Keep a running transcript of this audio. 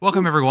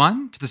Welcome,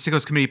 everyone, to the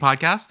Sickos Committee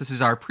podcast. This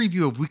is our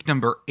preview of week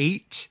number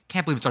 8.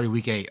 Can't believe it's already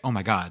week 8. Oh,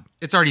 my God.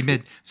 It's already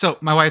mid. So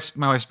my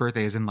wife's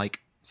birthday is in,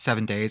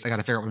 7 days. I got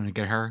to figure out what I'm going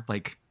to get her.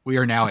 We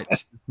are now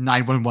at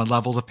 911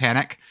 levels of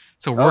panic.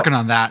 So we're working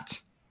on that.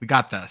 We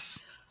got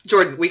this.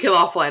 Jordan, we can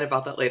offline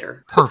about that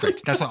later.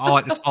 Perfect. That's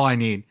all I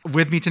need.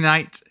 With me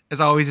tonight,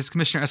 as always, is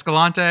Commissioner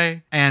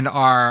Escalante and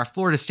our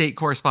Florida State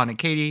correspondent,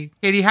 Katie.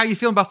 Katie, how are you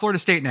feeling about Florida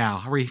State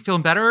now? Are we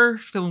feeling better?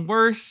 Feeling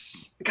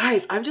worse?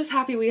 Guys, I'm just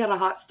happy we had a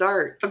hot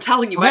start. I'm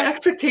telling you, my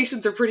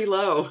expectations are pretty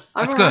low.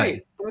 That's all good.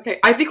 Right. Okay.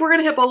 I think we're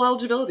going to hit bowl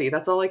eligibility.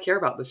 That's all I care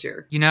about this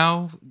year. You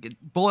know,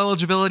 bowl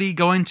eligibility,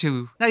 going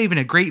to not even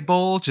a great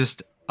bowl,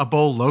 just a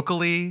bowl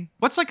locally.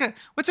 What's a good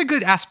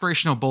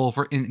aspirational bowl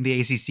for in the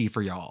ACC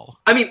for y'all?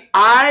 I mean,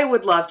 I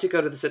would love to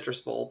go to the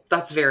Citrus Bowl.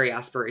 That's very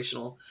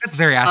aspirational. That's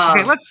very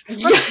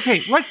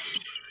aspirational.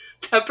 Let's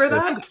temper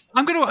that.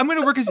 I'm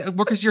gonna work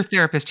as your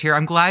therapist here.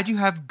 I'm glad you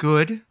have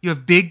big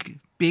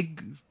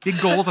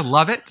goals. I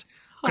love it.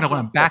 I'm gonna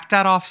want to back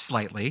that off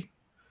slightly.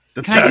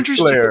 Can I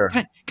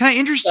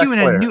interest you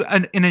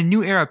in a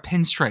new era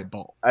pinstripe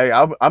bowl?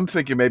 I'm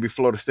thinking maybe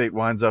Florida State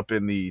winds up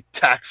in the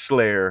Tax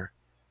Slayer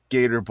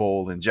Gator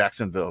Bowl in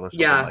Jacksonville or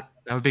something like that.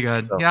 That would be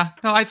good. So. Yeah.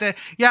 No,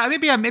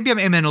 maybe I'm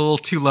aiming a little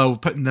too low,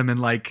 putting them in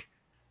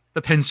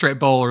the Pinstripe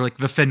Bowl or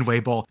the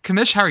Fenway Bowl.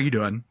 Commish, how are you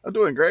doing? I'm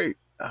doing great.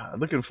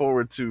 Looking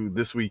forward to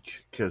this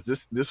week because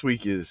this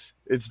week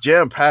it's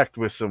jam packed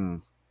with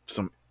some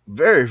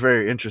very,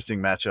 very interesting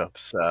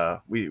matchups.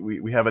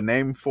 We have a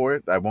name for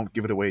it. I won't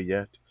give it away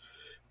yet,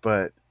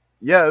 but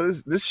yeah,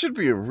 this should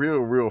be a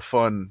real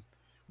fun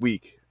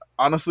week.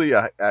 Honestly,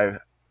 I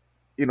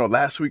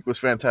last week was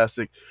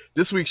fantastic.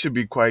 This week should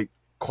be quite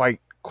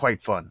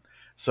fun.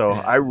 So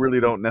yes. I really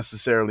don't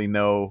necessarily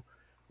know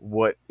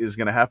what is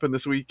going to happen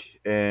this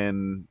week,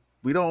 and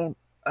I don't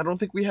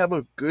think we have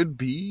a good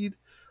bead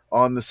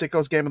on the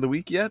Sickos game of the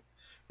week yet,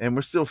 and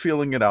we're still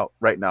feeling it out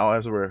right now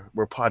as we're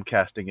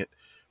podcasting it.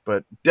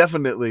 But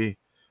definitely,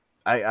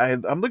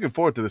 I'm looking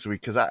forward to this week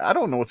because I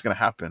don't know what's going to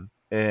happen,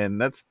 and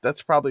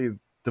that's probably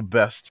the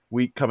best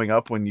week coming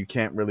up when you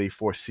can't really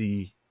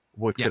foresee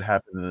what could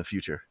happen in the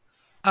future.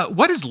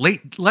 What does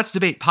let's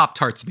debate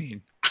Pop-Tarts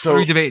mean? So, what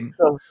are you debating?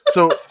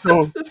 So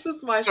this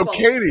is my fault.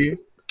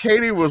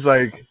 Katie was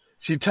like,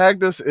 she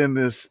tagged us in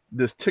this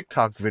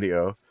TikTok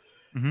video,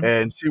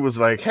 and she was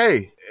like,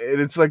 hey,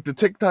 and it's like the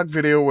TikTok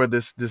video where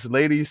this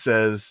lady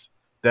says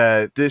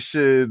that this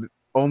should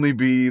only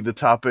be the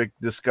topic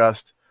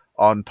discussed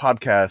on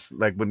podcasts.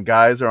 Like when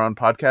guys are on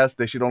podcasts,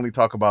 they should only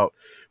talk about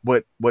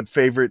what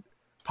favorite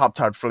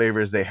Pop-Tart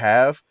flavors they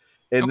have.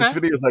 And this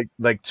video is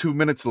like 2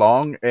 minutes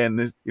long, and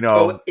this,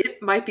 it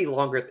might be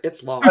longer.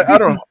 It's long. I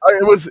don't know.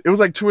 It was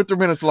like 2 or 3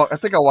 minutes long. I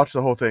think I watched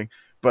the whole thing,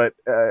 but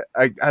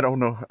I don't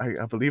know.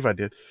 I believe I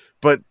did.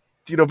 But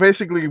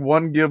basically,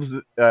 one gives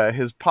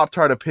his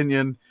Pop-Tart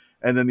opinion,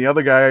 and then the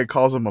other guy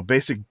calls him a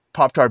basic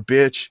Pop-Tart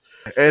bitch,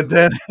 and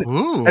then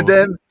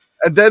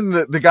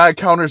the guy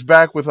counters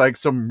back with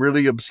some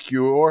really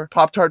obscure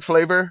Pop-Tart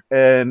flavor,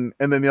 and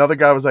then the other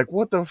guy was like,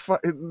 "What the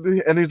fuck?"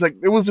 And he's like,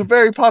 "It was a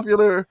very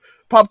popular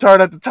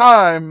Pop-Tart at the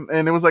time,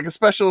 and it was like a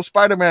special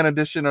Spider-Man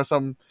edition or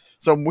some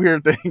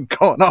weird thing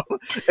going on."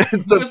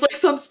 And so, it was like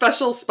some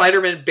special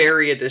Spider-Man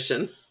berry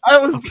edition.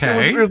 It was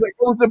like, it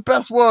was the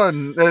best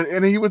one,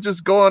 and he was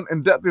just going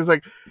in depth. He's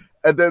like,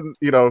 and then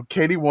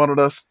Katie wanted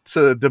us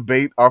to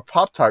debate our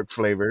Pop-Tart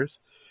flavors.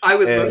 I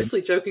was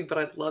mostly joking, but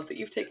I love that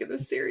you've taken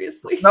this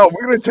seriously. No,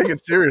 we're going to take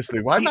it seriously.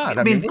 Why not?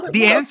 I mean,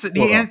 the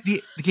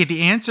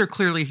answer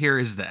clearly here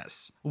is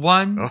this: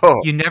 one,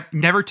 you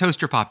never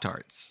toast your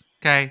Pop-Tarts.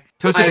 Okay,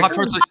 toasted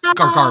Pop-Tarts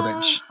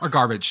are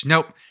garbage.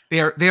 Nope,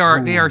 they are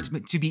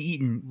to be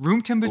eaten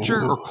room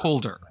temperature or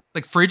colder.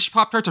 Like fridge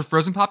Pop-Tarts or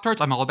frozen Pop-Tarts,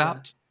 I'm all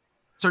about.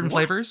 Certain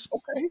flavors.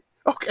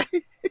 Okay.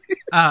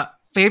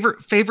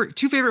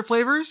 Two favorite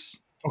flavors.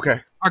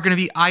 Okay. Are going to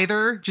be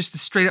either just the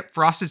straight up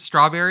frosted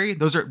strawberry.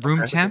 Those are at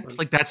room temp.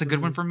 That's a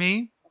good one for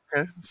me.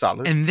 Okay,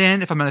 solid. And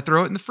then if I'm going to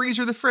throw it in the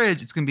freezer or the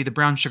fridge, it's going to be the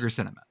brown sugar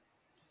cinnamon.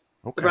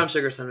 Okay. The brown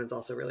sugar cinnamon is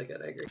also really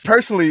good. I agree.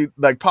 Personally,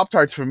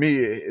 Pop-Tarts for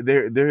me,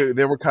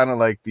 they were kind of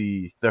like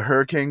the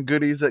hurricane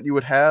goodies that you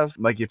would have.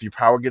 Like if your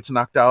power gets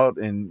knocked out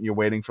and you're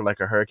waiting for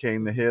a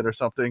hurricane to hit or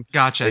something.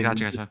 Gotcha.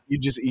 You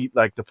just eat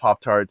the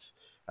Pop-Tarts.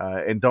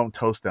 And don't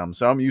toast them.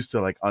 So I'm used to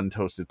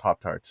untoasted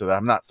Pop-Tarts, so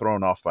I'm not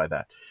thrown off by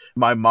that.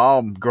 My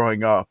mom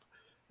growing up,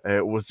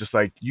 it was just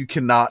like, you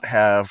cannot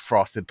have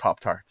frosted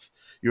Pop-Tarts.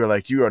 You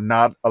are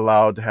not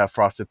allowed to have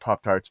frosted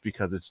Pop-Tarts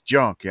because it's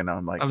junk. And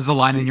I'm like, that was the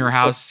line in your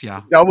house.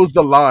 Yeah, that was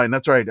the line.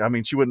 That's right. I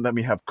mean, she wouldn't let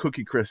me have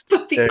Cookie Crisp.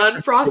 But the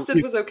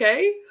unfrosted was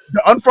okay.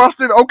 The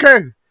unfrosted,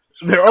 okay,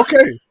 they're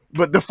okay.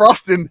 But the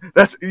frosting,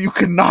 you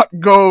cannot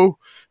go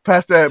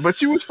past that. But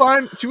she was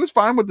fine. She was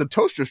fine with the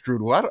toaster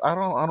strudel. I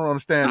don't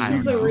understand.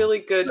 This is a really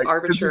good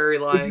arbitrary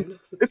line.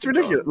 It's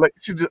ridiculous.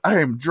 I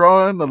am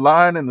drawing the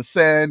line in the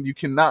sand. You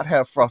cannot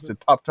have frosted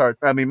Pop-Tart.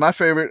 I mean, my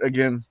favorite,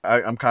 again,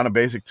 I'm kind of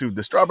basic too.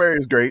 The strawberry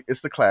is great.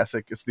 It's the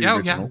classic. It's the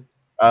original.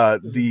 Yeah.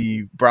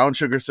 The brown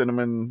sugar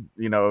cinnamon,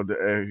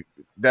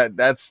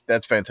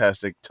 that's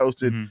fantastic.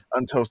 Toasted,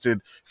 untoasted,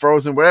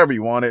 frozen, whatever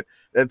you want it.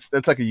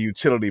 That's like a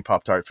utility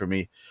Pop-Tart for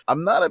me.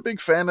 I'm not a big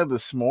fan of the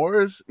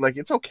s'mores. Like,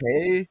 it's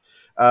okay.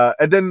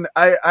 And then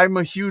I'm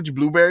a huge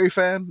blueberry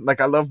fan.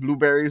 Like, I love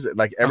blueberries,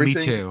 like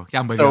everything. Me too. Yeah,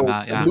 I'm with you on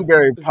that. Yeah.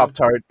 Blueberry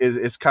Pop-Tart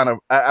is kind of,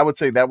 I would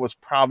say that was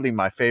probably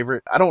my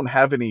favorite. I don't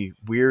have any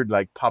weird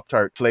like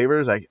Pop-Tart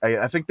flavors. I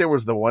think there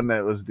was the one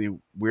that was the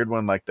weird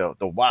one, like the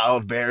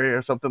wild berry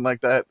or something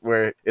like that,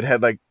 where it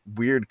had like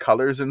weird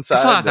colors inside. They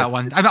still have that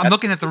one. I'm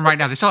looking at them right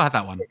now. They still have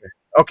that one.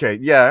 Okay,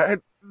 yeah.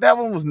 That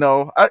one was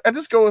no. I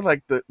just go with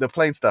like the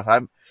plain stuff.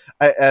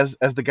 As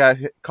the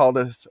guy called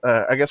us.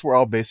 I guess we're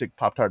all basic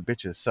Pop-Tart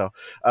bitches. So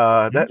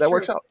that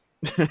works out.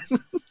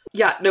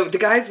 Yeah, no, the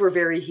guys were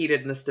very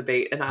heated in this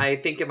debate, and I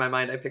think in my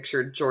mind I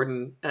pictured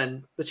Jordan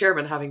and the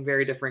chairman having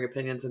very differing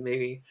opinions and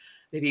maybe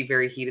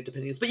very heated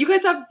opinions. But you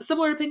guys have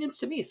similar opinions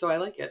to me, so I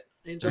like it.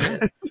 I enjoy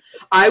it.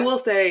 I will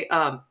say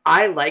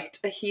I liked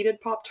a heated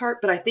Pop-Tart,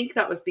 but I think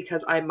that was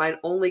because I might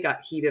only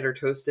got heated or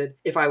toasted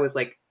if I was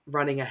like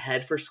running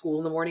ahead for school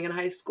in the morning in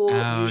high school.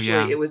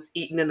 Usually it was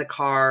eaten in the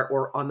car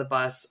or on the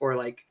bus or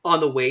like on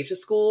the way to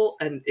school,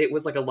 and it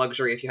was like a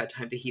luxury if you had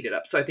time to heat it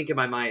up. So I think in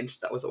my mind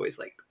that was always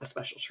like a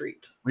special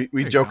treat.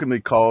 We jokingly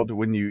called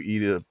when you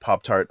eat a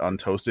Pop-Tart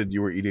untoasted,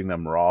 you were eating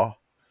them raw.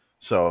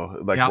 So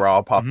like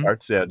raw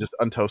Pop-Tarts, just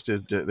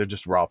untoasted. They're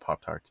just raw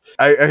Pop-Tarts.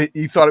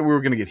 You thought we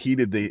were going to get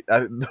heated the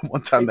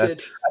one time I'm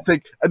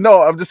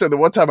just saying the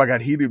one time I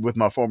got heated with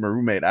my former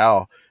roommate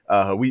Al.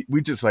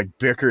 We just like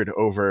bickered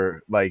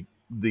over like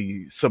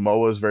the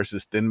Samoas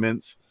versus Thin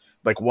Mints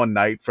like one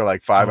night for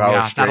like 5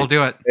 hours straight. That'll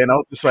do it. And I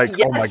was just like,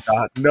 yes. Oh my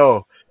God,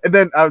 no. And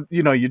then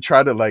you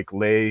try to like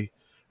lay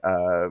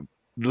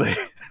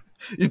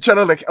you try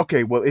to like,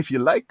 okay, well, if you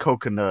like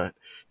coconut,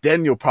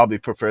 then you'll probably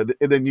prefer and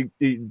then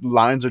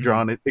lines are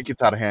drawn. It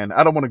gets out of hand.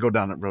 I don't want to go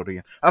down that road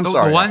again.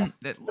 Sorry.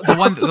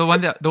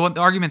 The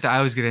argument that I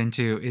always get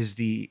into is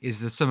the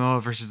Samoa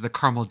versus the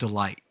Caramel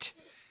Delight.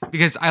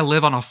 Because I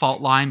live on a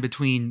fault line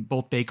between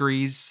both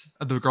bakeries,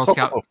 the Girl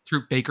Scout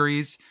troop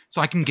bakeries,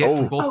 so I can get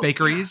from both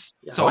bakeries.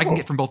 Yeah. So I can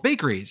get from both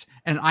bakeries,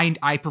 and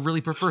I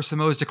really prefer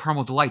Samoas to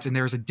Caramel Delights. And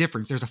there is a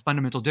difference. There's a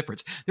fundamental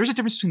difference. There's a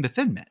difference between the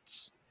Thin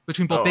Mints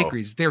between both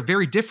bakeries. They're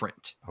very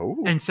different.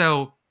 And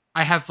so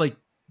I have like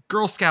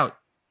Girl Scout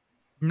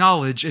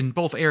knowledge in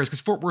both areas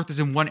because Fort Worth is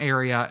in one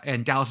area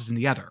and Dallas is in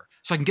the other,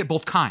 so I can get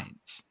both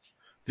kinds.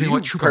 Do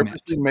you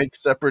purposely make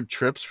separate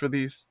trips for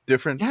these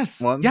different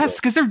ones?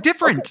 Yes, because they're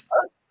different.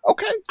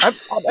 Okay. I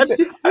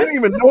didn't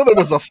even know there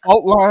was a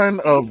fault line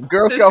of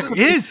Girl Scout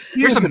cookies.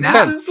 Here's a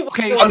map. This is what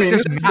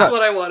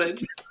I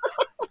wanted.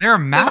 There are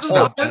maps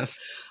about this.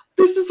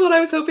 This is what I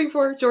was hoping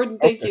for, Jordan.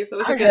 Thank you. That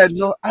was a gift.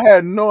 I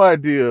had no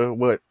idea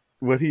what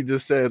he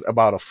just said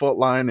about a foot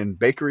line and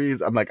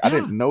bakeries. I'm like, I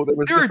didn't know there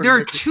was. There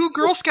are two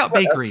Girl Scout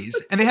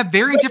bakeries, and they have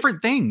very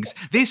different things.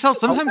 They sell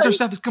sometimes their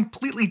stuff is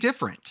completely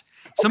different.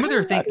 Some of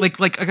their things,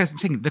 like I was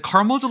saying, the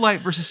Caramel Delight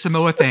versus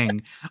Samoa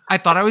thing, I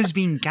thought I was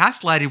being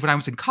gaslighted when I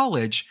was in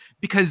college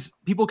because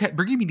people kept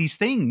bringing me these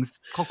things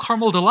called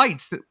Caramel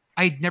Delights that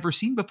I'd never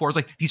seen before. I was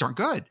like, these aren't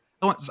good.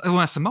 I want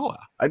a Samoa.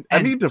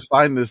 I need to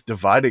find this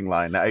dividing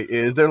line.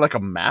 Is there like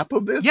a map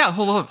of this? Yeah,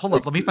 hold up.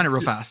 Let me find it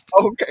real fast.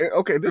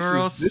 Okay.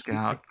 Girl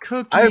Scout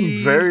cookie. I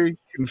am very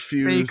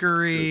confused.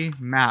 Bakery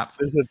map.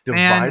 There's a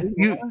dividing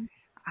line?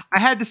 I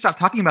had to stop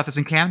talking about this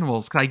in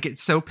Cannibals because I get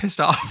so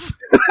pissed off.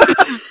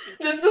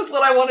 This is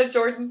what I wanted,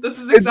 Jordan. This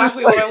is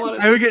exactly what I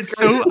wanted. I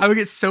would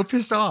get so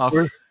pissed off.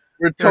 We're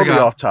totally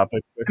off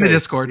topic. In the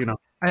Discord,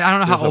 I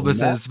don't know how old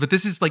this is, but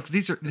this is like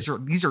these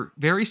are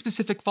very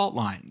specific fault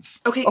lines.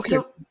 Okay.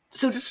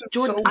 So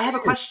Jordan, I have a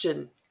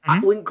question.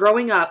 When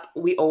growing up,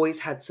 we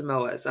always had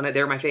Samoas, and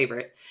they're my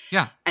favorite.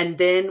 Yeah. And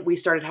then we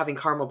started having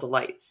Caramel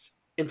Delights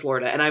in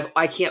Florida, and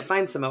I can't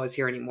find Samoas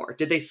here anymore.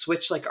 Did they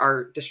switch like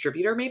our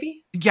distributor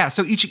maybe? Yeah,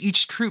 so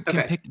each troop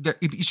can pick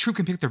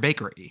their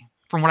bakery,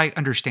 from what I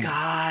understand.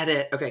 Got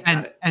it. Okay,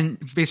 and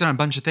based on a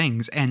bunch of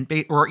things, and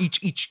or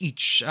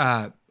each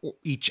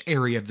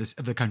area of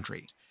the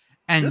country,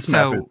 and this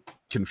so map is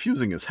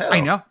confusing as hell.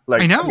 I know.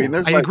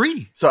 I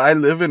agree. So I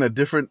live in a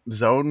different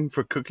zone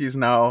for cookies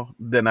now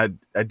than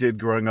I did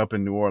growing up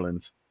in New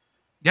Orleans.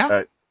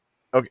 Yeah.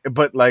 Okay,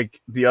 but like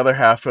the other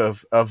half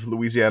of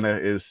Louisiana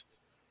is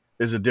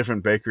a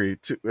different bakery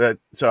too.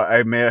 So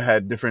I may have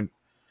had different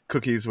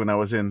cookies when I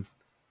was in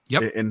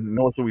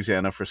North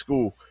Louisiana for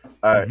school.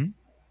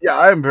 Yeah,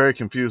 I am very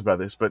confused by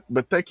this, but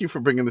thank you for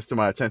bringing this to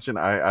my attention.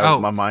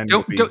 My mind.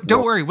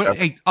 Don't worry.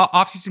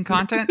 Off-season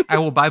content. I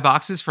will buy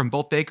boxes from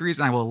both bakeries,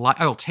 and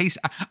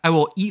I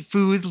will eat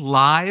food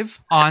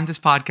live on this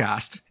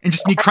podcast, and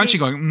just me crunching,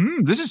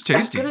 going, this is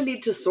tasty. I'm gonna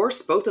need to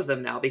source both of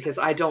them now because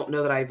I don't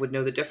know that I would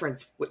know the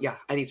difference. Yeah,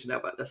 I need to know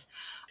about this.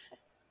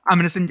 I'm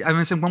gonna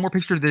send one more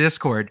picture to the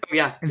Discord.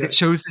 Yeah, and it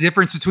shows the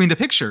difference between the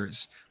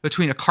pictures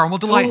between a Caramel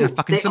Delight and a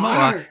fucking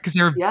Samoa because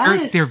they're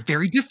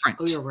very different.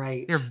 Oh, you're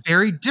right. They're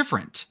very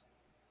different.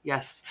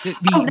 Yes.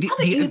 Now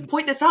that you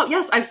point this out,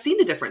 yes, I've seen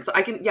the difference.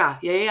 I can.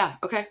 Yeah.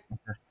 Okay.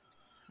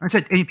 I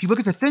said, and if you look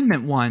at the Thin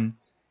Mint one,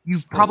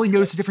 you've probably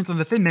noticed a difference on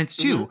the Thin Mints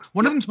too. Mm-hmm.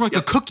 One of them's more like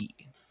a cookie,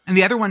 and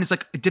the other one is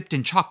like dipped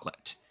in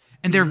chocolate,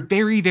 and they're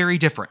very, very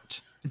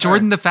different.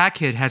 Jordan, the fat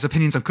kid, has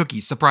opinions on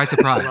cookies. Surprise,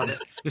 surprise.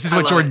 This is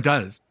what Jordan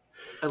does.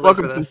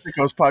 Welcome to the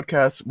Sickos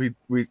podcast.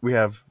 We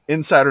have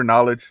insider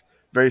knowledge,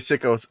 very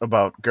sickos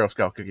about Girl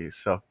Scout cookies.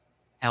 So,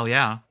 hell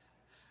yeah.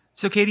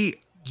 So,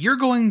 Katie, you're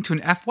going to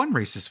an F1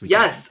 race this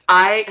weekend. Yes,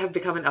 I have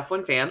become an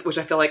F1 fan, which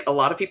I feel like a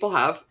lot of people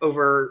have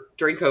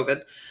during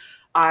COVID.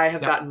 I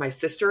have gotten my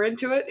sister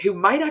into it, who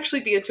might actually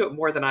be into it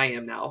more than I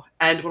am now,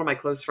 and one of my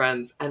close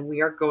friends. And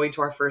we are going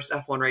to our first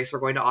F1 race. We're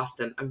going to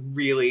Austin. I'm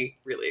really,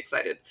 really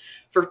excited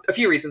for a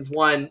few reasons.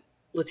 One,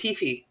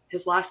 Latifi,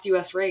 his last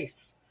U.S.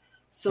 race.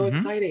 So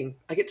exciting.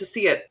 I get to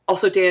see it.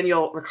 Also,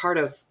 Daniel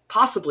Ricciardo's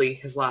possibly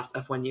his last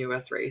F1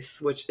 US race,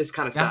 which is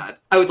kind of sad.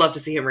 I would love to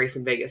see him race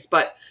in Vegas.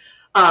 But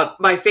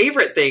my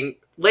favorite thing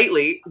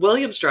lately,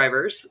 Williams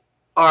drivers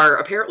are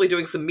apparently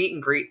doing some meet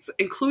and greets,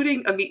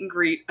 including a meet and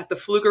greet at the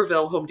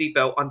Pflugerville Home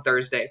Depot on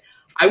Thursday.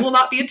 I will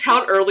not be in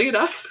town early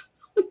enough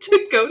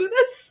to go to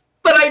this,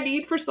 but I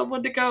need for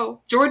someone to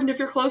go. Jordan, if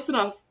you're close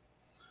enough,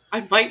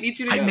 I might need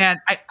you to go. Man,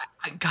 I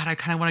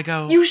kind of want to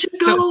go. You should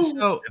go.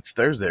 So it's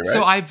Thursday,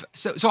 right?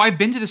 So I've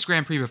been to this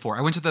Grand Prix before.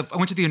 I went to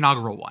the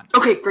inaugural one.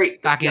 Okay,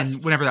 great. Back in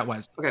whenever that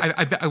was. Okay.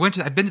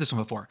 I've been to this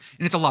one before,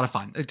 and it's a lot of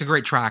fun. It's a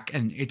great track,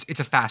 and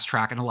it's a fast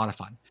track and a lot of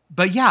fun.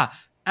 But yeah,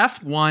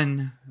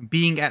 F1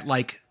 being at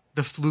like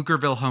the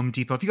Pflugerville Home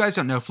Depot. If you guys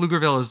don't know,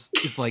 Pflugerville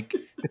is like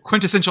the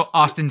quintessential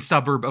Austin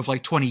suburb of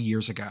like 20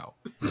 years ago.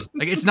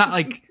 Like it's not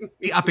like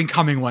the up and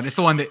coming one. It's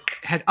the one that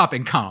had up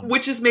and come.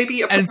 Which is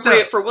maybe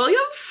appropriate for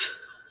Williams?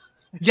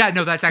 Yeah,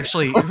 no, that's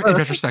actually, in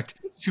retrospect,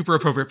 super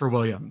appropriate for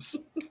Williams.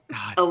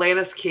 God.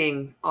 Alanis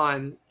King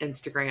on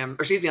Instagram,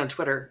 or excuse me, on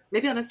Twitter,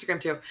 maybe on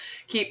Instagram too,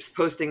 keeps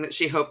posting that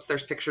she hopes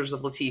there's pictures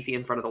of Latifi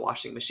in front of the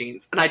washing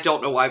machines. And I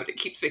don't know why, but it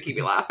keeps making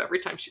me laugh every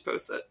time she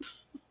posts it.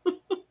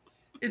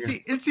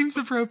 It seems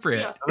appropriate.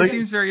 Yeah. It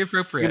seems very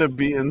appropriate. Gonna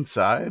be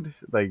inside,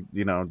 like,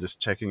 just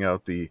checking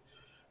out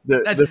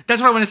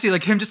that's what I want to see.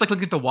 Like him, just like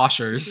looking at the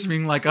washers,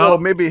 being like, "Oh,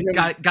 maybe him.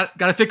 Got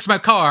to fix my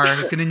car.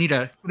 Gonna need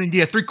a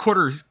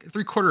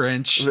 3/4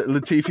 inch."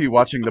 Latifi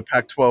watching the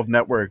Pac-12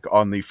 network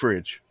on the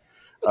fridge.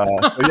 So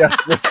yes,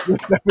 that's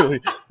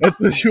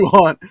what you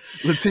want.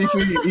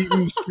 Latifi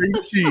eating string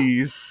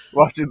cheese,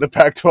 watching the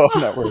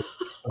Pac-12 network.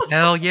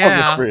 Hell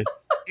yeah! On the fridge.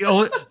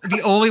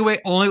 The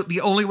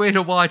only way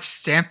to watch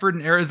Stanford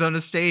and Arizona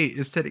State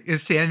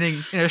is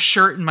standing in a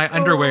shirt and my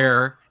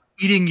underwear,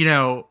 eating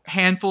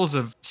handfuls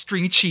of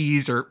string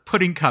cheese or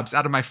pudding cups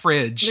out of my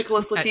fridge.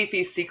 Nicholas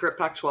Latifi's secret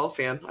Pac-12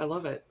 fan. I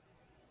love it.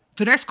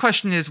 The next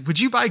question is: would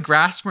you buy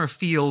grass from a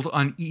field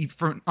on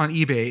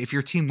eBay if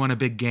your team won a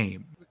big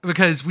game?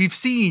 Because we've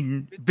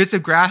seen bits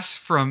of grass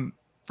from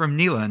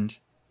Neyland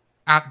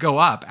go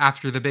up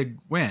after the big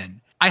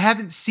win. I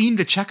haven't seen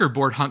the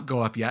checkerboard hunk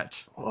go up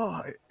yet.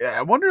 Well,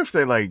 I wonder if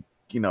they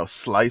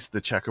slice the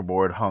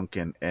checkerboard hunk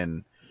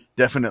and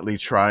definitely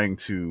trying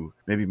to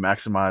maybe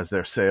maximize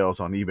their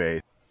sales on eBay.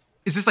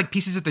 Is this like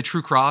pieces of the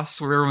true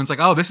cross where everyone's like,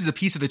 oh, this is a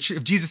piece of of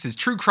Jesus'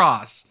 true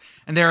cross,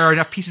 and there are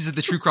enough pieces of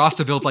the true cross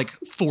to build like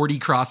 40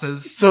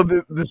 crosses? So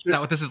is that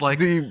what this is like?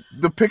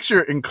 The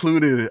picture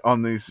included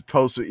on these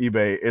posts with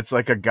eBay, it's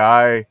like a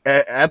guy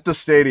at the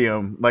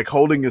stadium, like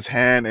holding his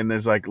hand, and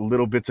there's like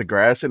little bits of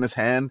grass in his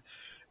hand,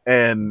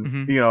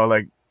 and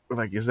like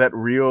is that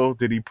real?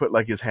 Did he put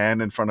like his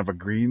hand in front of a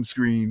green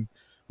screen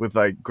with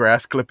like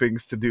grass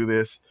clippings to do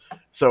this?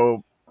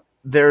 So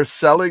they're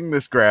selling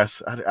this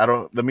grass. I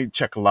don't, let me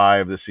check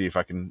live to see if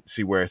I can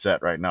see where it's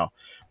at right now.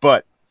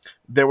 But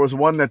there was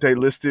one that they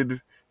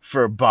listed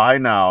for buy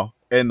now,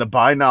 and the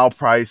buy now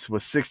price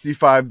was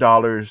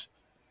 $65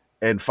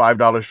 and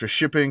 $5 for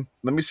shipping.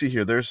 Let me see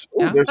here.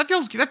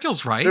 That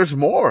feels right. There's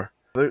more.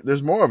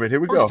 There's more of it. Here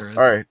we go.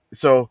 All right.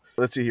 So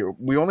let's see here.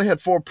 We only had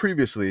 4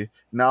 previously.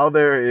 Now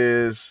there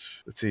is,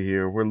 let's see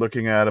here. We're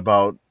looking at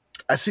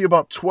I see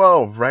about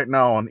 12 right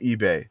now on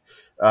eBay,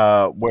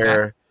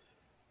 where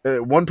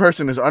one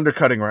person is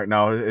undercutting right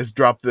now. Has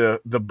dropped the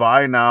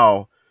buy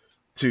now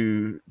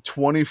to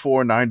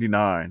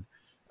 $24.99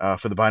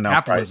 for the buy now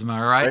capitalism, price.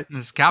 All right?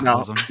 This is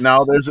capitalism.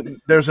 Now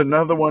there's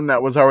another one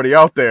that was already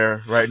out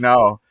there right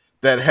now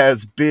that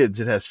has bids.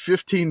 It has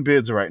 15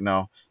 bids right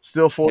now.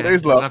 Still 4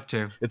 days left.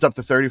 It's up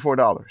to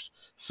 $34.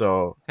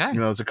 So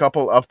there's a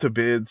couple up to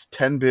bids,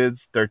 10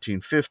 bids,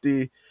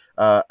 $13.50.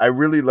 I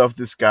really love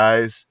this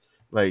guy's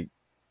like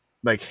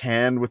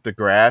hand with the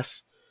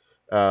grass.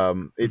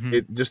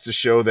 It just to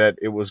show that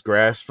it was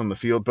grass from the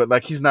field, but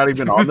like he's not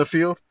even on the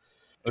field.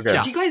 Okay.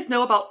 Do you guys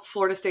know about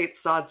Florida State's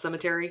sod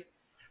cemetery?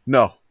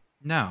 No.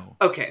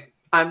 Okay.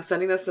 I'm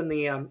sending this in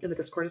the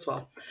Discord as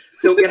well.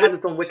 So it has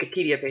its own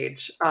Wikipedia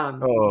page.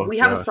 We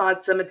have a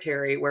sod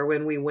cemetery where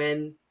when we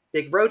win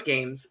big road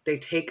games, they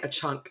take a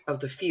chunk of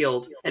the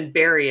field and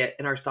bury it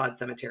in our sod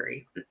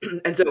cemetery.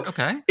 And so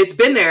it's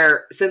been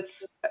there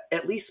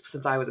at least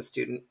since I was a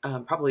student,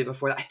 probably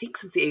before that. I think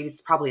since the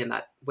 80s, probably in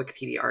that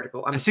Wikipedia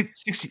article.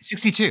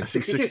 62.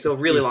 62, so a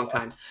really long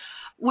time.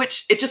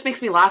 Which it just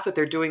makes me laugh that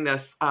they're doing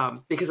this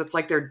because it's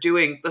like they're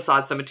doing the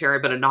sod cemetery,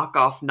 but a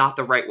knockoff, not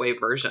the right way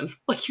version.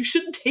 Like you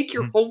shouldn't take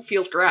your home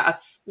field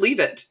grass, leave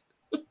it.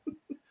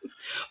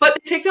 But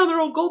they take down their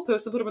own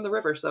goalposts and put them in the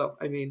river. So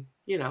I mean,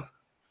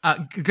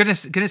 Gonna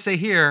say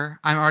here,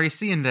 I'm already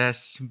seeing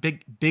this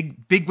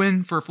big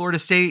win for Florida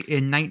State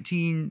in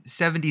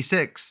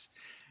 1976.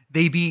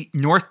 They beat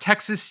North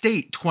Texas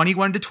State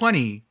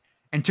 21-20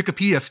 and took a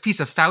piece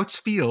of Fouts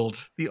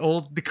Field, the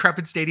old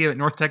decrepit stadium at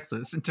North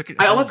Texas, and took it.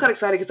 I almost got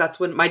excited because that's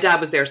when my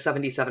dad was there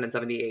 77 and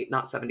 78,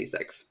 not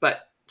 76, but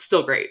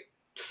still great.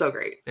 So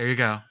great. There you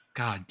go.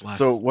 God bless.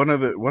 So one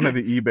of the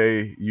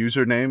eBay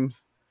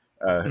usernames,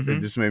 it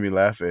just made me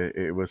laugh.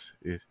 It was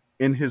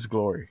in his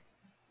glory.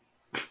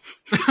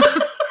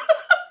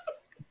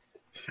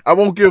 I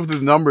won't give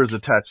the numbers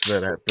attached to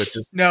that, but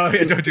just don't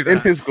do that. In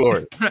his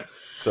glory.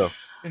 So,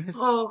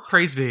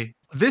 praise be.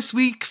 This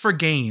week for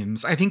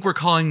games, I think we're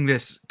calling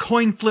this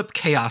Coin Flip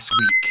Chaos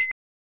Week.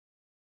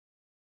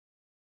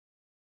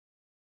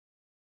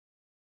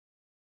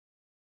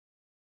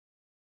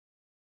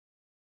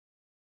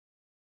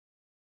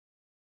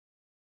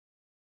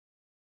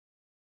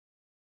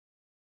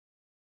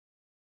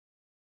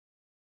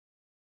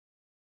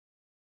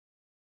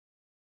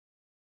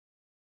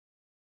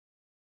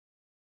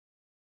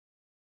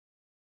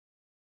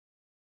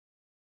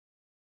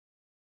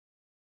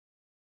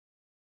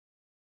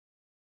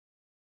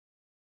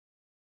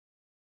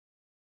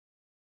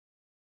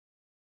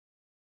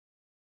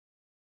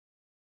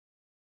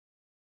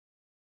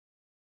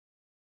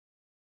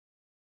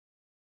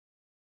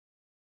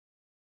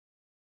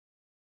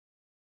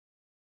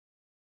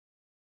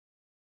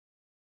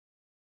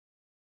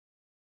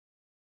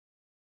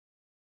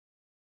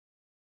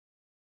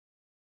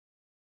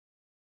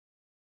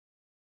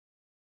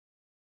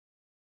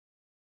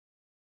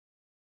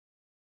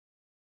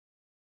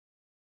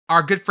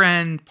 Our good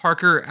friend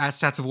Parker at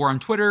Stats of War on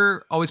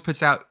Twitter always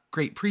puts out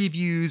great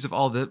previews of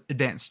all the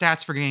advanced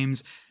stats for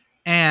games.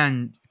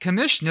 And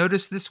Commish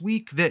noticed this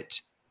week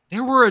that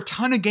there were a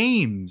ton of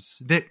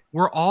games that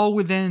were all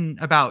within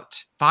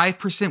about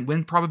 5%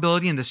 win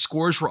probability, and the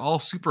scores were all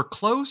super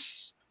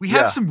close. We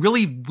have some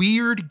really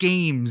weird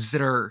games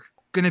that are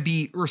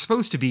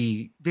supposed to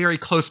be very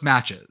close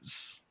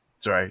matches.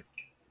 That's right.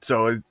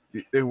 So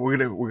we're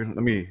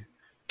gonna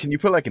can you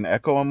put like an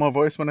echo on my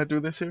voice when I do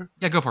this here?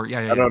 Yeah, go for it.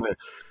 Yeah. I don't know.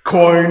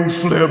 Coin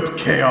Flip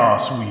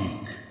Chaos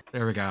Week.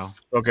 There we go.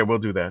 Okay, we'll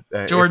do that.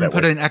 Jordan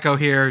put an echo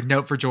here.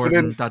 Note for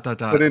Jordan.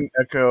 Put an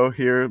echo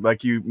here,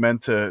 like you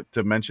meant to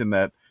mention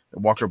that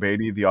Walker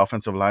Beatty, the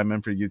offensive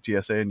lineman for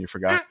UTSA, and you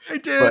forgot. I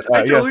did.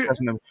 But, yes,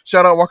 definitely.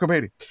 Shout out Walker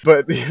Beatty.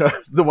 But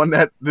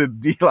the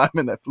D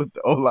lineman that flipped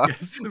the O line.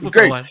 Yes,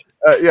 great.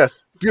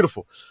 Yes,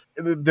 beautiful.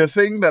 The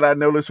thing that I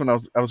noticed when I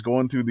was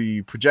going through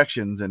the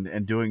projections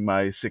and doing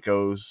my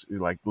Sickos,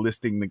 like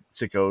listing the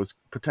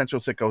potential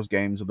Sickos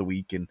games of the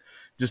week, and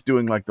just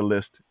doing like the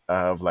list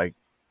of like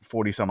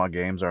 40 some odd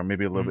games, or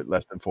maybe a little bit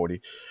less than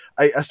 40.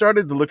 I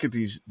started to look at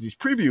these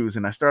previews,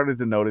 and I started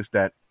to notice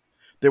that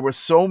there were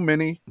so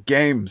many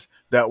games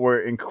that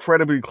were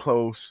incredibly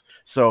close.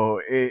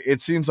 So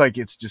it seems like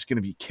it's just going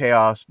to be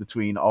chaos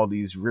between all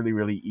these really,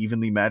 really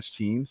evenly matched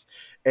teams.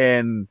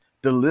 And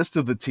the list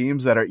of the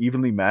teams that are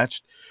evenly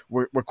matched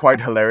were quite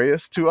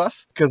hilarious to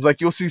us, because like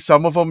you'll see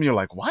some of them, you're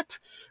like, what?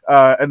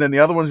 And then the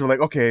other ones were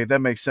like, okay, that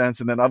makes sense.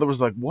 And then other was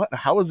like, what?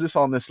 How is this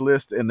on this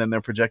list? And then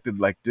they're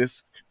projected like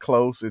this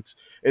close. It's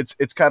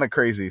kind of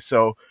crazy.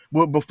 So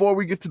before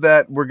we get to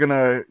that, we're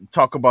gonna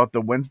talk about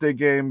the Wednesday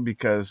game,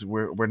 because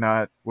we'll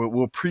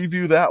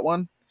preview that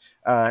one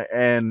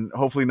and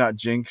hopefully not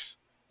jinx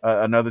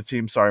another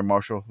team. Sorry,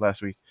 Marshall,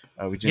 last week.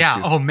 We jinxed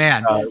you. Oh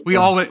man, we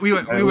went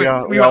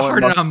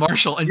hard on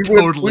Marshall, and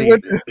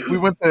we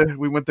went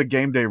the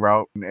game day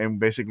route, and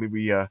basically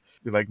we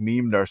like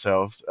memed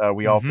ourselves.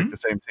 We all picked the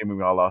same team, and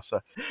we all lost.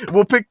 So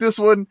we'll pick this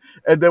one,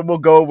 and then we'll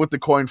go with the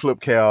coin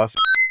flip chaos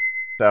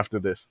after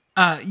this.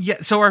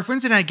 So our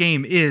Wednesday night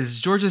game is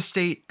Georgia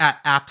State at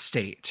App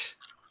State.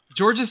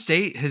 Georgia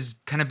State has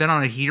kind of been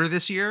on a heater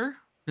this year,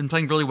 been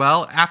playing really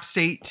well. App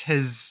State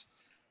has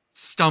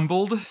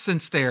stumbled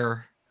since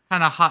their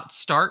kind of hot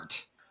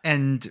start.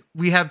 And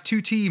we have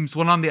two teams,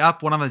 one on the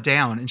up, one on the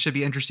down, and should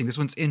be interesting. This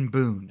one's in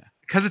Boone.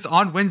 Because it's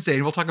on Wednesday,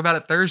 and we'll talk about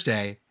it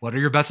Thursday. What are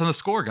your bets on the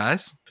score,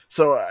 guys?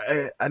 So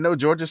I know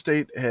Georgia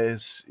State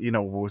was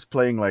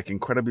playing like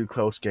incredibly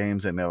close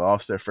games, and they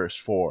lost their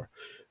first 4.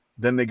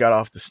 Then they got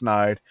off the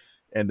snide,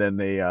 and then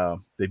they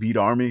beat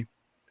Army,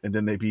 and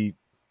then they beat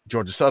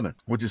Georgia Southern,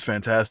 which is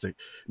fantastic.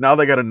 Now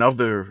they got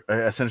another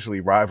essentially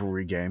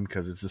rivalry game,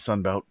 because it's the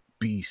Sun Belt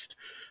beast,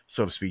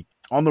 so to speak,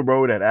 on the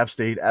road at App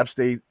State. App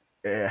State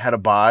had a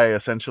bye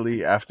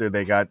essentially after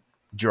they got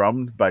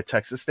drummed by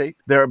Texas State.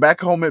 They're back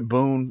home at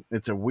Boone.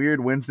 It's a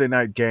weird Wednesday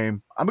night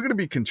game. I'm going to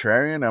be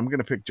contrarian. I'm going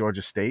to pick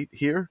Georgia State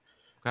here,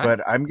 but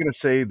I'm going to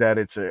say that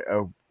it's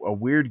a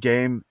weird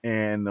game,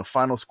 and the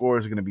final score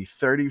is going to be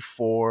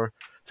 34-32.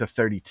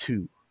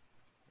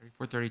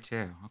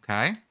 34-32.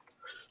 Okay.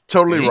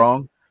 Totally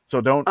wrong. So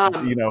don't,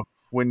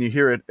 when you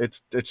hear it,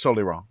 it's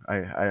totally wrong.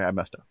 I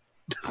messed up.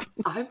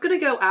 I'm going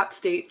to go App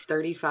State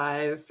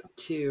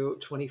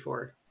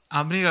 35-24.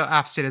 I'm going to go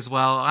App State as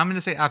well. I'm going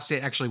to say App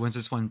State actually wins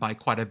this one by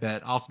quite a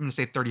bit. I'm going to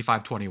say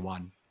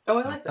 35-21. Oh,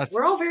 I like that.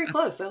 We're all very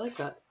close. I like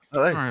that.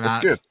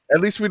 That's good.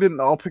 At least we didn't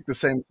all pick the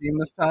same team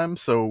this time,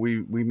 so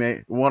we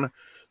may want to.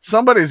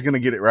 Somebody's going to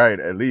get it right,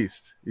 at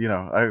least.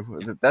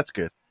 That's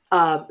good.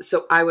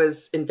 So I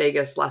was in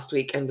Vegas last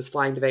week and was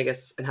flying to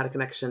Vegas and had a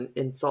connection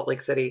in Salt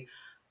Lake City.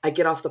 I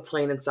get off the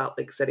plane in Salt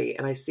Lake City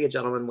and I see a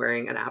gentleman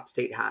wearing an App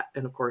State hat.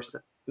 And of course,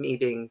 me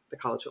being the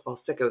college football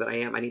sicko that I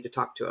am, I need to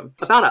talk to him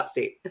about App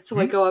State. And so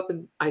I go up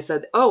and I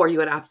said, "Oh, are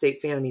you an App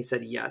State fan?" And he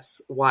said,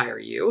 "Yes. Why are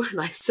you?" And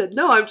I said,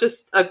 "No,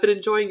 I've been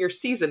enjoying your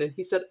season." And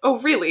he said, "Oh,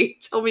 really?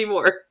 Tell me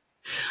more."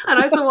 And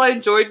I said, "Well, I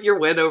enjoyed your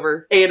win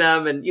over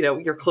A&M and,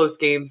 your close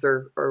games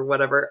or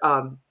whatever."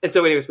 And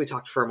so anyways, we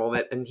talked for a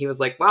moment and he was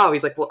like, "Wow."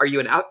 He's like, "Well, are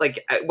you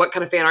what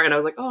kind of fan are you?" And I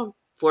was like, "Oh, I'm a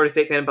Florida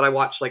State fan, but I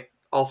watch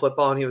all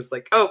football." And he was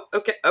like, "Oh,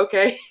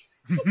 okay."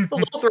 A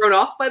little thrown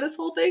off by this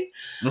whole thing.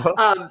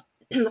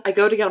 I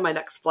go to get on my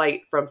next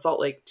flight from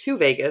Salt Lake to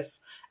Vegas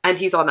and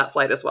he's on that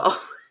flight as well.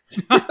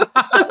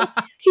 So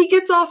he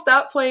gets off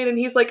that plane and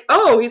he's like,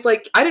 "Oh," he's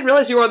like, "I didn't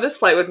realize you were on this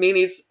flight with me."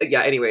 And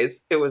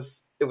anyways, it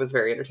was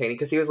very entertaining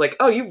because he was like,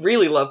 "Oh, you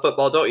really love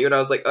football, don't you?" And I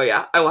was like, "Oh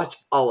yeah, I watch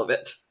all of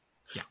it."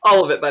 Yeah.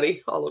 All of it,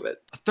 buddy. All of it.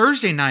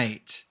 Thursday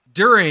night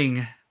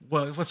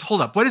let's hold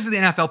up. What is the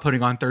NFL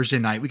putting on Thursday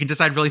night? We can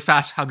decide really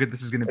fast how good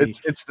this is going to be.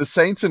 It's the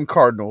Saints and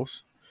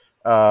Cardinals.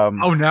 No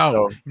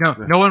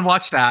one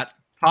watched that.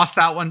 Toss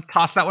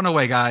that one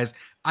away, guys.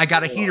 I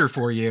got a heater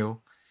for you.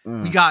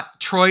 We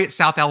got Troy at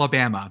South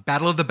Alabama,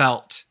 Battle of the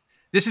Belt.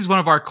 This is one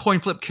of our coin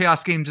flip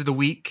chaos games of the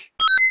week.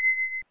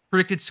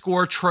 Predicted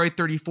score, Troy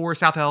 34,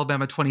 South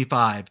Alabama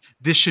 25.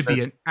 This should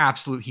be an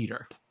absolute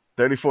heater.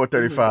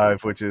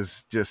 34-35, which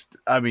is just,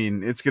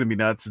 it's going to be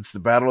nuts. It's the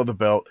Battle of the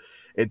Belt.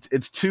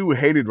 It's two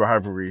hated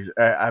rivalries.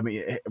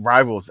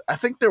 Rivals. I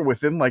think they're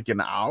within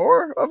an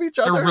hour of each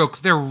other.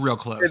 They're real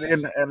close.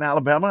 In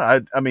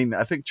Alabama,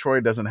 I think Troy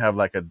doesn't have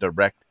a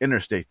direct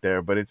interstate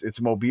there, but it's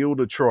Mobile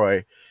to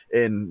Troy,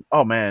 and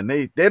oh man,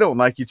 they don't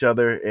like each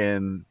other,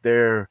 and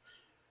they're.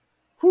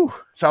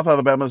 South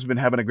Alabama's been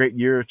having a great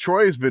year.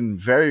 Troy's been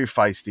very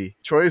feisty.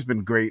 Troy's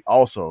been great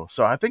also.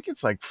 So I think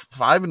it's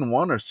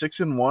 5-1 or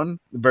 6-1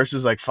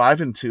 versus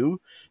 5-2.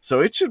 So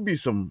it should be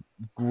some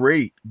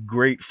great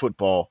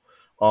football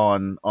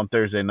on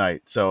Thursday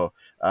night. So,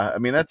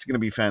 that's going to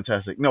be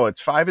fantastic. No,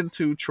 it's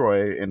 5-2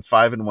 Troy and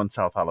 5-1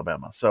 South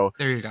Alabama. So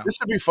there you go. This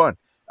should be fun.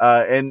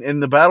 And in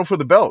the battle for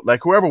the belt,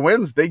 whoever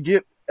wins, they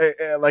get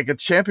a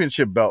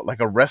championship belt,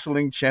 a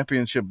wrestling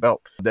championship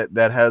belt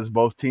that has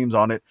both teams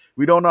on it.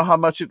 We don't know how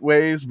much it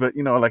weighs, but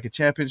a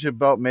championship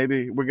belt,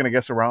 maybe we're going to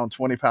guess around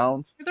 20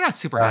 pounds. They're not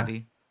super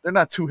heavy. They're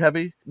not too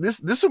heavy.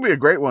 This will be a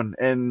great one.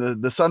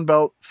 And the Sun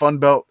Belt, Fun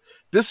Belt,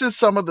 this is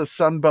some of the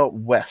Sun Belt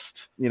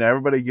West.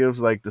 Everybody gives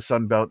the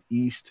Sun Belt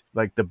East,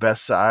 the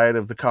best side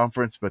of the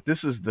conference, but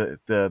this is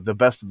the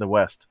best of the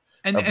West.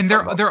 And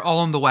they're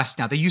all in the West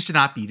now. They used to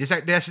not be. This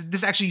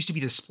actually used to be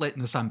the split in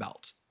the Sun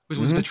Belt, which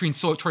was between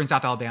Troy and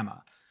South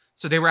Alabama.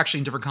 So they were actually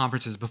in different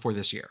conferences before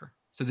this year.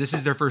 So this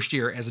is their first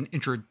year as an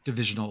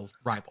interdivisional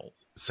rival.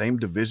 Same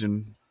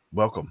division.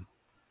 Welcome.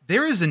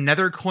 There is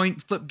another coin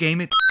flip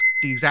game at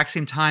the exact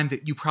same time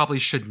that you probably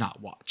should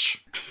not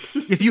watch.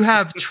 If you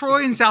have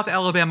Troy and South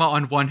Alabama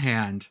on one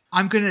hand,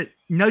 I'm going to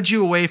nudge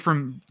you away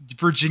from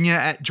Virginia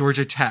at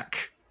Georgia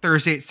Tech.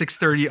 Thursday at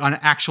 6:30 on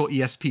actual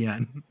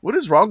ESPN. What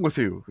is wrong with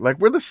you?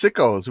 We're the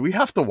sickos. We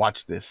have to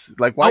watch this.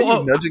 Why are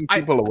you nudging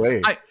people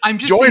away? I'm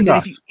just saying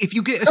that if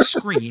you get a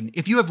screen,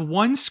 if you have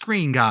one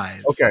screen,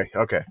 guys. Okay.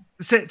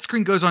 The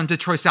screen goes on to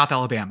Troy, South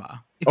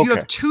Alabama. If you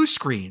have two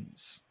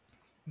screens,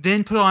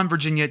 then put on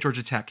Virginia at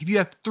Georgia Tech. If you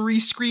have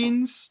three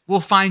screens, we'll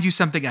find you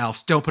something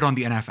else. Don't put on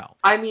the NFL.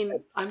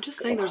 I'm just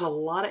saying there's a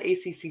lot of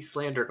ACC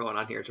slander going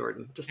on here,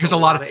 Jordan. There's a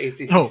lot of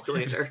ACC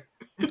slander.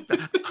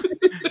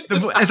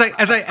 As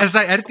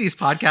I edit these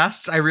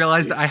podcasts, I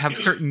realize that I have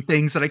certain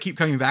things that I keep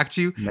coming back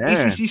to. Man.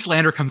 ACC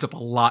slander comes up a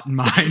lot in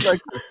mine.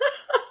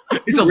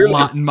 It's a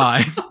lot in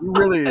mine. You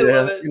really,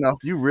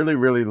 you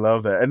really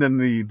love that. And then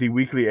the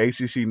weekly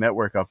ACC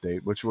network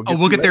update, which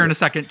we'll get there in a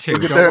second too.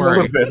 We'll get there in a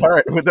little bit. All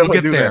right, we'll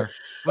definitely do that.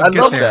 I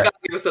love that.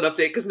 Give us an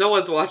update because no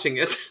one's watching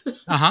it.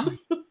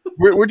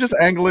 We're just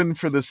angling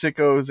for the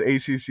Sickos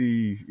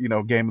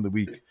ACC, game of the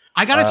week.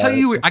 I gotta tell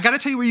you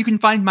where you can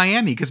find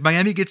Miami, because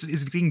Miami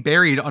is being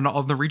buried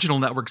on the regional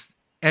networks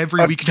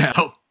every week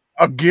now.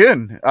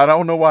 Again, I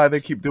don't know why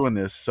they keep doing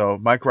this. So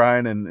Mike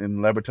Ryan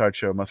and Le Batard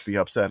show must be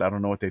upset. I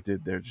don't know what they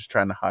did. They're just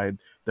trying to hide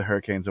the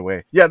Hurricanes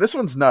away. Yeah, this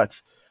one's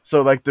nuts.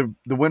 So the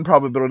win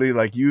probability,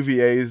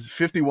 UVA's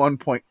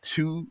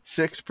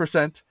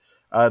 51.26%.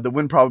 The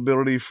win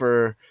probability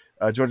for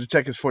Georgia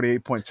Tech is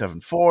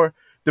 48.74.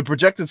 The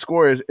projected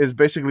score is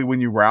basically, when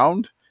you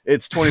round,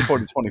 it's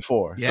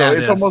 24-24. Yeah, so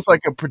it's almost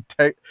like a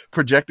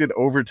projected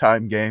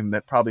overtime game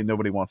that probably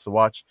nobody wants to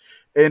watch.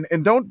 And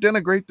don't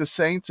denigrate the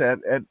Saints at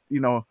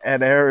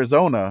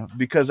Arizona,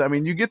 because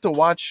you get to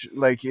watch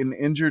an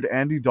injured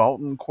Andy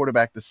Dalton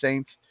quarterback the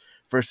Saints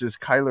versus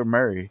Kyler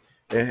Murray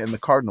and the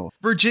Cardinals.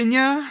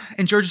 Virginia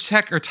and Georgia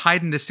Tech are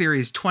tied in the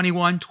series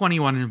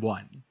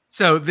 21-1.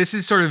 So this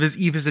is sort of as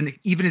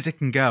even as it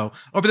can go.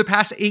 Over the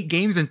past 8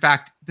 games, in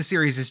fact, the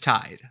series is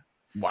tied.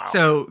 Wow.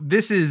 So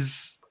this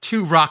is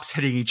two rocks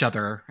hitting each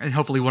other, and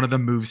hopefully one of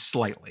them moves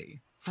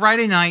slightly.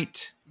 Friday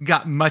night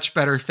got much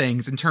better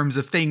things in terms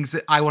of things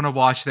that I want to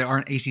watch that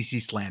aren't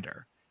ACC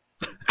slander.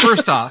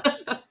 First off,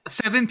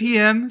 7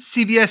 p.m.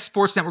 CBS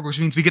Sports Network, which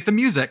means we get the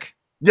music.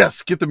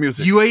 Yes, get the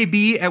music.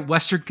 UAB at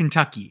Western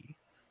Kentucky.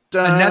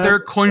 Another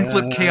coin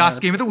flip chaos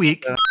game of the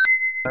week.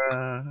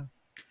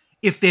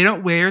 If they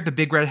don't wear the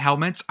big red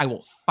helmets, I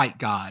will fight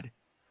God.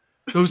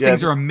 Those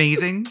things are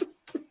amazing.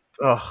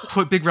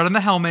 Put big red on the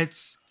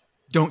helmets.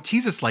 Don't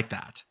tease us like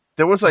that.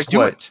 There was like, Just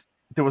do it.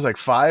 There was like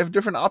 5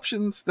 different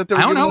options that they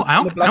were I don't know.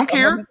 I don't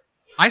care. helmet?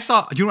 I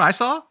saw, you know what I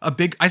saw? A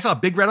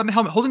big red on the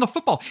helmet holding a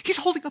football. He's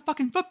holding a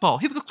fucking football.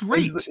 He looks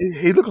great.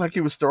 He looked like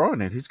he was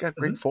throwing it. He's got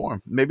great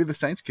form. Maybe the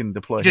Saints can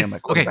deploy him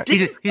at quarterback. He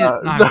did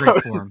not have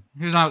great form.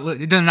 He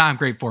did not have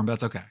great form, but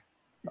that's okay.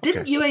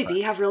 Didn't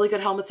UAB have really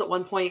good helmets at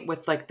one point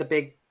with like the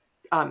big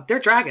they're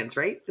dragons,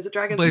 right? Is it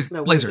dragons?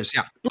 No, Blazers,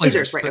 yeah.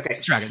 Blazers, right, okay.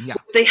 It's dragon, yeah.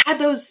 They had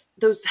those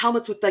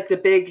helmets with like the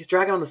big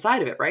dragon on the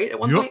side of it, right? At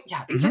one point?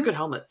 Yeah, these are good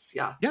helmets,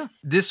 yeah. Yeah.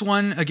 This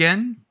one,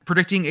 again,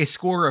 predicting a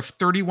score of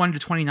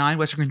 31-29,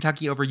 Western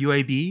Kentucky over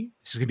UAB.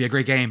 This is going to be a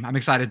great game. I'm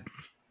excited.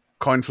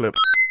 Coin flip.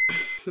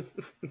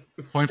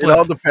 Coin flip. It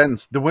all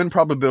depends. The win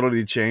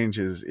probability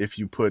changes if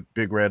you put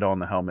Big Red on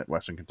the helmet,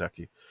 Western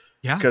Kentucky.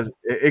 Yeah. Because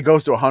it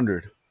goes to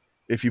 100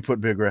 if you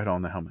put Big Red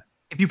on the helmet.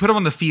 If you put them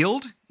on the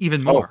field,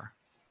 even more.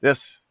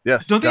 Yes.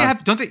 Don't they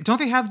have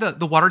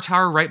the water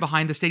tower right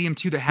behind the stadium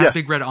too that has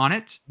Big Red on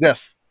it?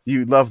 Yes.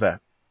 You love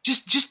that.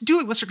 Just do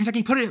it, Western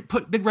Kentucky.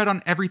 Put Big Red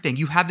on everything.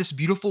 You have this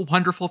beautiful,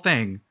 wonderful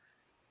thing.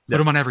 Put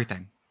them on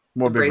everything.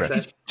 More Big Red.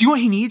 Do you know what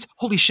he needs?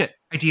 Holy shit.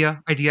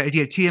 Idea.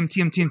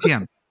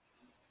 TM.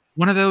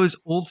 One of those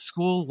old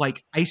school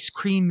like ice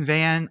cream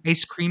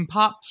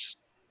pops.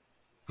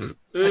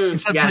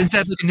 Instead of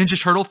like a Ninja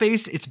Turtle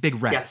face, it's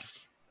Big Red.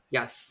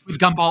 Yes. With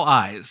gumball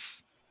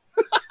eyes.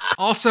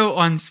 Also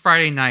on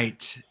Friday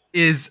night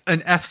is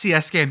an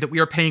FCS game that we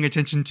are paying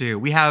attention to.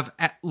 We have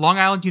at Long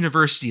Island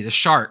University, the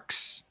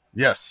Sharks.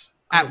 Yes.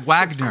 At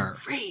Wagner.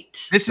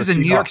 Great. This is a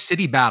New York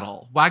City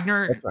battle.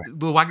 Wagner,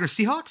 the Wagner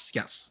Seahawks?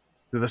 Yes.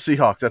 The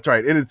Seahawks, that's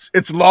right.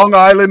 It's Long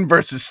Island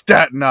versus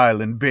Staten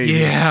Island, baby.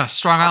 Yeah,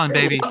 Strong Island,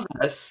 baby.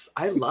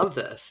 I love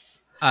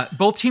this.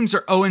 Both teams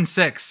are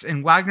 0-6,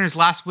 and Wagner's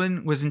last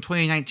win was in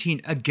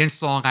 2019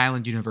 against Long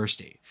Island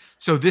University.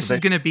 So this is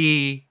going to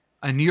be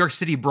a New York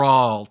City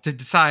brawl to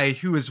decide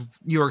who is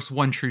New York's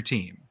one true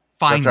team.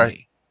 Finally. That's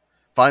right.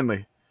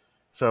 Finally.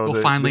 So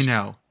we'll finally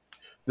know.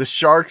 The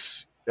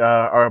Sharks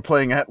are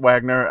playing at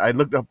Wagner. I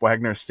looked up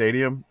Wagner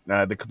Stadium.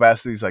 The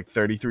capacity is like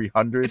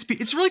 3,300.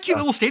 It's a really cute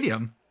little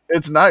stadium.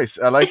 It's nice.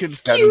 I like it.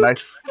 It's cute.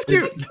 It's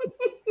cute.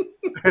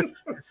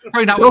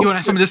 Probably not what you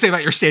want someone to say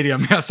about your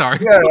stadium. Yeah, sorry.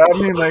 Yeah, I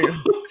mean, like,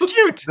 it's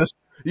cute.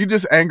 You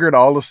just angered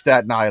all of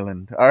Staten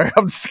Island. All right,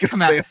 I'm just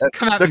gonna say that.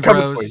 Come at me,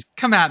 bros.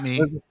 Come at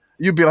me.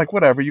 You'd be like,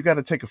 whatever. You got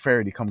to take a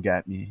ferry to come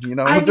get me. You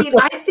know. I mean,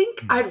 I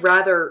think I'd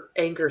rather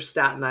anger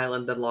Staten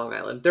Island than Long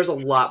Island. There's a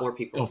lot more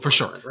people. For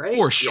sure, Island, right?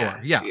 For sure,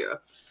 yeah.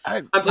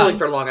 I'm pulling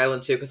for Long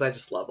Island too because I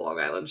just love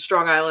Long Island.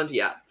 Strong Island,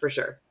 yeah, for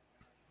sure.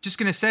 Just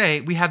gonna say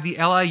we have the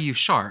LIU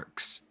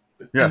Sharks.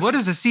 Yes. And what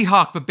is a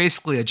Seahawk but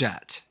basically a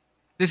jet?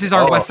 This is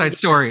our West Side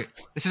Story.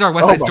 This is our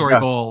West Side Story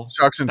Bowl.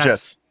 Sharks and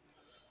Jets.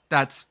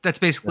 That's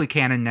basically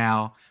canon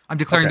now. I'm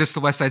declaring this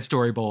the West Side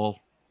Story Bowl.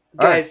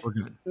 Guys,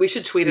 we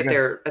should tweet at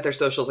their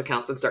socials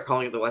accounts and start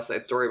calling it the West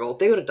Side Story Bowl.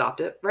 They would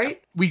adopt it,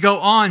 right? We go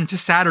on to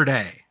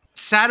Saturday.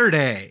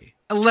 Saturday,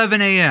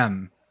 11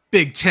 a.m.,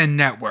 Big Ten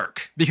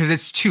Network, because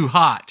it's too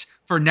hot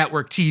for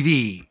network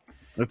TV.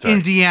 That's right.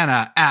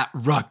 Indiana at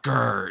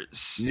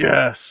Rutgers.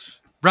 Yes.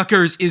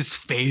 Rutgers is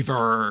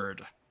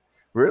favored.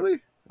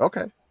 Really?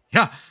 Okay.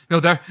 Yeah.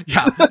 No, that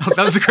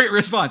was a great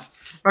response.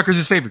 Rutgers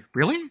is favored.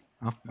 Really?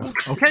 Oh,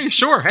 okay,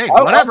 sure. Hey,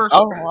 whatever.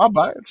 I'll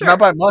buy it. Sure. Not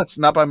by much.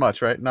 Not by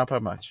much, right? Not by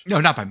much.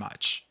 No, not by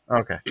much.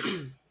 Okay.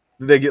 Did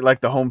they get like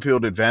the home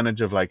field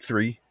advantage of like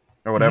 3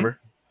 or whatever?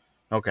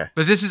 Mm-hmm. Okay.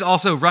 But this is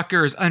also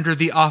Rutgers under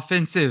the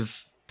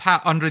offensive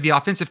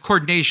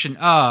coordination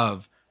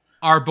of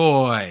our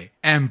boy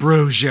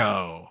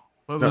Ambrosio.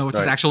 What's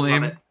his actual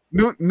name?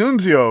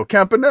 Nunzio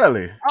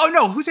Campanelli. Oh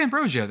no, who's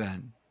Ambrosio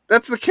then?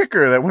 That's the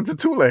kicker that went to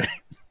Tulane.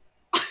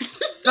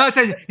 No,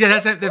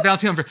 that's the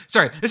Valentino.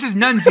 Sorry, this is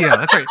Nunzio.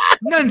 That's right,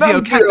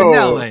 Nunzio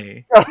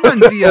Campanelli.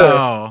 Nunzio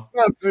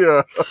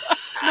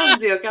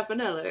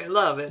Campanelli. I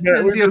love it.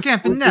 Yeah, Nunzio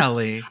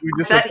Campanelli.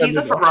 I bet he's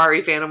a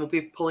Ferrari fan and will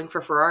be pulling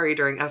for Ferrari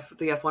during the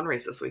F1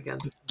 race this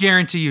weekend.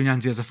 Guarantee you,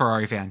 Nunzio's a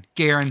Ferrari fan.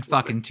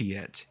 Guarantee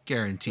it.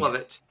 Love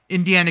it.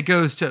 Indiana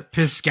goes to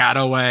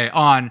Piscataway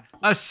on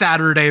a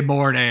Saturday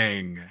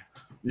morning.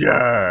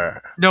 Yeah.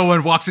 No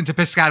one walks into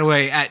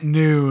Piscataway at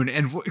noon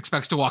and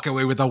expects to walk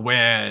away with a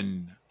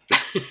win.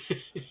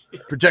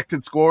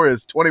 Projected score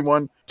is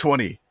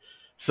 21-20.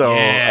 So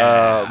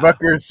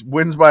Rutgers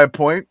wins by a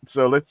point.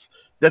 So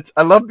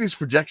I love these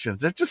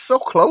projections. They're just so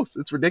close.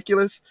 It's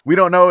ridiculous. We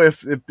don't know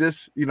if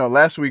this,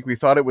 last week we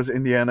thought it was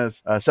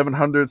Indiana's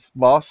 700th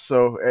loss.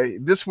 So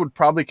this would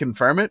probably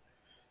confirm it,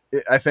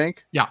 I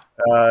think. Yeah.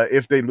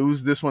 If they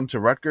lose this one to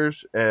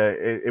Rutgers,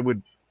 it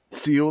would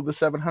seal the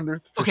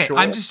 700th. Okay,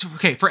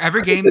 sure. for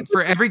every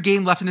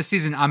game left in the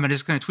season, I'm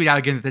just going to tweet out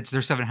again that it's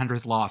their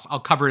 700th loss. I'll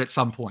cover it at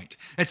some point.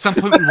 At some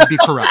point, we will be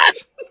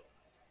correct.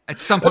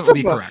 That's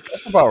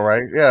about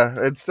right.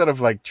 Yeah. Instead of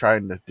like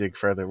trying to dig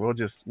further,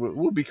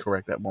 we'll be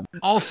correct that moment.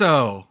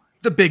 Also,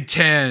 the Big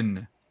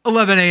Ten,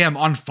 11 a.m.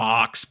 on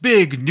Fox,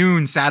 big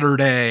noon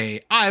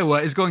Saturday.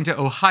 Iowa is going to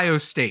Ohio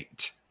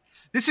State.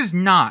 This is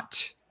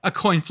not a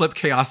coin flip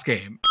chaos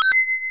game.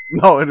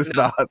 No, it is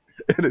not.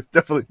 It is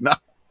definitely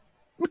not.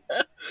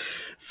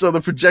 So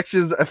the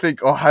projections, I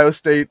think Ohio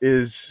State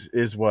is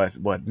what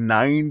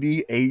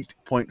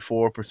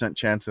 98.4%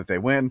 chance that they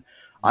win.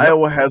 Yep.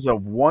 Iowa has a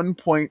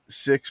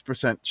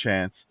 1.6%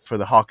 chance for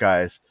the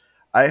Hawkeyes.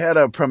 I had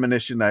a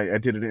premonition. I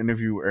did an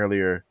interview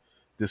earlier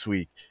this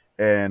week,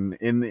 and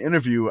in the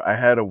interview, I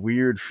had a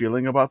weird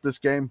feeling about this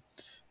game.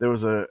 There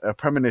was a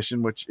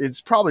premonition, which it's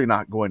probably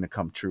not going to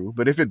come true,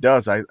 but if it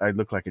does, I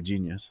look like a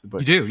genius. But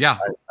you do, yeah.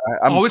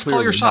 I'm always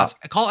call your shots.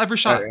 I call every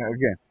shot.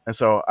 Again. And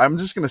so I'm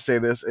just going to say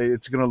this.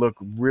 It's going to look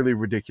really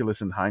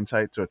ridiculous in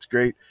hindsight, so it's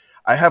great.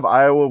 I have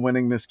Iowa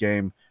winning this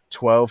game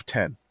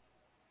 12-10.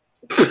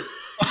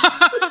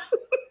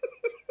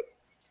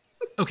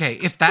 Okay,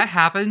 if that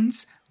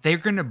happens, they're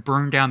going to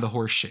burn down the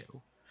horseshoe.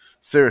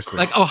 Seriously.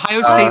 Like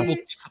Ohio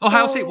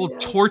State will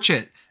torch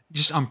it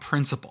just on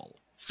principle.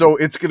 So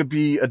it's going to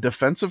be a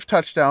defensive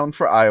touchdown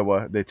for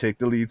Iowa. They take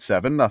the lead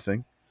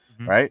 7-0,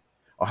 right?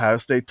 Ohio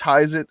State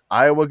ties it.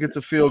 Iowa gets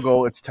a field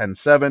goal. It's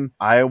 10-7.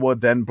 Iowa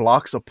then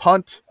blocks a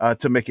punt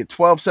to make it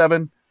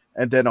 12-7.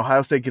 And then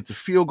Ohio State gets a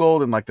field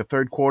goal in like the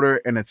third quarter,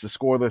 and it's a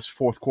scoreless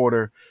fourth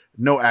quarter.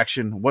 No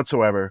action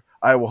whatsoever.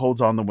 Iowa holds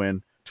on the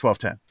win,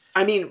 12-10.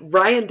 I mean,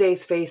 Ryan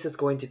Day's face is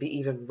going to be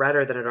even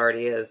redder than it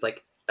already is.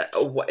 Like,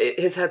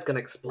 his head's going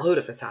to explode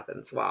if this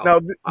happens. Wow. Now,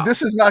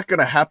 this is not going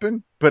to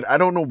happen, but I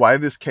don't know why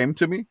this came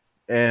to me.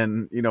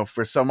 And,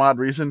 for some odd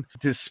reason,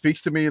 this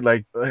speaks to me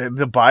like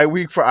the bye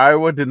week for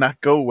Iowa did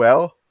not go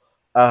well.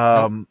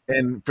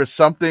 And for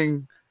some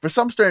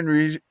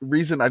strange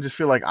reason, I just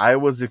feel like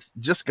Iowa's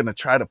just going to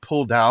try to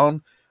pull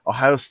down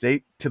Ohio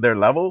State to their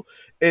level.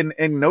 And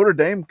Notre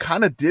Dame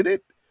kind of did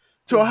it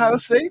to Ohio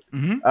State.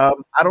 I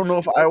don't know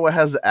if Iowa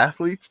has the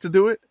athletes to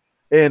do it.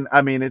 And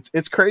I mean,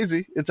 it's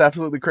crazy. It's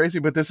absolutely crazy,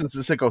 but this is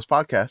the Sickos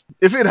podcast.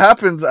 If it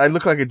happens, I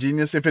look like a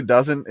genius. If it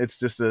doesn't, it's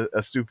just a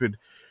stupid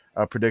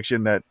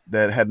prediction that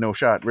had no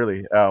shot,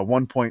 really.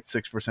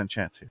 1.6%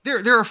 chance here.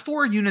 There are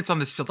 4 units on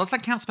this field. Let's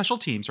not count special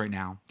teams right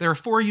now. There are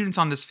 4 units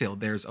on this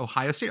field. There's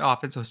Ohio State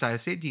offense, Ohio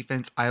State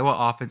defense, Iowa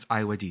offense,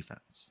 Iowa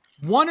defense.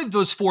 One of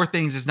those 4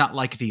 things is not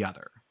like the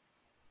other.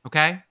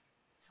 Okay?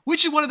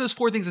 Which one of those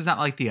 4 things is not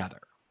like the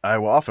other?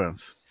 Iowa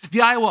offense.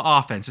 The Iowa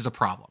offense is a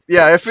problem.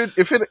 Yeah, if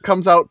it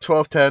comes out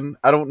 12-10,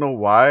 I don't know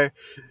why.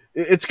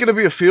 It's going to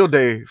be a field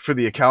day for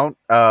the account.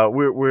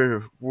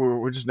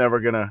 We're just never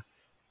gonna.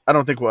 I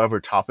don't think we'll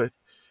ever top it.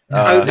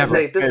 I was going to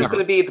say this is going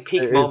to be the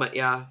peak moment.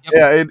 Yeah.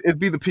 Yeah, it'd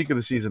be the peak of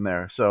the season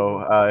there. So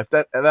if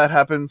that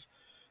happens,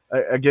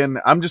 again,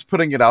 I'm just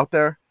putting it out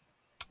there.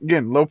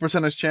 Again, low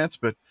percentage chance,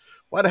 but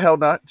why the hell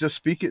not? Just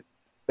speak it,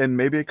 and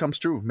maybe it comes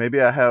true.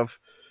 Maybe I have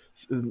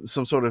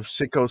some sort of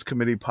Sickos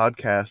committee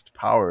podcast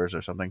powers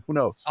or something. Who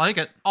knows? I like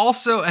it.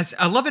 Also, as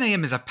 11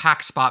 a.m. is a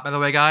packed spot, by the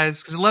way,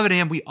 guys, because 11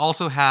 a.m. we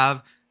also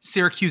have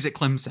Syracuse at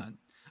Clemson.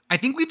 I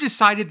think we've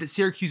decided that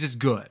Syracuse is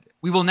good.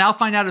 We will now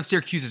find out if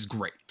Syracuse is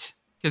great.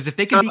 Because if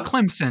they can beat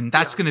Clemson,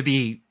 that's going to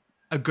be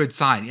a good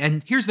sign.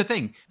 And here's the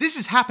thing. This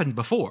has happened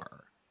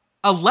before.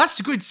 A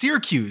less good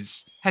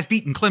Syracuse has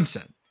beaten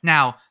Clemson.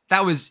 Now,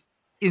 that was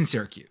in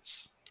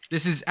Syracuse.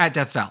 This is at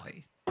Death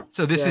Valley.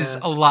 So this is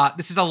a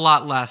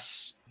lot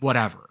less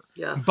whatever.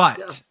 Yeah.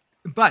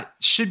 But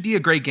should be a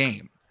great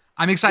game.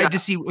 I'm excited to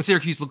see what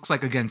Syracuse looks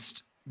like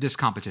against this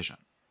competition.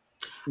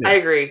 Yeah. I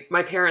agree.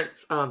 My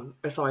parents,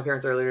 I saw my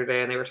parents earlier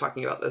today and they were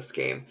talking about this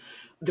game,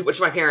 which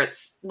my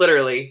parents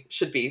literally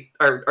should be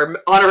are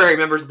honorary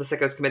members of the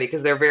Sickos committee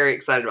because they're very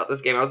excited about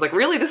this game. I was like,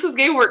 really? This is a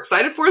game we're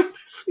excited for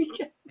this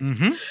weekend?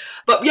 Mm-hmm.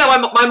 But yeah,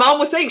 my mom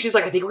was saying, she's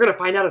like, I think we're going to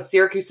find out if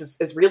Syracuse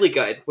is really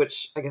good,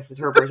 which I guess is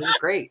her version of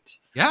great.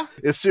 Yeah.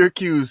 Is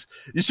Syracuse,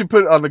 you should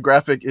put it on the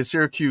graphic, is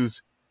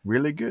Syracuse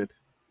really good?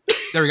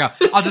 There we go.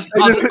 I'll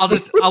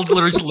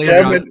literally just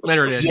later it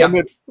in. Jam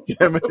it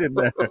in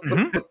there.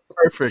 Mm-hmm.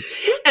 Perfect.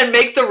 And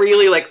make the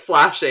really like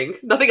flashing.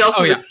 Nothing else.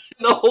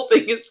 The whole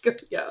thing is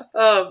good. Yeah.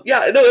 No,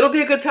 it'll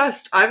be a good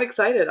test. I'm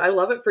excited. I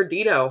love it for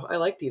Dino. I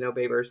like Dino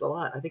Babers a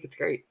lot. I think it's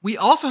great. We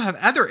also have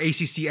other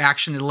ACC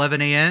action at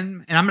 11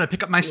 a.m. and I'm going to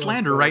pick up my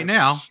slander right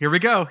now. Here we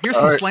go. Here's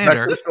some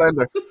slander.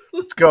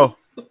 Let's go.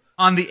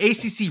 On the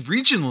ACC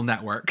regional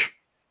network,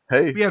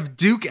 we have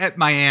Duke at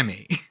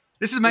Miami.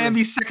 This is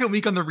Miami's second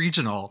week on the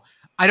regional.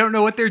 I don't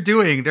know what they're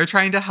doing. They're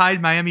trying to hide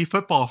Miami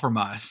football from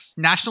us.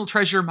 National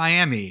treasure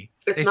Miami.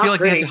 It's not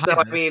pretty, so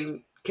I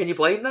mean, can you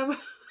blame them?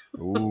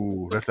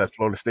 Ooh, that's that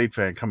Florida State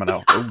fan coming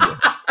out.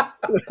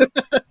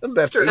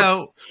 That's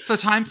true. So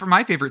time for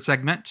my favorite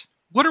segment.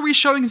 What are we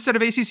showing instead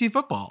of ACC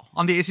football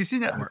on the ACC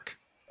network?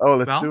 Oh,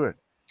 let's do it.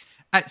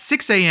 At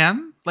 6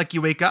 a.m., like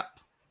you wake up,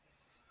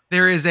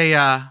 there is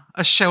a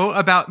show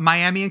about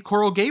Miami and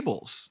Coral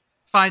Gables.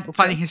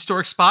 finding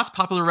historic spots,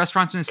 popular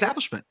restaurants, and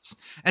establishments.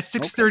 At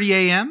 6:30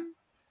 a.m.,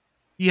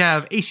 you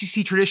have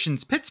ACC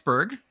Traditions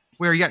Pittsburgh,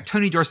 where you got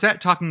Tony Dorsett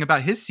talking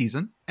about his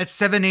season. At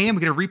 7 a.m.,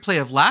 we get a replay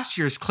of last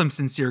year's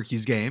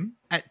Clemson-Syracuse game.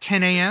 At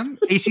 10 a.m.,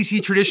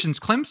 ACC Traditions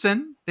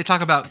Clemson. They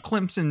talk about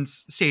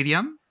Clemson's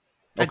stadium.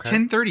 At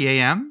 10:30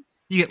 a.m.,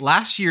 you get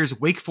last year's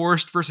Wake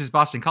Forest versus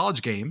Boston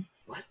College game.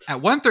 What?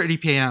 At 1:30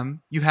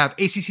 p.m., you have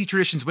ACC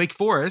Traditions Wake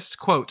Forest,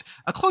 quote,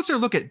 a closer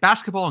look at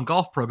basketball and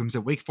golf programs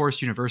at Wake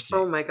Forest University.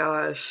 Oh my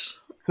gosh.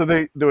 So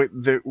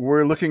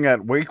we're looking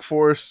at Wake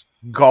Forest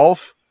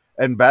golf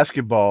and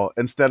basketball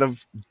instead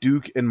of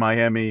Duke and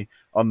Miami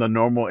on the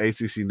normal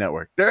ACC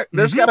network.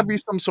 There's got to be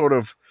some sort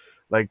of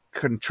like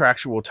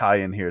contractual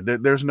tie-in here.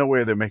 There's no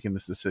way they're making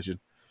this decision.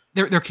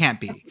 There can't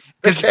be,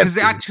 because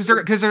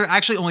there are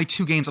actually only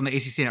 2 games on the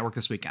ACC network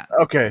this weekend.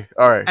 Okay,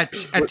 all right. At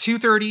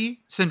 2:30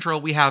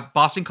 Central, we have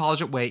Boston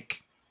College at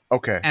Wake.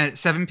 Okay. And at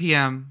 7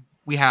 p.m.,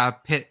 we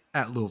have Pitt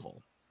at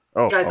Louisville.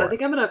 Oh, guys, I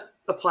think I'm going to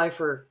apply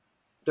for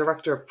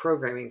director of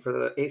programming for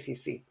the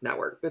ACC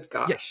network. Good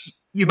gosh. Yes,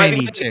 you may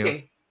need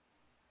to.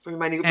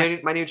 My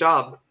new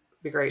job.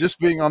 Be great. Just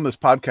being on this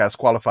podcast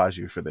qualifies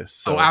you for this.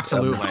 So,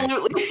 absolutely.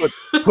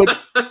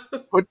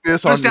 Put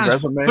this on your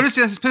resume. Put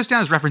us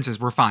down as references.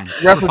 We're fine.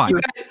 Guys,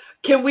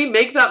 can we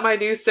make that my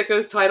new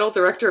Sickos title,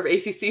 Director of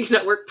ACC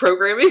Network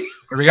Programming?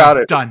 Here we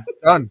go. Done.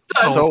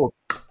 So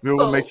we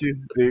will make you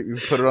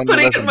put it on.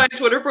 Putting it in my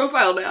Twitter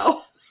profile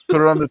now.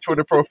 Put it on the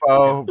Twitter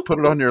profile. Put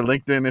it on your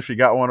LinkedIn if you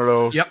got one of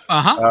those. Yep.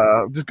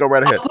 Just go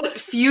right ahead. I'll put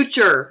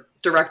future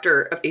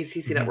Director of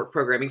ACC Network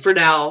Programming for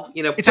now.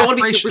 It's don't want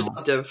to be too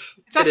presumptive.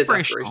 It's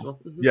aspirational.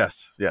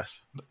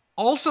 Yes.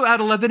 Also at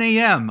 11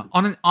 a.m.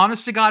 on an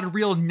honest-to-God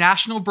real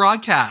national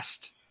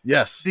broadcast.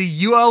 Yes. The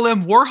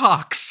ULM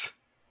Warhawks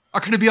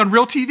are going to be on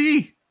real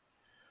TV.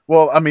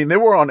 Well, I mean, they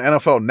were on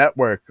NFL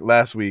Network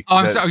last week. Oh,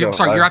 I'm sorry.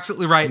 You're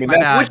absolutely right. I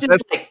mean, which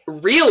is like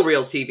real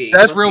TV.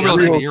 That's real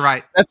TV. You're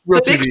right. That's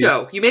real the TV. Big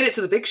Show. You made it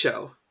to the Big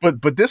Show.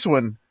 But this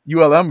one,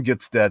 ULM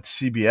gets that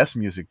CBS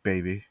music,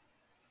 baby.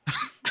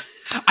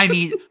 I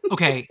need,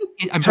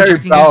 I'm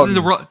projecting this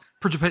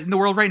in the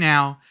world right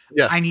now.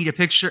 Yes. I need a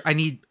picture. I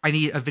need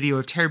a video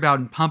of Terry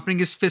Bowden pumping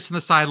his fist on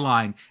the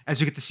sideline as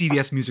we get the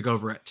CBS music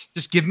over it.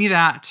 Just give me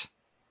that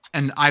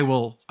and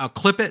I'll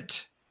clip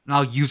it and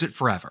I'll use it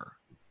forever.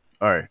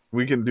 All right.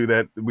 We can do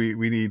that. We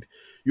need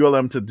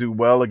ULM to do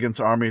well against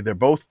Army. They're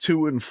both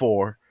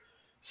 2-4.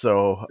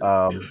 So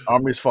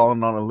Army's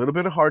fallen on a little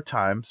bit of hard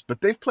times,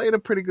 but they've played a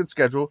pretty good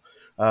schedule.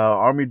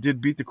 Army did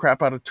beat the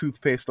crap out of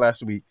Toothpaste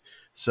last week.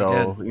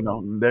 So,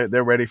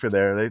 they're ready for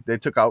they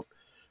took out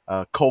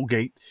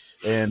Colgate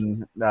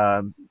and,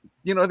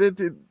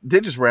 they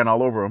just ran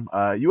all over them.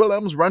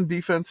 ULM's run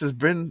defense has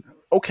been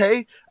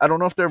okay. I don't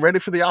know if they're ready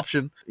for the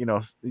option.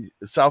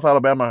 South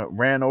Alabama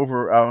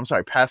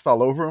passed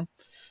all over them.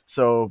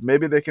 So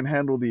maybe they can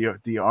handle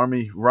the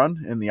Army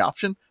run and the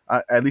option.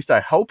 At least I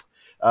hope.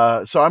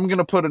 So I'm going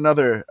to put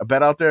a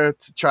bet out there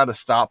to try to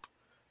stop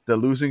the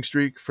losing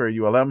streak for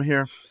ULM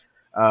here.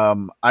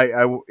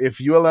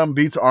 If ULM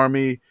beats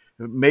Army,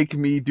 make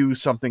me do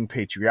something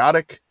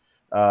patriotic.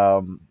 I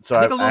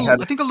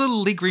think a little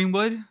Lee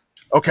Greenwood.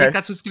 Okay,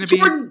 that's what's going to be.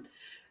 Jordan,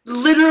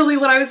 literally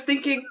what I was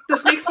thinking.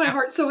 This makes my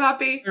heart so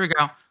happy. There we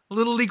go. A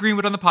little Lee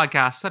Greenwood on the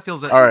podcast. That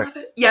feels it. All right.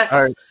 Yes.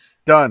 All right.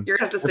 Done. You're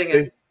gonna have to sing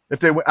it.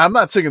 I'm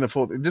not singing the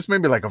full thing. Just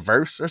maybe like a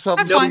verse or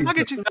something. That's fine. I'll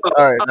get you. No.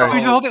 All right. The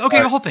whole thing. Okay,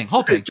 all the whole thing.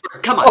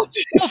 Jordan, come on.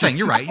 Whole thing.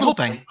 You're right. Whole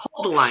thing.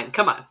 Hold the line.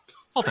 Come on.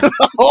 Whole thing.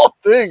 Whole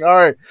thing. All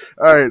right.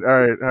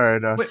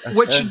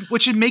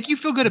 What should make you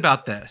feel good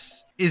about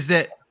this is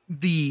that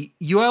the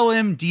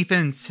ULM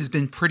defense has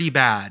been pretty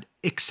bad,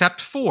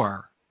 except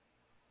for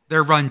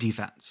their run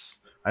defense.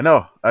 I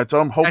know. That's what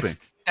I'm hoping.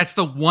 That's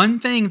the one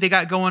thing they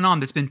got going on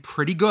that's been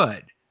pretty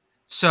good.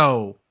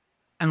 So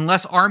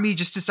unless Army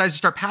just decides to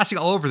start passing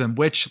all over them,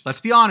 which,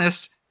 let's be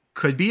honest,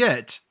 could be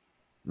it.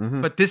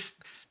 Mm-hmm. But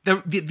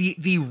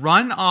the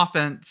run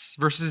offense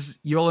versus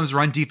ULM's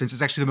run defense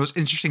is actually the most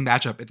interesting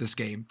matchup at this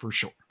game for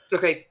sure.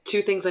 Okay,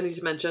 2 things I need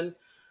to mention.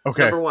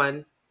 Okay. Number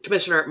 1,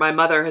 Commissioner, my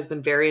mother has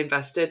been very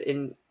invested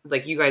in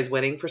you guys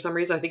winning for some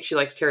reason. I think she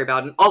likes Terry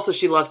Bowden. Also,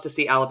 she loves to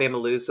see Alabama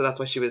lose, so that's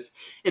why she was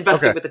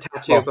invested with the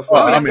tattoo before.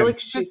 I feel like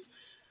she's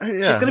going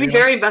to be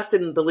very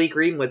invested in the Lee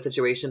Greenwood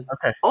situation.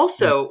 Okay.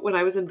 Also, when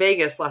I was in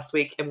Vegas last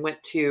week and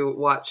went to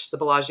watch the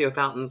Bellagio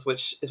fountains,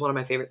 which is one of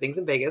my favorite things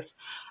in Vegas,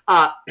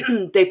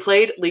 they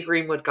played Lee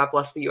Greenwood, God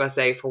Bless the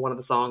USA, for one of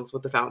the songs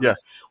with the fountains,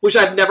 which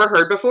I've never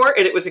heard before,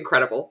 and it was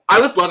incredible.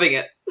 I was loving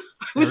it.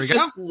 I was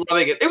just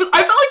loving it. I felt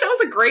like that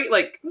was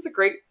a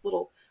great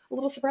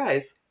little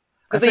surprise.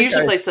 Because they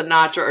usually play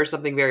Sinatra or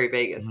something very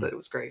Vegas, but it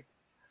was great.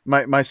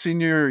 My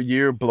senior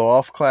year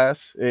blow-off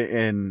class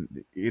in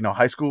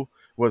high school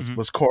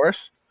was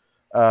chorus.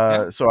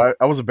 So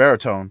I was a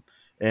baritone,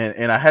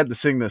 and I had to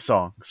sing this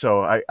song.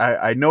 So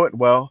I know it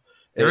well.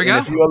 There we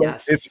go.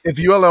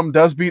 If ULM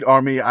does beat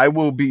Army, I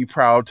will be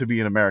proud to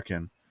be an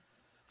American.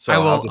 So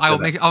I'll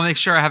make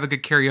sure I have a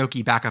good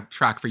karaoke backup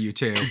track for you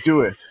too.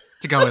 Do it.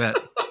 To go with it.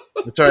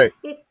 That's right.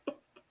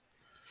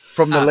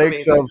 From the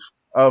lakes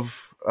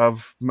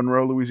of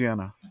Monroe,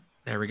 Louisiana.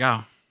 There we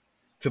go.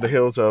 To the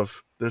hills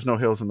of. There's no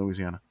hills in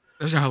Louisiana.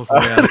 There's no hills in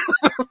Louisiana.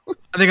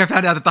 I think I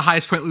found out that the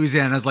highest point in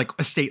Louisiana is like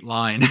a state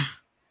line.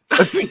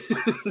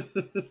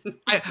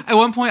 At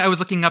one point, I was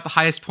looking up the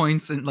highest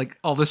points in like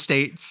all the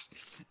states,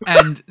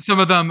 and some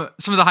of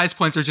the highest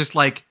points are just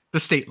like the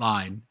state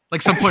line,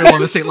 like some point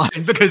along the state line,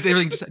 because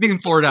everything. I think in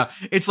Florida,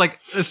 it's like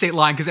a state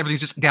line because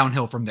everything's just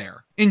downhill from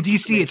there. In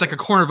DC, it's like a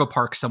corner of a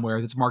park somewhere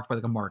that's marked by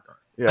like a marker.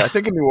 Yeah, I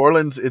think in New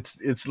Orleans,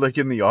 it's like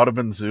in the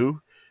Audubon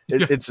Zoo.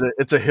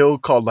 It's a hill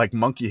called like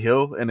Monkey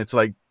Hill, and it's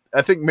like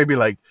I think maybe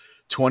like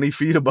 20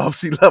 feet above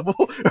sea level.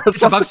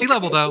 It's above sea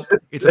level, though.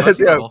 It's above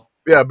sea level.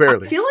 Yeah,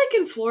 barely. I feel like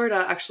in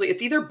Florida, actually,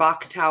 it's either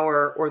Bach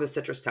Tower or the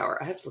Citrus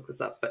Tower. I have to look this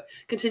up, but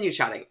continue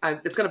chatting.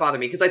 It's going to bother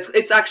me because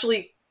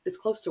it's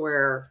close to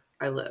where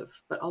I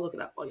live, but I'll look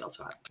it up while y'all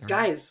talk.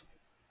 Guys,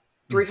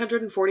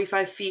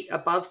 345 feet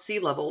above sea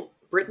level,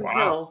 Britton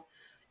Hill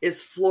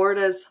is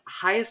Florida's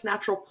highest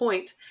natural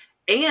point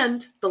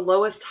and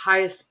the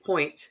highest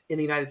point in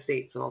the United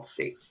States of all the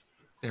states.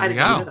 I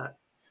didn't know that.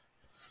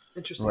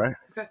 Interesting. Right.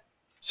 Okay.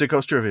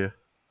 Sickos trivia.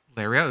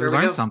 There we go. We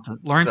learn something.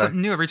 Learn something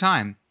new every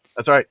time.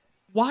 That's right.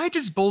 Why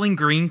does Bowling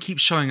Green keep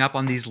showing up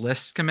on these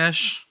lists,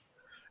 Commish?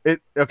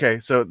 Okay,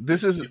 so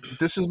this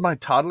is my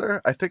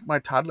toddler. I think my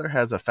toddler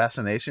has a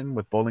fascination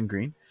with Bowling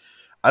Green.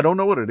 I don't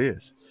know what it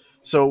is.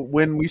 So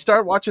when we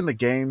start watching the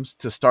games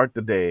to start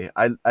the day,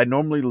 I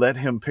normally let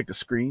him pick a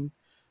screen,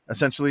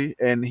 essentially,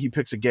 and he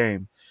picks a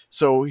game.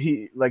 So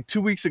he, like 2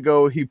 weeks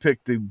ago, he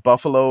picked the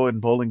Buffalo and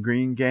Bowling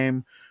Green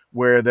game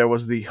where there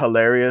was the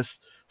hilarious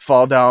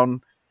fall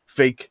down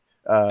fake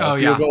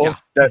field goal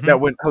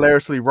that went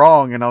hilariously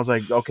wrong, and I was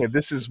like, okay,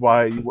 this is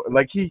why.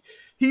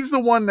 He's the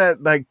one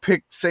that like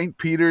picked St.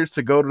 Peter's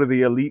to go to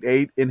the Elite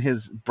Eight in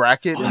his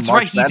bracket. Oh, that's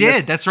right, he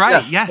did. That's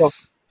right. Yeah,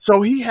 yes.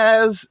 So he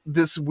has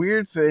this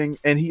weird thing,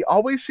 and he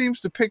always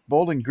seems to pick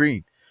Bowling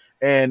Green,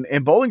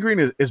 and Bowling Green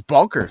is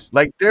bonkers.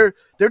 Like their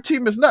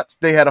team is nuts.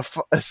 They had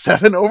a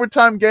 7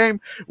 overtime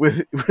game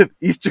with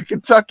Eastern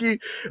Kentucky,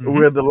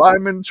 where the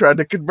linemen tried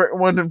to convert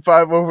 1 in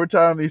 5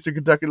 overtime. The Eastern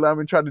Kentucky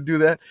linemen tried to do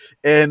that,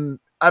 and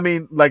I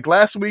mean, like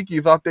last week,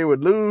 you thought they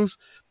would lose.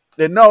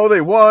 And no, they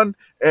won.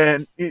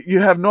 And you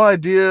have no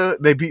idea.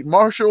 They beat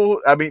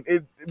Marshall. I mean,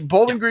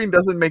 Bowling Green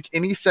doesn't make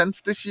any sense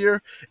this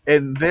year.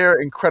 And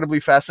they're incredibly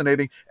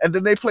fascinating. And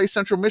then they play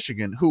Central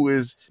Michigan, who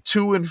is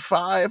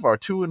 2-5 or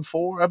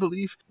 2-4, I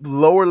believe.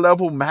 Lower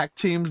level MAC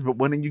teams. But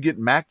when you get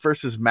MAC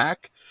versus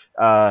MAC,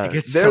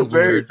 they're so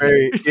very,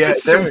 very,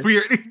 it's so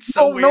weird. It's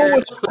so weird. Don't know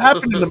what's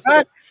happening to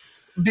MAC.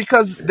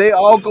 Because they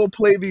all go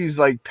play these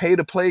like pay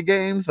to play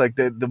games, like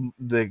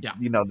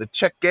the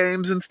check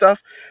games and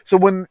stuff. So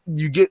when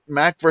you get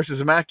MAC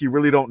versus MAC, you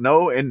really don't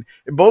know. And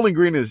Bowling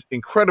Green is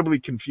incredibly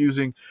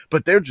confusing,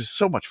 but they're just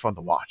so much fun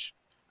to watch.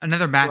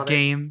 Another MAC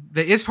game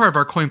that is part of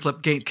our coin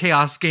flip game,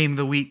 chaos game of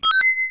the week,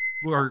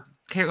 or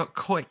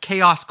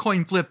chaos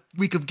coin flip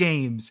week of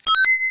games.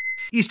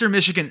 Eastern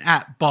Michigan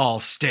at Ball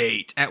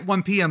State at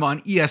 1 p.m. on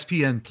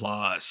ESPN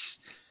Plus.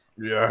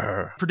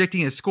 Yeah.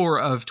 Predicting a score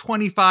of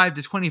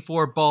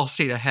 25-24, Ball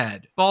State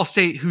ahead. Ball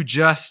State, who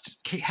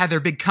just had their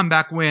big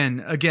comeback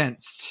win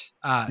against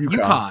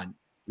UConn.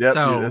 Yep,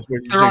 so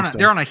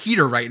they're on a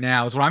heater right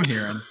now, is what I'm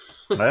hearing.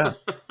 Yeah.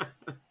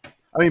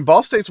 I mean,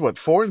 Ball State's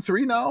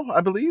 4-3 now,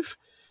 I believe.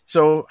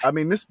 So I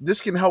mean,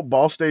 this can help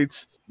Ball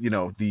State's,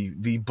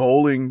 the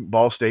bowling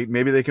Ball State.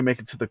 Maybe they can make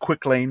it to the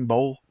Quick Lane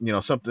Bowl,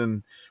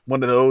 something,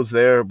 one of those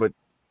there, but.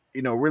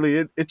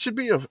 Really, it should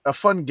be a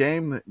fun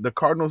game. The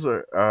Cardinals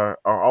are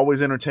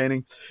always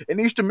entertaining.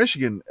 In Eastern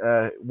Michigan,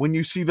 when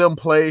you see them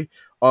play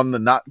on the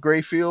not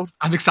gray field,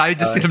 I'm excited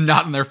to see them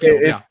not in their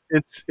field.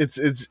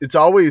 It's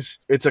always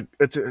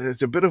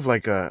a bit of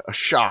like a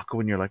shock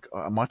when you're like,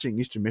 I'm watching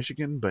Eastern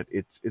Michigan, but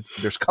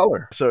there's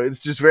color, so it's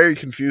just very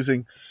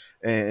confusing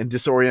and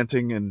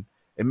disorienting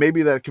and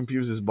maybe that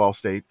confuses Ball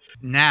State.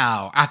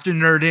 Now, after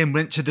Notre Dame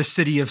went to the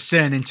City of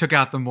Sin and took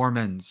out the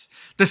Mormons,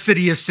 the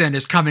City of Sin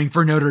is coming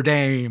for Notre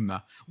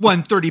Dame.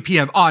 1:30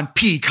 p.m. on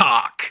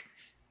Peacock.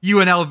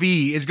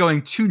 UNLV is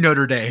going to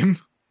Notre Dame.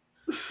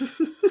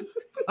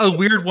 A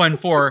weird one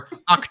for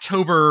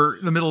October,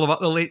 the middle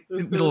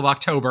of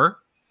October.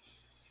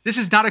 This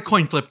is not a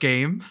coin flip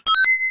game.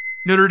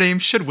 Notre Dame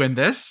should win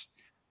this.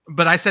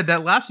 But I said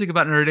that last week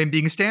about Notre Dame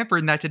being Stanford,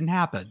 and that didn't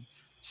happen.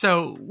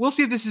 So we'll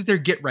see if this is their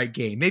get-right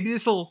game. Maybe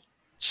this will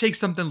shake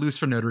something loose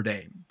for Notre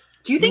Dame.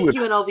 Do you think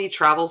UNLV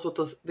travels with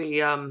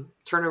the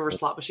turnover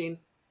slot machine?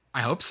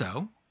 I hope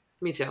so.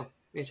 Me too.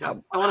 I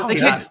want to see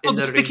that in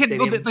Notre Dame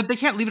Stadium. They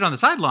can't leave it on the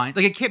sideline.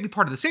 Like, it can't be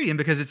part of the stadium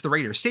because it's the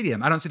Raiders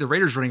Stadium. I don't see the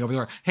Raiders running over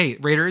there. Hey,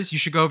 Raiders, you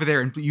should go over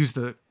there and use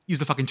the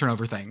fucking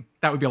turnover thing.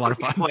 That would be a lot of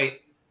fun.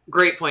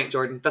 Great point,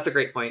 Jordan. That's a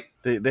great point.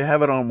 They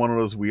have it on one of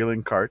those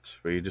wheeling carts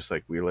where you just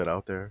like wheel it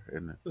out there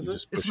and you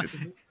just push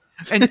it.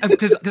 And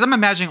because I'm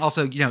imagining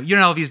also,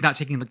 UNLV is not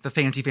taking like the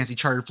fancy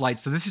chartered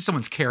flights, so this is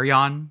someone's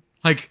carry-on,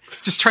 like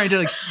just trying to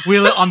like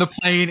wheel it on the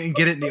plane and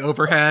get it in the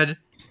overhead.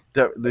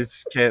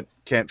 This can't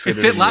fit.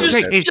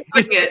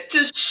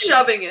 Just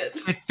shoving it.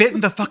 It fit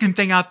in the fucking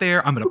thing out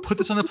there. I'm gonna put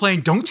this on the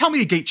plane. Don't tell me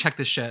to gate check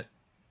this shit.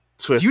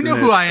 Do you know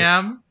who I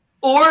am?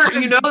 Or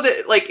you know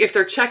that like if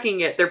they're checking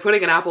it, they're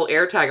putting an Apple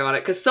AirTag on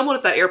it because someone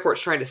at that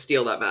airport's trying to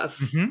steal that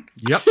mess. Mm-hmm.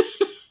 Yep.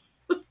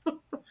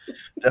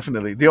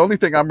 Definitely. The only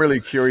thing I'm really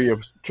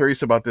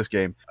curious about this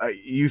game,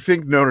 you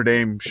think Notre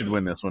Dame should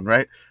win this one,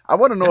 right? I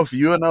want to know if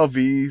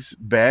UNLV's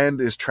band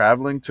is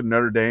traveling to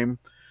Notre Dame.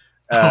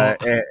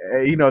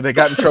 They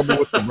got in trouble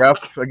with the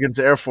ref against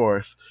Air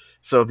Force.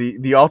 So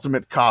the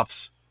ultimate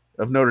cops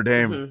of Notre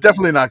Dame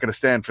definitely not going to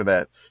stand for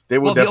that. They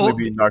will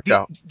definitely be knocked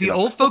out. The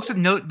old folks at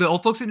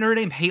Notre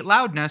Dame hate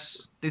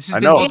loudness. This has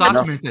been well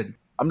documented.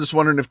 I'm just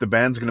wondering if the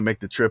band's going to make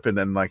the trip and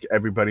then like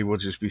everybody will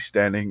just be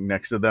standing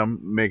next to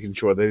them, making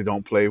sure they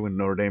don't play when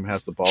Notre Dame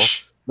has the ball.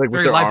 Like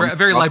very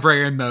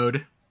librarian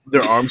mode.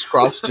 Their arms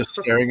crossed, just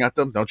staring at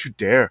them. Don't you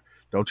dare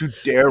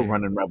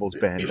run in Rebels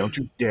band. Don't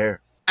you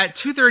dare. At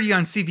 2:30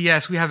 on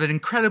CBS, we have an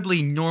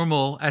incredibly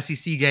normal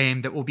SEC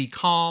game that will be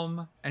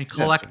calm and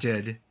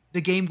collected. Yes,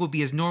 the game will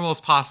be as normal as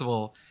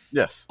possible.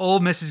 Yes. Ole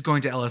Miss is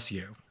going to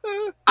LSU.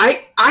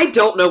 I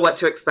don't know what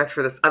to expect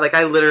for this.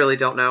 I literally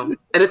don't know.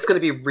 And it's going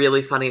to be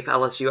really funny if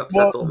LSU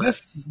upsets Ole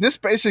Miss. This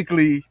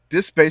basically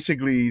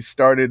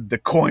started the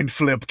coin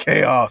flip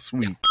chaos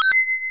week.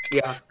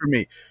 Yeah. For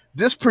me.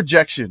 This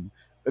projection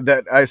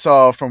that I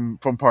saw from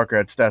Parker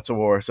at Stats of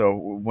War. So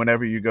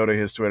whenever you go to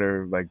his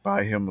Twitter, like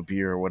buy him a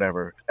beer or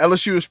whatever,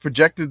 LSU is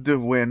projected to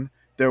win.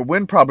 Their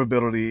win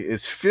probability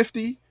is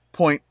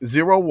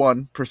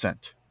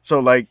 50.01%. So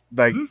like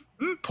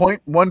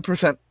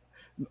 0.1%.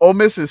 Ole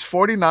Miss is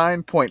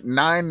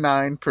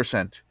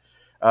 49.99%.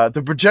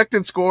 The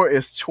projected score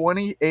is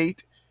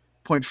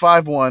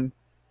 28.51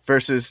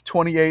 versus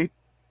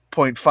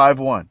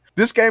 28.51.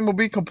 This game will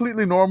be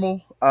completely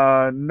normal.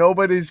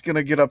 Nobody's going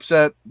to get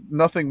upset.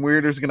 Nothing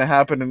weird is going to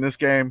happen in this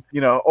game.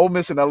 You know, Ole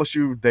Miss and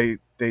LSU, they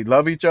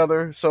love each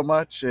other so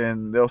much,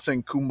 and they'll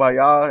sing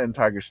Kumbaya in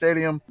Tiger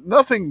Stadium.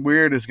 Nothing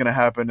weird is going to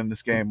happen in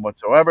this game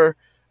whatsoever.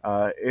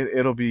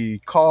 It'll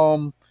be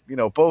calm. You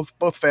know,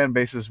 both fan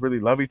bases really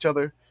love each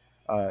other.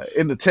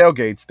 In the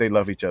tailgates, they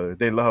love each other.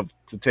 They love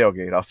to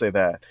tailgate. I'll say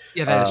that.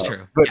 Yeah, that is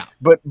true.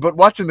 But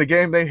watching the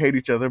game, they hate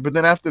each other. But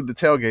then after the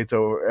tailgate's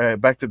over,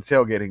 back to the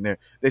tailgating,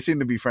 they seem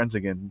to be friends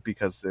again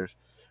because there's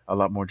a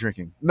lot more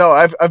drinking. No,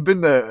 I've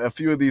been to a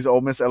few of these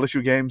Ole Miss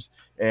LSU games,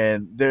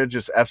 and they're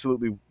just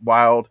absolutely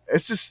wild.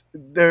 It's just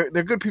they're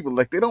good people.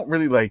 Like they don't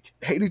really like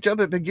hate each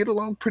other. They get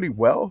along pretty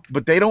well,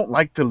 but they don't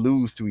like to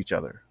lose to each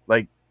other.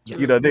 Like. Yeah.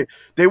 You know,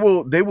 they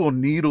will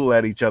needle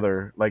at each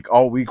other like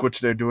all week, which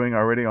they're doing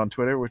already on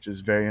Twitter, which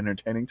is very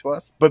entertaining to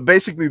us. But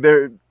basically,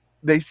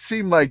 they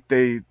seem like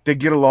they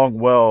get along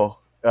well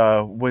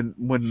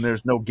when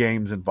there's no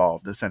games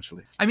involved.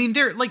 Essentially, I mean,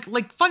 they're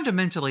like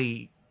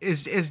fundamentally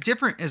as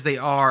different as they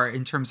are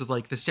in terms of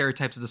like the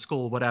stereotypes of the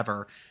school,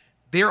 whatever.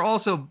 They're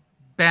also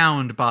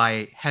bound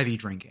by heavy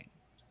drinking.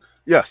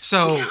 Yes.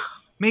 So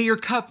may your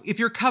cup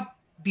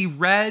be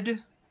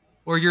red,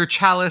 or your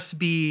chalice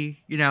be,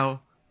 you know,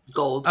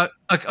 gold, a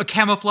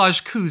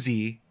camouflage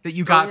koozie that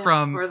you got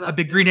from a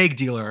big green egg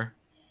dealer.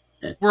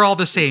 We're all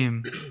the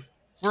same.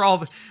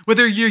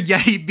 Whether your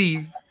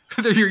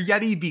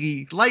Yeti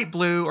be light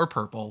blue or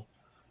purple.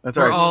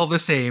 We're all the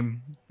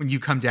same when you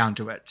come down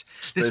to it.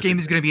 This game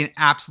is going to be an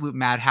absolute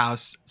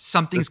madhouse.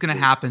 Something's going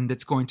to happen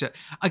that's going to.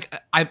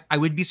 I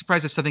would be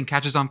surprised if something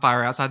catches on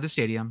fire outside the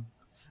stadium.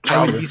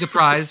 I would be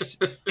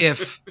surprised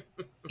if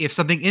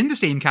something in the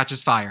stadium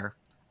catches fire.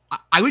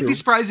 I would be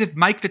surprised if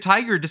Mike the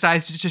Tiger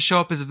decides to just show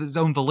up as of his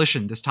own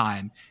volition this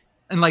time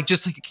and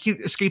he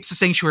escapes the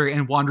sanctuary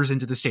and wanders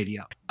into the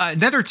stadium.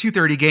 Another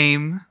 2:30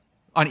 game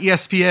on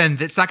ESPN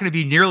that's not going to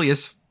be nearly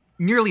as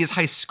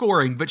high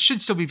scoring, but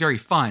should still be very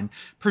fun.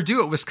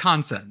 Purdue at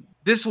Wisconsin.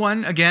 This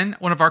one, again,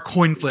 one of our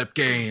coin flip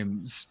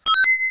games.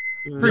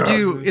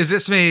 Purdue is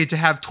estimated to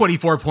have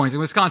 24 points and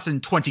Wisconsin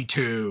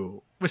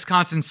 22.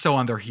 Wisconsin's so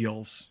on their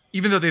heels.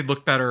 Even though they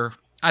look better,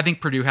 I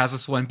think Purdue has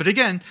this one. But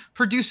again,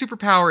 Purdue's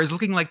superpower is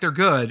looking like they're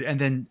good and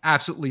then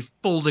absolutely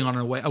folding on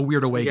a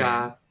weird away game.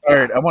 All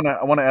right, I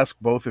want to ask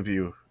both of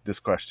you this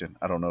question.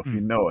 I don't know if you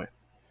know it.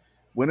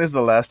 When is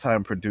the last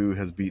time Purdue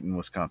has beaten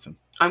Wisconsin?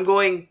 I'm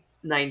going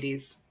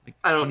 90s.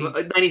 I don't know.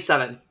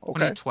 97. Okay.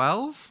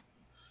 2012?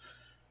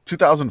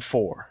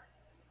 2004.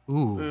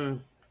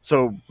 Ooh.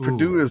 So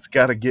Purdue has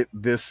got to get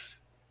this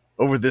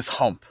over this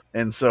hump.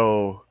 And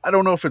so I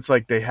don't know if it's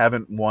like they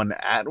haven't won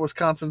at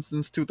Wisconsin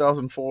since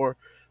 2004.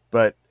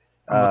 But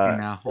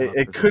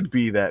it could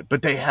be that.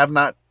 But they have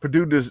not.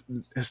 Purdue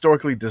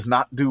historically does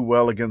not do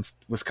well against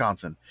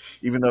Wisconsin,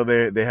 even though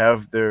they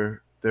have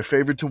they're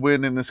favored to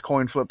win in this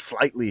coin flip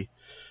slightly.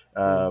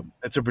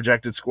 It's a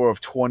projected score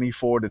of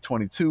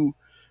 24-22.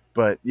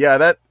 But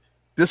yeah,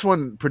 this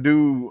one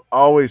Purdue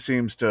always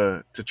seems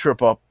to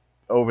trip up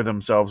over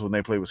themselves when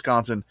they play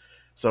Wisconsin.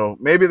 So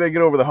maybe they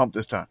get over the hump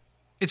this time.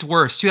 It's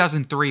worse.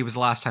 2003 was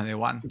the last time they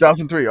won.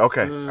 2003.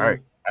 Okay. All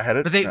right. I had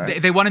it. But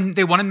they won in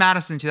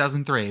Madison in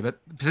 2003, but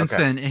since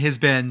then it has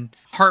been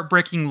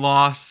heartbreaking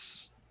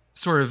loss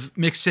sort of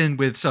mixed in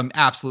with some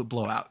absolute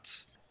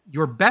blowouts.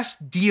 Your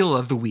best deal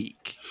of the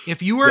week.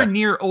 If you are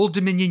near Old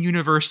Dominion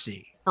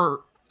University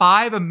for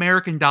 $5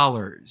 American,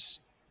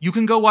 you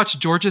can go watch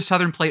Georgia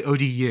Southern play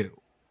ODU.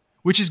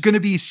 which is going to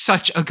be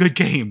such a good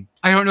game.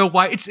 I don't know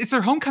why. It's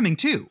their homecoming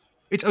too.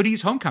 It's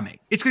ODU's homecoming.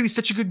 It's going to be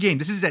such a good game.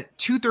 This is at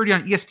 2:30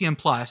 on ESPN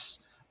Plus,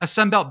 a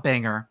Sunbelt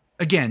banger.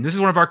 Again, this is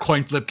one of our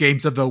coin flip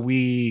games of the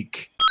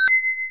week.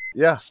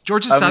 Yeah.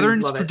 Georgia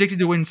Southern's predicted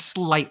to win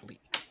slightly.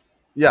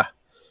 Yeah.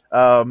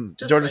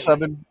 Georgia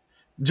Southern,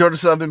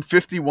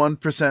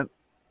 51%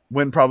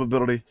 win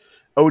probability.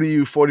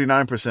 ODU,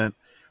 49%.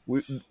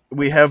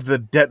 We have the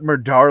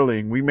Detmer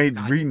darling. We may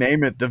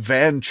rename it the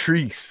Van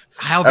Treese.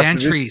 Kyle Van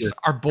Treese,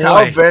 our boy.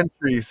 Kyle Van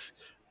Treese.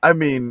 I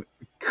mean,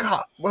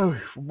 God,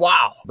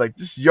 wow. Like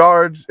just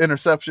yards,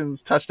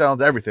 interceptions,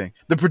 touchdowns, everything.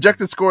 The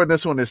projected score in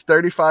this one is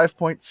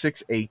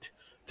 35.68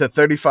 to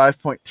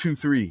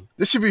 35.23.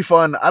 This should be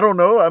fun. I don't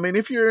know. I mean,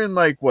 if you're in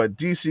like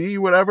DC,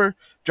 whatever,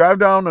 drive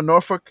down to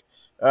Norfolk.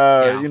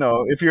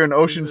 If you're in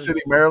Ocean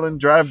City, Maryland,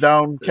 drive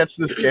down, catch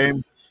this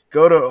game.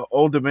 Go to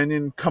Old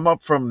Dominion, come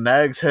up from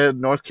Nags Head,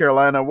 North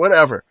Carolina,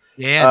 whatever.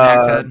 Yeah,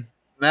 Nags Head.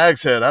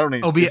 Nags Head. I don't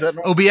even.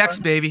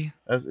 OBX, baby.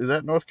 Is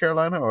that North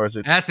Carolina or is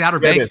it? That's the Outer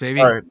Banks, baby.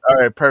 All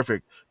right,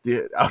 perfect.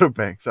 The Outer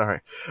Banks. All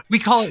right. We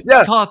call it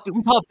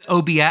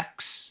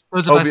OBX.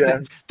 Those of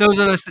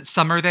us that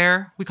summer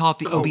there, we call it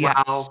the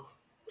OBX. Wow.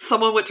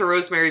 Someone went to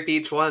Rosemary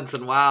Beach once,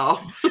 and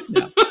wow.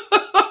 Yeah.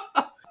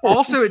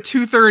 Also at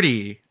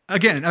 2:30,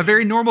 again, a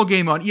very normal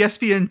game on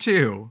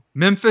ESPN2.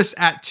 Memphis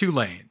at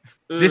Tulane.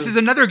 This is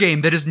another game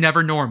that is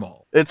never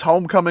normal. It's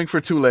homecoming for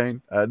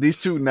Tulane.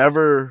 These two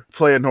never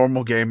play a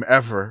normal game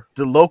ever.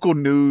 The local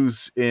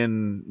news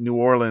in New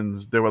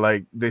Orleans,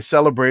 they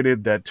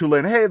celebrated that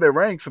Tulane, hey, they're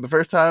ranked for the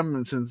first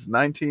time since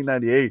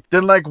 1998.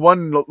 Then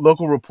one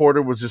local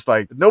reporter was just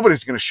like,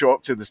 nobody's going to show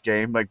up to this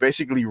game. Like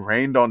basically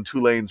rained on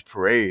Tulane's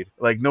parade.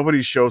 Like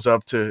nobody shows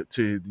up to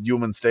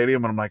Human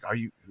Stadium. And I'm like,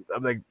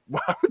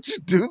 why would you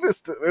do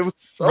this? It was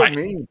so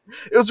mean.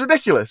 It was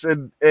ridiculous.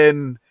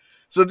 And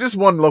so just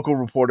one local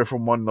reporter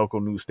from one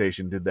local news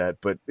station did that.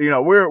 But,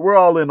 we're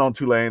all in on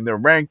Tulane. They're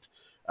ranked.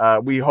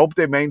 We hope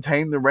they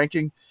maintain the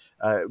ranking.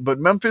 But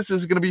Memphis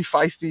is going to be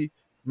feisty.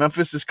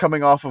 Memphis is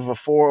coming off of a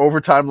 4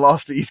 overtime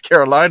loss to East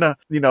Carolina.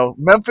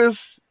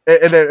 Memphis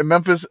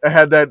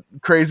had that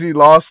crazy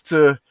loss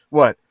to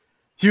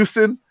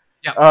Houston.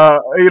 Yeah.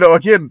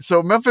 Again,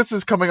 so Memphis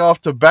is coming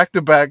off to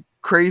back-to-back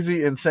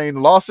crazy, insane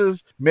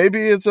losses.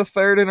 Maybe it's a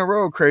third in a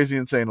row crazy,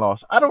 insane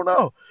loss. I don't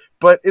know.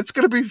 But it's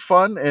going to be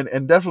fun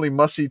and definitely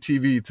must-see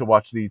TV to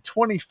watch the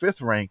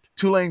 25th ranked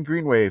Tulane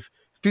Green Wave.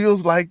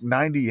 Feels like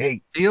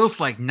 98. Feels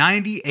like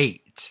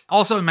 98.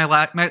 Also, in my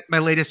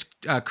latest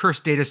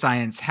cursed data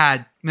science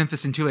had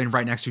Memphis and Tulane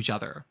right next to each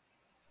other.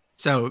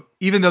 So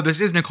even though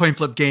this isn't a coin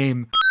flip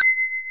game,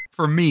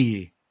 for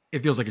me,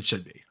 it feels like it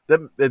should be.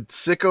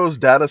 Sickos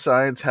data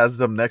science has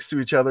them next to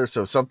each other,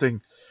 so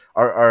something...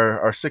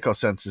 Our sicko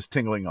sense is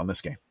tingling on this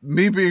game.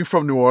 Me being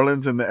from New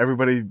Orleans and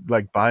everybody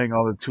buying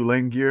all the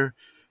Tulane gear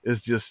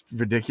is just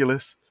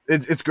ridiculous.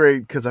 It's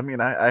great because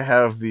I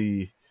have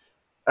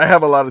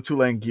a lot of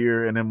Tulane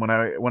gear, and then when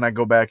I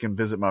go back and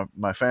visit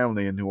my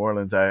family in New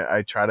Orleans,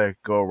 I try to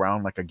go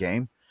around like a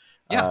game,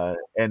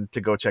 and to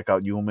go check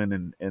out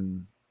Ullman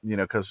and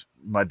because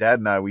my dad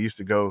and I, we used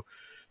to go.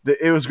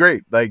 It was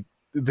great. Like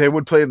they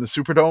would play in the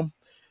Superdome,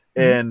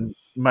 and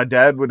my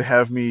dad would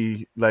have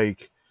me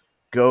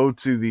go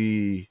to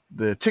the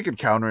ticket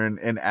counter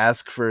and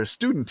ask for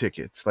student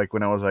tickets, like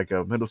when I was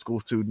a middle school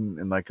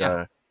student and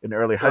an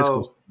early high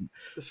school student.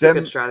 This is a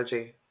good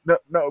strategy.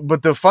 No,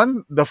 but the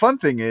fun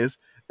thing is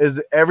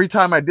that every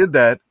time I did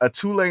that, a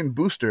Tulane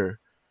booster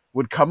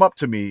would come up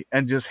to me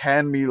and just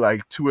hand me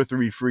 2 or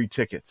 3 free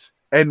tickets,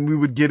 and we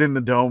would get in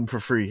the dome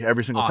for free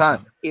every single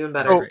time. Even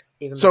better.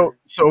 So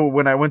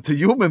when I went to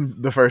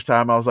Ullman the first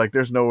time, I was like,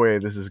 "There's no way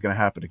this is going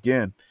to happen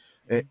again."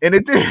 And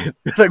it did.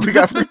 We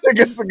got free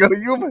tickets to go to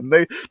Ullman.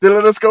 They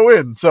let us go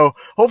in. So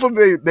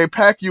hopefully they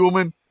pack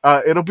Ullman.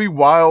 It'll be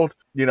wild.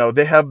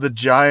 They have the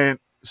giant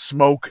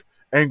smoke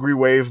angry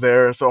wave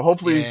there. So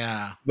hopefully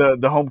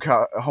the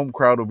home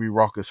crowd will be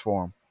raucous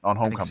for them on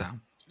homecoming. So.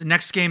 The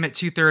next game at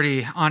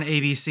 2:30 on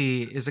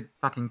ABC is a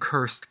fucking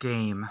cursed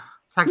game.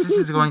 Texas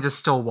is going to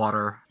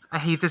Stillwater. I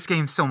hate this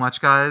game so much,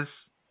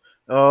 guys.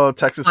 Oh,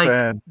 Texas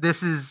fan.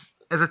 As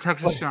a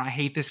Texas fan, I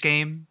hate this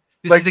game.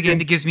 This is the game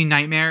that gives me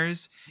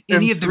nightmares.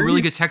 Any of the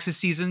really good Texas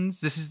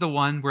seasons, this is the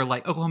one where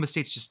Oklahoma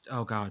State's just,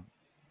 oh God.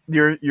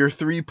 Your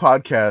 3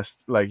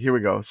 podcast, here we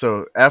go.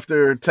 So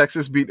after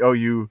Texas beat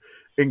OU,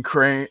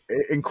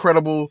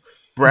 incredible,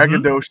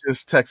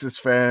 braggadocious Texas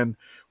fan,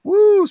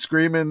 woo,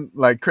 screaming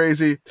like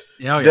crazy.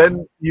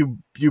 Then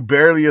you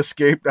barely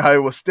escaped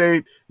Iowa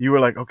State. You were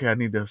like, okay, I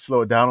need to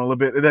slow it down a little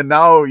bit. And then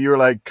now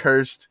you're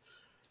cursed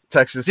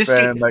Texas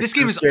fan. This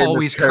game is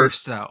always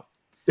cursed though.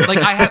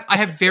 I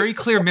have very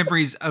clear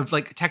memories of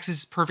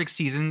Texas perfect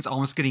seasons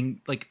almost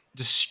getting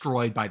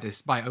destroyed by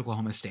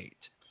Oklahoma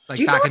State.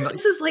 Do you feel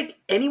this is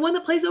anyone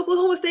that plays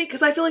Oklahoma State?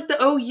 Because I feel like the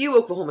OU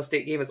Oklahoma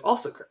State game is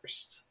also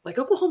cursed.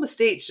 Oklahoma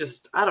State's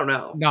just, I don't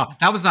know. No,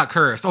 that was not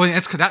cursed. Oh,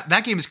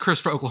 that game is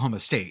cursed for Oklahoma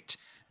State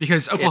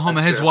because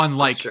Oklahoma has won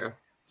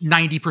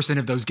 90%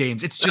 of those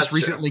games. It's just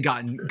recently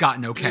gotten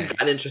okay.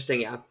 Gotten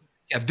interesting, yeah.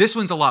 Yeah, this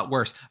one's a lot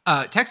worse.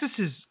 Texas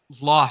has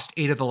lost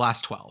 8 of the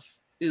last 12.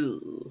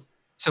 Ooh.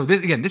 So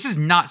this is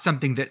not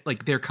something that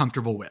like they're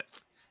comfortable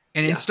with.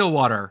 And in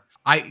Stillwater,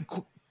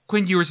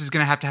 Quinn Ewers is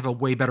going to have a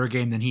way better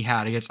game than he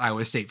had against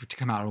Iowa State to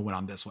come out and win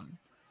on this one.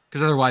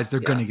 Because otherwise they're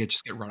going to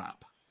just get run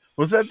up.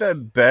 Was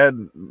that bad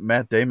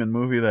Matt Damon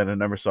movie that I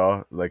never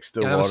saw? Like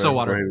Stillwater. Yeah, that was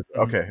Stillwater.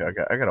 Okay,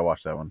 I gotta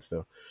watch that one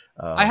still.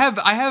 I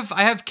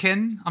have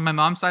kin on my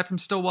mom's side from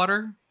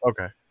Stillwater.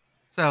 Okay.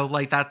 So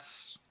like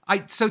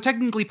so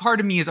technically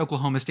part of me is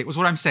Oklahoma State. Was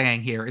what I'm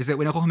saying here is that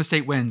when Oklahoma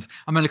State wins,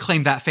 I'm going to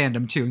claim that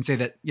fandom too and say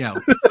that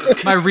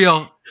my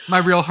real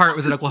heart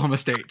was at Oklahoma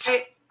State.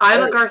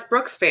 I'm a Garth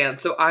Brooks fan,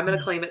 so I'm going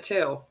to claim it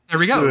too. There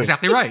we go.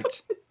 Exactly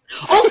right.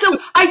 Also,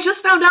 I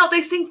just found out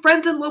they sing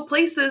Friends in Low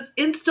Places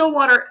in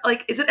Stillwater.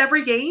 Like, is it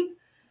every game?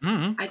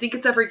 Mm-hmm. I think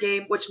it's every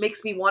game, which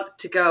makes me want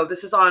to go.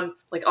 This is on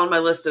my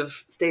list of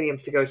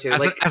stadiums to go to.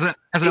 As an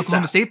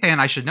Oklahoma State fan,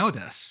 I should know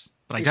this,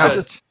 but I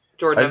don't.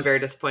 Jordan, I'm very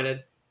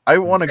disappointed. I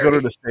want to go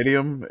to the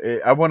stadium.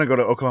 I want to go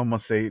to Oklahoma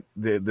State,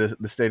 the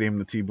stadium,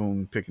 the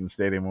T-Boone Pickens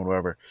Stadium or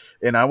whatever.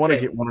 And I want to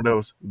get one of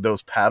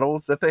those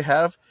paddles that they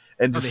have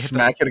and just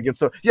smack it against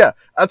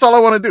that's all I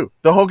want to do.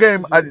 The whole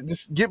game, I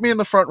just get me in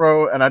the front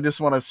row and I just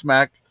want to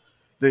smack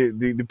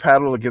the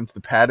paddle against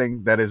the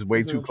padding that is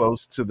way too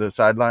close to the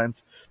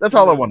sidelines. That's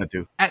all I want to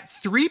do. At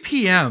 3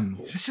 p.m.,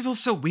 this feels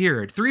so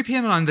weird. 3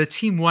 p.m. on the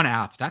Team One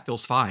app, that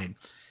feels fine.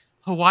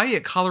 Hawaii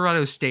at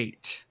Colorado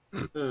State.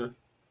 3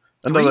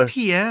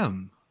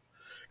 p.m.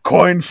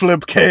 Coin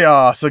flip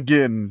chaos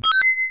again.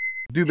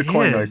 Do the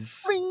coin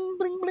noise. Bling,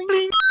 bling, bling.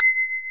 Bling.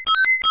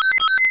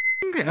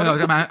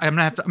 I'm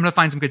gonna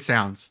find some good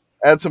sounds.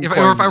 Add some. If I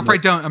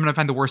don't, I'm gonna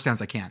find the worst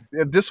sounds I can.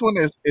 Yeah, this one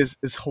is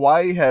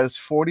Hawaii has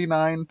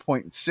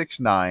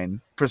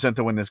 49.69%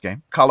 to win this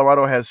game.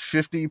 Colorado has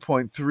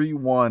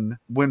 50.31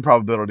 win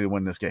probability to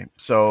win this game.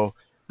 So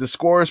the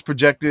score is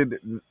projected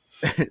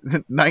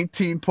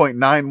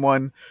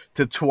 19.91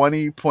 to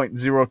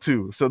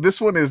 20.02. So this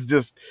one is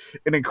just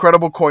an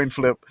incredible coin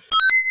flip.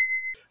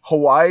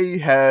 Hawaii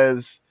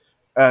has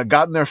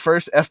gotten their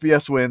first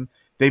FBS win.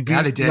 They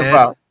beat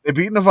Nevada. They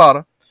beat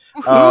Nevada.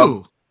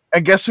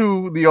 And guess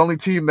who the only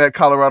team that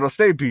Colorado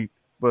State beat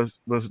was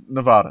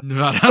Nevada.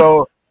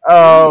 So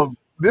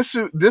this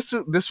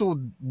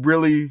will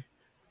really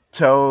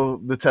tell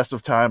the test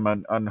of time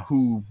on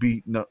who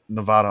beat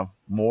Nevada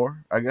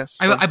more, I guess.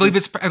 I believe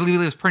it's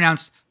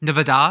pronounced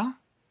Nevada.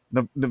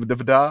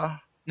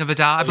 Nevada.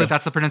 I believe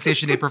that's the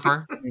pronunciation they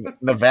prefer.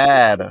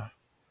 Nevada.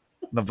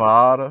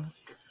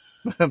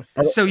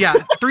 So yeah,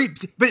 but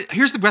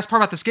here's the best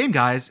part about this game,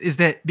 guys, is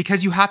that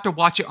because you have to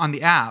watch it on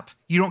the app,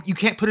 you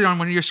can't put it on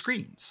one of your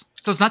screens.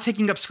 So it's not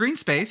taking up screen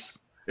space.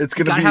 It's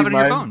gonna have it on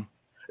your phone.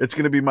 It's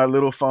gonna be my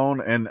little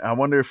phone, and I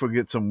wonder if we'll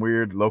get some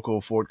weird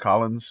local Fort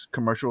Collins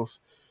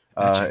commercials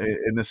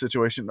in this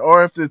situation,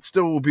 or if it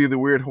still will be the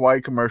weird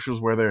Hawaii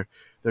commercials where they're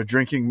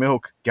drinking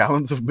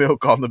gallons of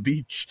milk on the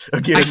beach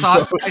again. I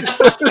saw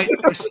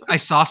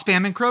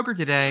Spam in Kroger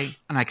today,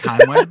 and I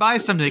kind of wanted to buy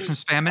some to make some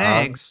Spam and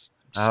eggs.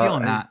 Just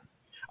feeling that.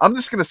 I'm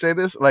just gonna say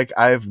this: like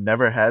I've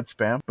never had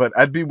Spam, but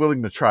I'd be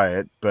willing to try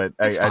it. But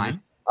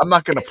I'm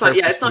not gonna.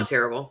 It's not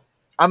terrible.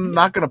 I'm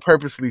not gonna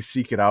purposely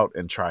seek it out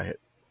and try it.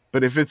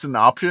 But if it's an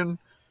option,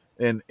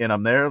 and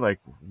I'm there, like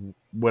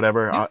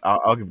whatever,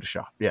 I'll give it a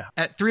shot. Yeah.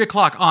 At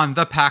 3:00 on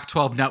the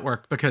Pac-12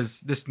 network,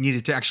 because this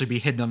needed to actually be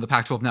hidden on the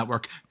Pac-12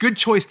 network. Good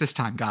choice this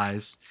time,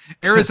 guys.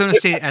 Arizona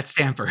State at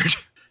Stanford.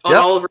 On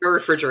all of our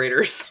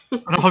refrigerators.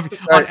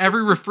 on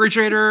every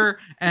refrigerator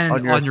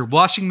and on your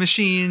washing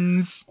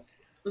machines.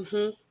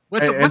 Mm-hmm.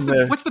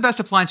 What's the best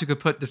appliance we could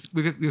put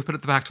we could put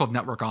the Pac-12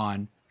 network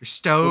on? Your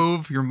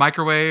stove, your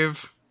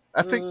microwave.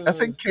 I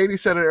think Katie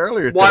said it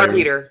earlier. Water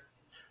heater.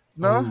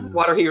 No?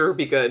 Water heater would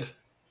be good.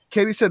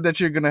 Katie said that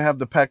you're going to have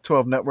the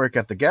Pac-12 network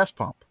at the gas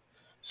pump.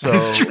 So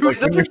that's true.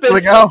 This has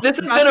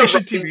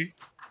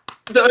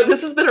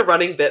been a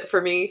running bit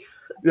for me.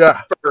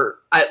 Yeah, for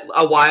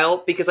a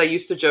while, because I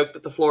used to joke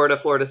that the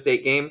Florida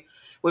State game,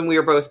 when we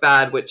were both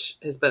bad, which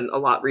has been a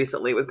lot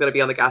recently, was going to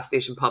be on the gas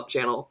station pump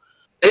channel.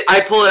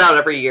 I pull it out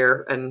every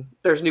year, and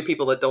there's new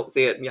people that don't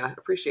see it, and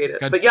appreciate it.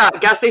 But yeah,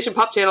 gas station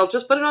pump channel,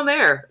 just put it on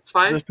there. It's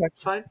fine.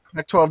 It's fine.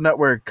 Pac-12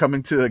 network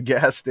coming to a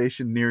gas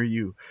station near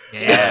you.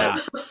 Yeah.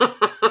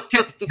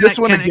 Can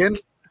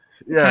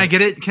I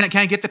get it? Can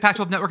I get the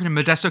Pac-12 network in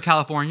Modesto,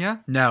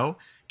 California? No.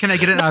 Can I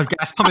get it on a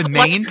gas pump in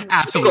Maine?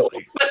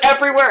 Absolutely. But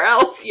everywhere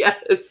else,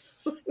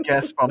 yes.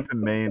 Gas pump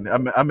in Maine.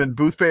 I'm in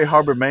Boothbay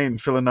Harbor, Maine,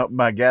 filling up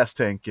my gas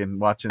tank and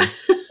watching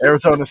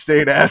Arizona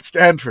State at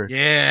Stanford.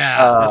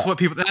 Yeah, that's what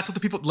the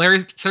people.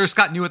 Larry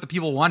Scott knew what the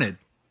people wanted.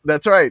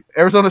 That's right.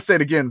 Arizona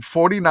State again,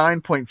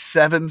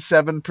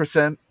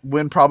 49.77%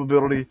 win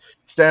probability.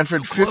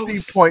 Stanford, so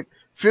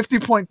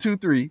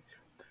 50.23.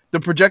 The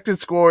projected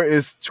score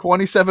is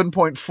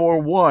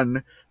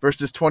 27.41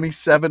 versus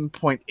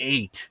 27.8.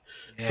 Yeah.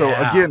 So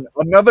again,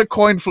 another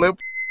coin flip.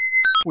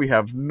 We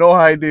have no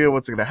idea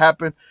what's going to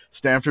happen.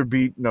 Stanford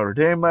beat Notre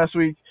Dame last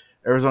week.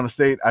 Arizona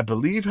State, I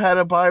believe, had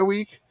a bye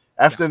week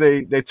after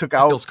they took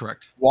out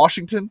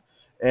Washington.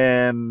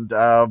 And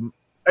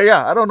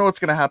Yeah, I don't know what's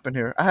going to happen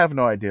here. I have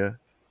no idea.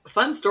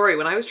 Fun story.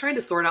 When I was trying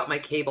to sort out my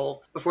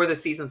cable before the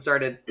season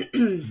started,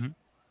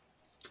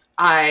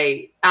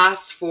 I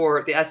asked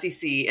for the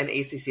SEC and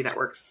ACC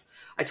networks.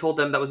 I told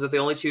them that was the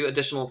only two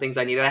additional things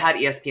I needed. I had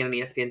ESPN and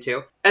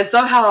ESPN2. And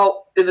somehow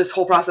in this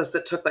whole process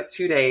that took like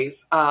 2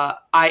 days,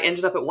 I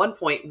ended up at one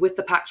point with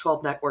the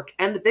Pac-12 network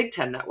and the Big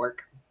Ten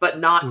network, but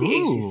not the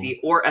ACC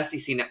or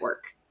SEC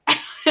network.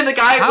 And the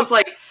guy was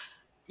like,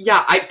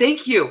 yeah,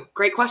 thank you.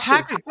 Great question.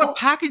 What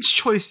package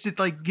choice did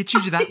like get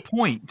you to that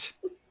point?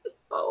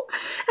 Oh.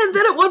 And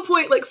then at one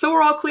point, like, so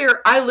we're all clear,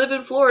 I live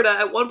in Florida.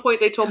 At one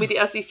point, they told me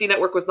the SEC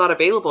network was not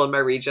available in my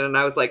region. And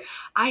I was like,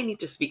 I need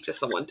to speak to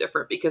someone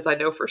different because I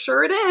know for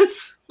sure it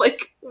is.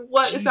 Like,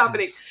 what is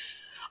happening?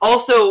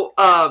 Also,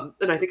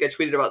 and I think I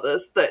tweeted about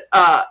this, that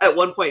at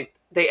one point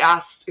they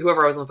asked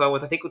whoever I was on the phone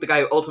with, I think with the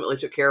guy who ultimately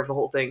took care of the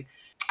whole thing,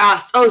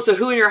 asked, oh, so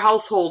who in your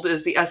household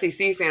is the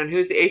SEC fan and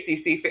who's the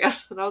ACC fan?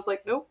 And I was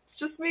like, nope, it's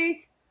just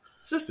me.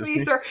 It's just me,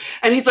 sir.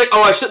 And he's like,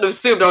 oh, I shouldn't have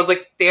assumed. I was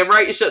like, damn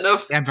right you shouldn't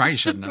have. Damn right you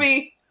shouldn't have. It's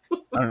just me.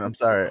 I'm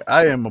sorry.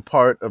 I am a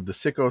part of the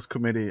Sickos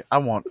committee. I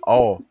want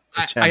all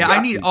the channels.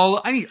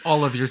 I need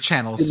all of your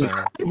channels, sir.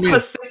 I have a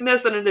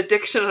sickness and an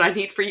addiction, and I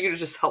need for you to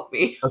just help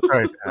me. That's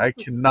right. I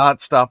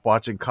cannot stop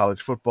watching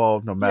college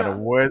football no matter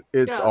what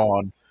it's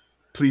on.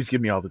 Please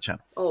give me all the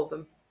channels. All of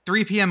them.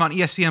 3 p.m. on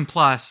ESPN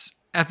Plus,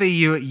 FAU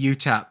at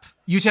UTEP.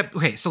 UTEP.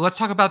 Okay, so let's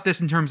talk about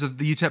this in terms of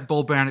the UTEP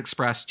Bowl Brand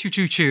Express.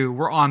 Choo.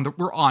 We're on the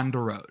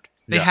road.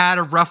 They had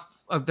a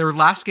rough their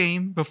last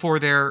game before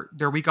their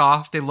week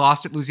off. They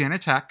lost at Louisiana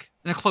Tech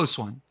in a close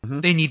one.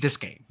 Mm-hmm. They need this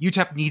game.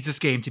 UTEP needs this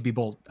game to be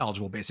bowl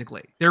eligible,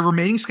 basically. Their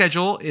remaining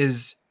schedule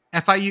is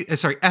FAU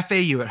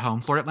at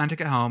home, Florida Atlantic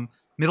at home,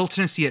 Middle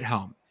Tennessee at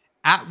home,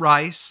 at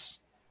Rice,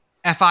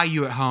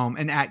 FIU at home,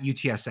 and at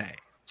UTSA.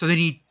 So they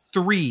need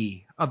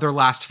 3 of their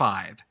last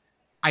 5.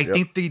 I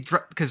think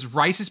because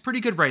Rice is pretty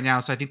good right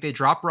now, so I think they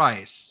drop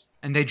Rice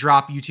and they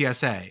drop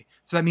UTSA.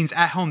 So that means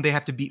at home they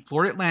have to beat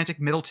Florida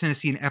Atlantic, Middle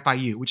Tennessee, and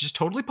FIU, which is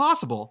totally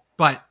possible,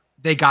 but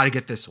they got to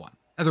get this one.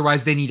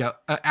 Otherwise, they need a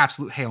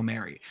absolute Hail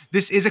Mary.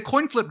 This is a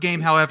coin flip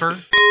game, however,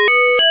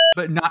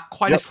 but not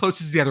quite as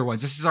close as the other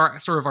ones. This is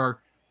our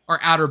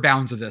outer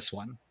bounds of this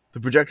one. The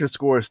projected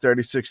score is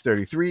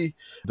 36-33.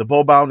 The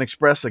Bowl Bound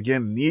Express,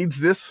 again, needs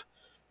this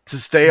to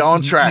stay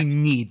on track. We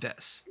need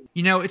this.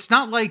 You know, it's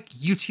not like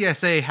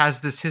UTSA has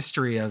this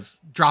history of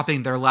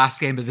dropping their last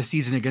game of the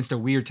season against a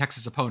weird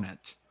Texas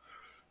opponent.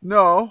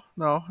 No,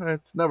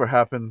 it's never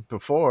happened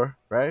before,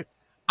 right?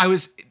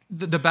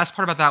 The best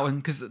part about that one,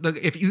 because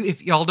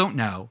if y'all don't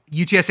know,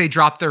 UTSA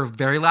dropped their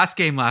very last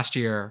game last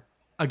year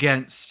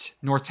against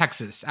North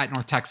Texas.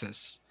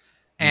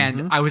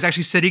 And I was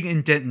actually sitting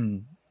in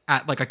Denton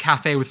at like a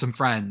cafe with some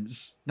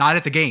friends, not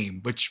at the game,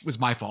 which was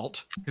my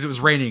fault because it was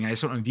raining and I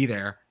just don't want to be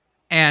there.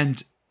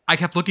 And I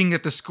kept looking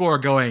at the score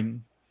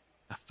going,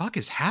 the fuck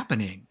is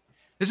happening?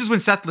 This is when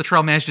Seth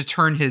Luttrell managed to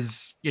turn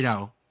his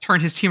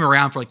team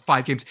around for like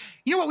 5 games.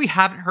 You know what we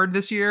haven't heard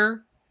this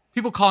year?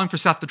 People calling for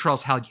Seth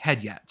Luttrell's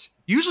head yet.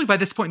 Usually by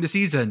this point in the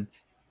season,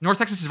 North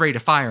Texas is ready to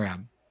fire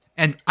him.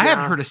 And I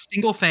haven't heard a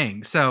single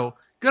thing. So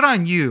good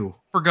on you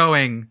for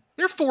going,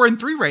 they're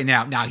 4-3 right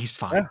now. Nah, he's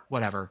fine. Yeah.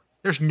 Whatever.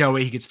 There's no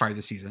way he gets fired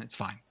this season. It's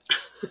fine.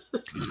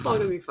 It's all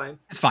going to be fine.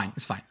 It's fine.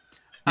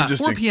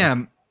 4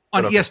 p.m.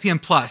 on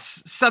ESPN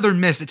Plus, Southern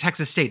Miss at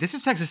Texas State. This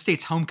is Texas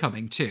State's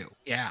homecoming too.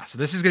 Yeah, so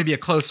this is going to be a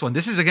close one.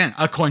 This is, again,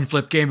 a coin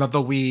flip game of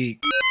the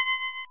week.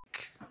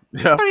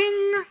 Yeah.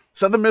 Bing!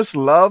 Southern Miss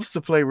loves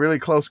to play really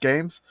close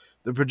games.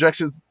 The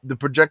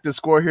projected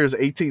score here is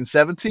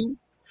 18-17.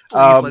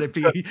 Please let it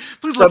be.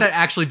 Please let that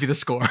actually be the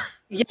score.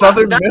 Yeah,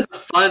 that's a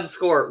fun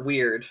score.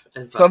 Weird.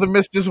 And fun. Southern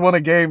Miss just won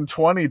a game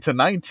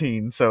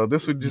 20-19, so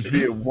this would just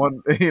be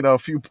a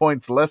few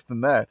points less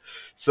than that.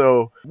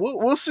 So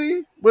we'll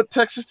see what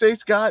Texas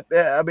State's got.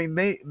 I mean,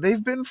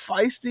 they've been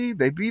feisty.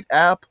 They beat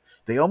App.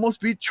 They almost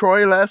beat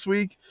Troy last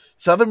week.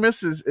 Southern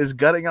Miss is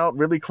gutting out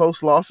really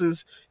close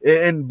losses,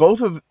 and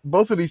both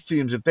of these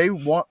teams, if they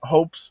want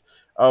hopes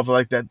of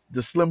like that,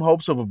 the slim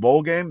hopes of a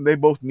bowl game, they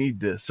both need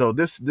this. So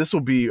this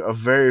will be a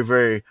very,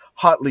 very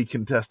hotly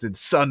contested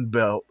Sun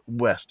Belt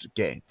West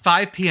game.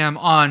 5 p.m.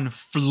 on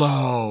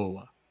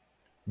Flow.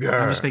 Yeah.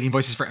 I'm just making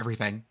voices for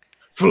everything.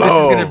 Flow. This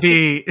is going to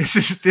be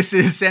this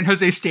is San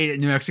Jose State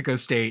and New Mexico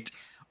State.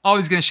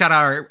 Always going to shout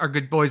out our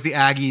good boys, the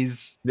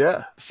Aggies.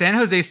 Yeah. San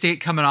Jose State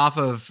coming off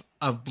of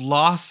a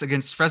loss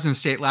against Fresno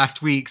State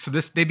last week, so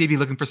they may be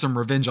looking for some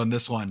revenge on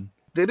this one.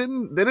 They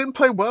didn't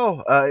play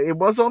well. It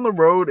was on the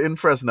road in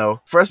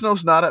Fresno.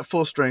 Fresno's not at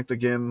full strength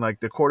again.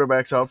 Like the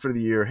quarterback's out for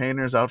the year.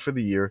 Hayner's out for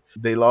the year.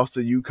 They lost to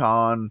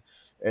UConn,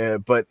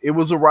 but it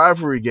was a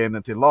rivalry game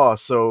that they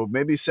lost. So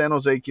maybe San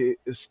Jose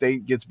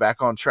State gets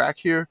back on track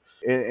here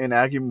in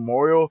Aggie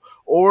Memorial.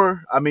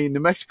 Or, I mean,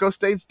 New Mexico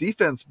State's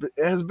defense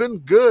has been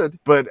good,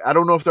 but I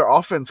don't know if their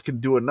offense can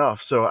do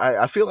enough. So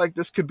I feel like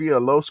this could be a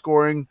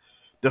low-scoring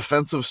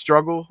defensive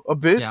struggle a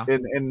bit,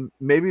 and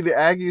maybe the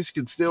Aggies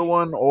can steal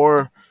one,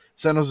 or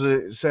San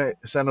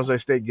Jose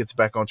State gets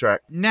back on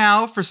track.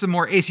 Now for some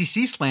more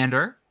ACC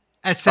slander.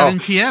 At 7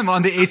 p.m.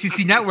 on the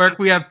ACC network,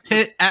 we have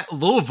Pitt at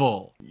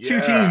Louisville. Yeah.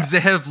 Two teams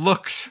that have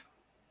looked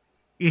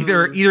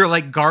either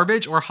like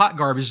garbage or hot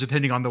garbage,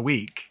 depending on the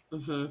week.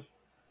 Mm-hmm.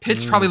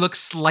 Pitt's probably looks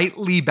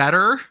slightly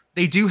better.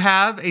 They do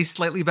have a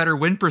slightly better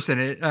win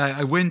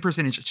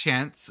percentage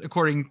chance,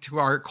 according to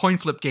our coin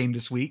flip game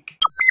this week.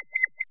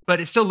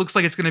 But it still looks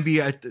like it's going to be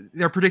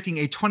they're predicting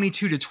a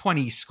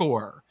 22-20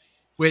 score,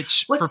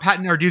 which for Pat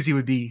Narduzzi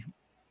would be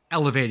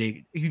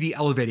elevating. He'd be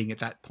elevating at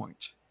that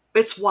point.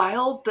 It's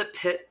wild that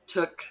Pitt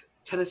took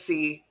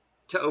Tennessee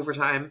to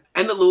overtime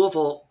and that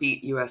Louisville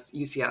beat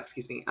UCF.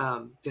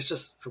 It's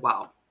just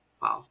wow.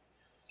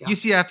 Yeah.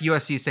 UCF,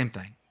 USC, same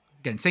thing.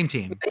 Again, same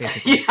team,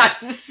 basically. Yeah,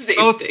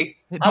 same thing.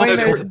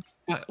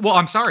 Well,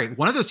 I'm sorry.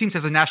 One of those teams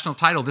has a national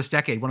title this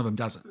decade. One of them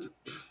doesn't.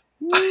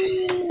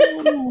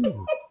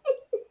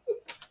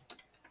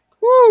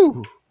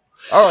 Woo!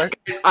 All right.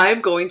 Guys, I'm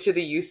going to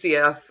the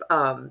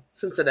UCF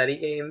Cincinnati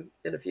game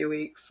in a few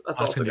weeks. That's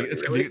also going to be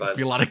really fun. It's going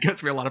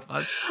to be a lot of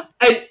fun.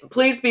 And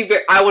please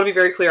I want to be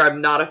very clear.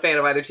 I'm not a fan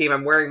of either team.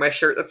 I'm wearing my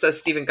shirt that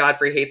says Stephen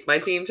Godfrey hates my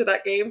team to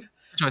that game.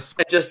 Choice.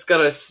 I'm just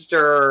going to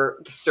stir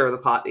the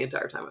pot the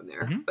entire time I'm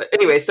there. Mm-hmm. But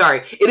anyway,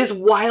 sorry. It is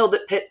wild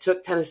that Pitt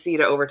took Tennessee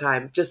to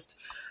overtime. Just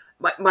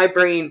my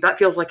brain, that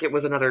feels like it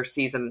was another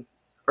season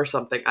or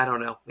something. I don't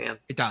know, man.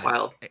 It does.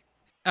 Wild.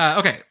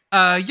 Okay.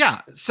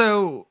 Yeah.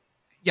 So...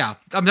 Yeah,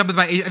 I'm done with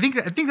my. I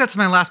think that's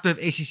my last bit of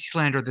ACC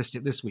slander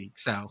this week.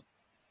 So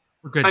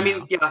we're good. I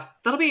mean, yeah,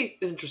 that'll be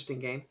an interesting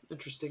game.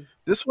 Interesting.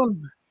 This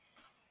one.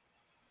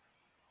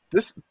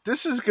 This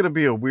is going to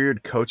be a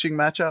weird coaching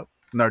matchup.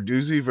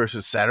 Narduzzi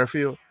versus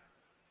Satterfield.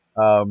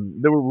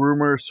 There were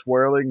rumors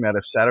swirling that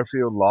if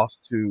Satterfield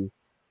lost to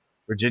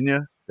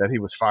Virginia, that he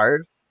was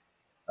fired.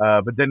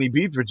 But then he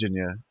beat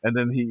Virginia, and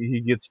then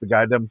he gets to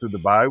guide them through the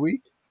bye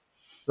week.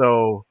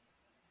 So.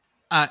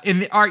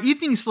 Our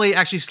evening slate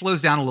actually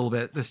slows down a little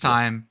bit this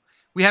time.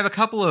 We have a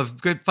couple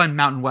of good, fun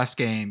Mountain West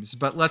games,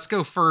 but let's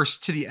go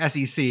first to the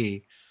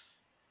SEC.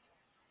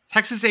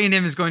 Texas A&M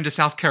is going to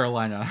South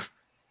Carolina.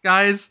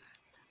 Guys,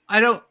 I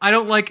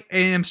don't like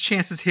A&M's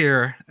chances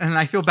here, and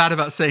I feel bad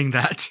about saying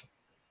that.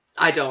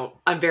 I don't.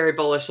 I'm very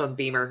bullish on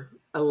Beamer.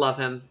 I love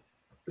him.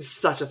 He's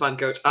such a fun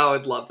coach. I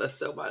would love this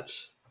so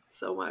much.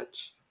 So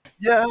much.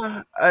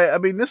 Yeah, I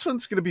mean, this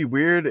one's going to be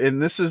weird,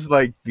 and this is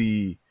like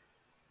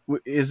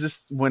is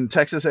this when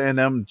Texas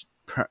A&M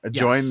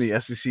joined the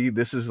SEC?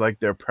 This is like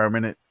their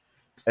permanent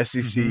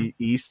SEC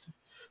East.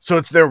 So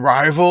it's their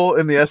rival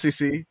in the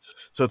SEC.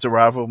 So it's a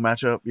rival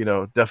matchup,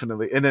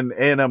 definitely. And then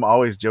A&M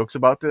always jokes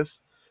about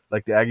this.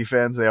 Like the Aggie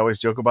fans, they always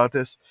joke about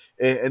this.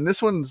 And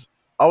this one's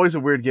always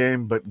a weird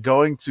game, but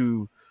going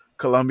to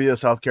Columbia,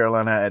 South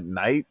Carolina at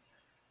night,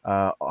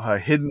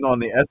 hidden on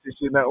the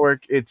SEC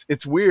network,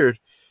 it's weird.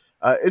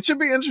 It should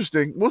be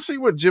interesting. We'll see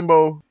what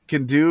Jimbo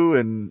can do,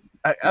 and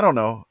I don't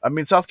know. I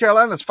mean, South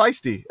Carolina's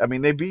feisty. I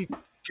mean, they beat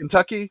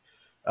Kentucky.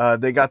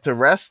 They got to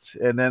rest,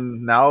 and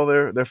then now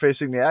they're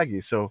facing the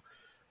Aggies. So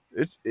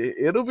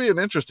it'll be an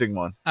interesting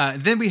one.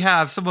 Then we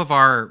have some of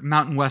our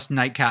Mountain West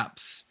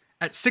nightcaps.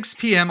 At 6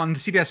 p.m. on the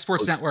CBS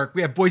Sports Network,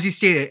 we have Boise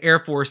State at Air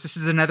Force. This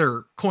is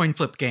another coin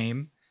flip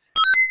game.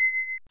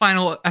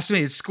 Final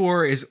estimated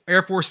score is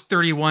Air Force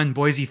 31,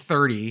 Boise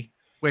 30,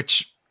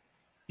 which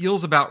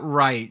feels about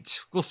right.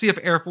 We'll see if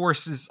Air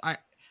Force is...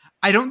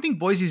 I don't think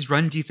Boise's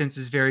run defense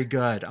is very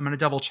good. I'm going to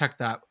double check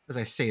that as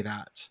I say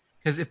that.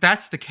 Because if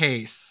that's the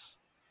case,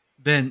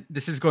 then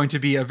this is going to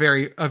be a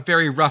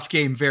very rough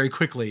game very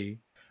quickly.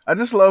 I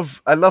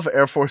love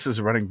Air Force's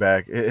running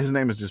back. His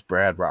name is just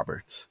Brad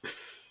Roberts.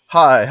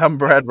 Hi, I'm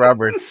Brad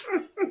Roberts.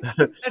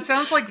 That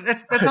sounds like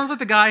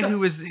the guy who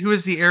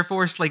was the Air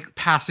Force like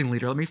passing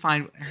leader. Let me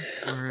find.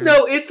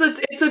 No,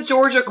 it's a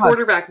Georgia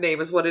quarterback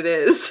name is what it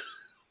is.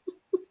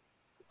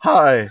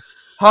 Hi,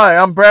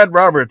 I'm Brad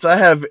Roberts. I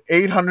have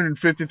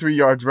 853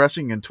 yards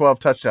rushing and 12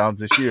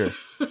 touchdowns this year.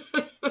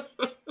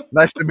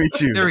 Nice to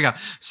meet you. There we go.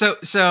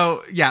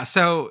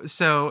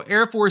 So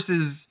Air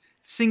Force's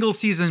single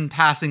season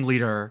passing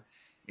leader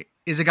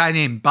is a guy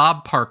named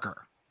Bob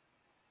Parker.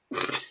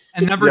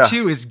 And number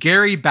 2 is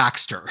Gary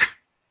Baxter.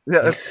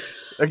 Yeah,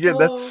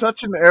 that's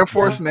such an Air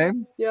Force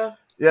name. Yeah.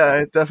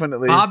 Yeah,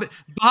 definitely. Bob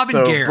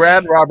and Gary.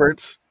 Brad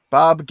Roberts,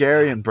 Bob,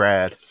 Gary, and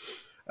Brad.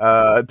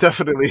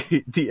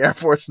 Definitely the Air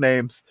Force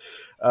names.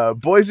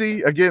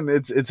 Boise, again,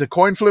 it's a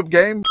coin flip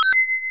game.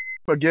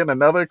 Again,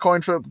 another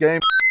coin flip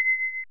game.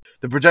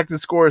 The projected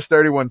score is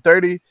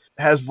 31-30.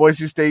 Has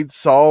Boise State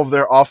solved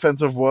their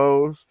offensive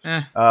woes?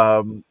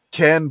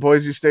 Can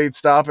Boise State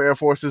stop Air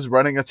Force's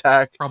running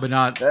attack? Probably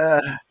not.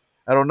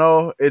 I don't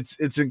know.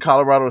 It's in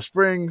Colorado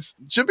Springs.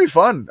 Should be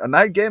fun. A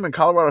night game in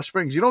Colorado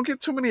Springs. You don't get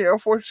too many Air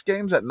Force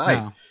games at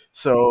night. No.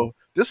 So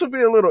this will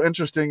be a little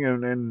interesting,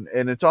 and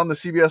it's on the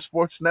CBS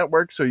Sports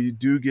Network, so you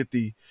do get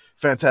the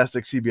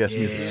fantastic CBS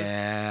music.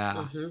 Yeah.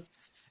 Mm-hmm.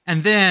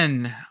 And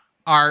then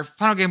our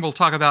final game we'll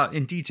talk about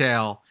in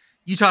detail,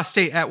 Utah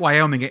State at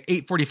Wyoming at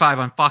 8:45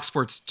 on Fox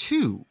Sports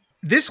 2.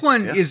 This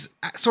one is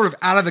sort of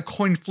out of the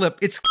coin flip.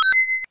 It's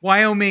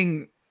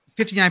Wyoming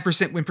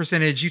 59% win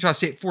percentage, Utah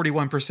State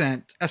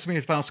 41%,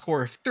 estimated final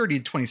score of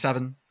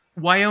 30-27.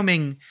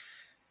 Wyoming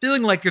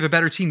feeling like you're the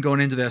better team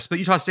going into this, but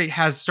Utah State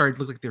has started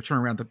to look like they're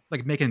turning around,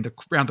 making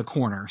around the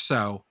corner.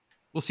 So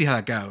we'll see how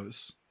that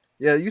goes.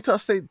 Yeah, Utah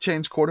State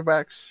changed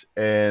quarterbacks,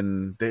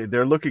 and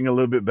they're looking a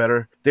little bit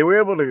better. They were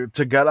able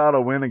to gut out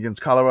a win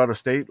against Colorado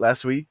State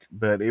last week,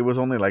 but it was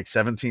only like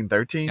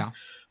 17-13. Yeah.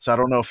 So I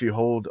don't know if you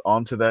hold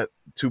on to that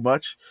too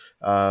much.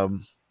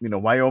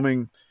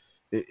 Wyoming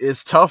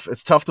is tough.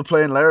 It's tough to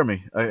play in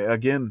Laramie.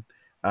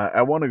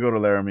 I want to go to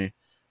Laramie.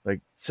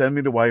 Like, send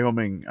me to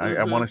Wyoming.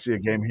 I want to see a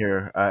game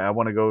here. I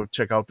want to go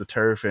check out the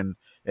turf and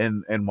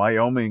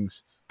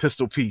Wyoming's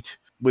Pistol Pete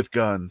with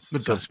guns,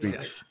 so to speak.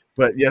 Yes.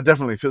 But yeah,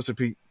 definitely Pistol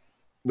Pete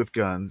with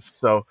guns.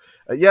 So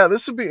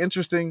this would be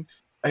interesting.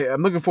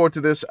 I'm looking forward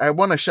to this. I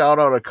want to shout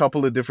out a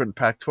couple of different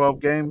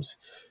Pac-12 games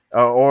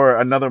or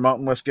another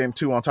Mountain West game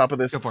too on top of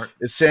this. Go for it.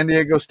 It's San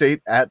Diego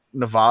State at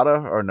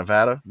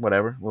Nevada,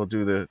 whatever. We'll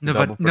do the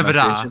double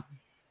pronunciation.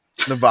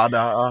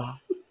 Nevada.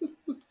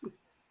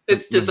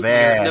 It's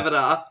disappeared.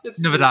 Nevada. It's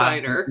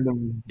designer.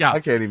 Yeah, I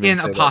can't even in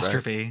say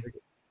apostrophe.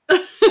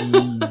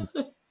 That,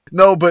 right?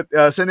 No, but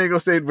San Diego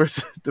State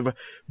versus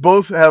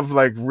both have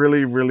like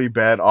really, really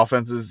bad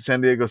offenses.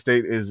 San Diego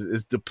State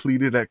is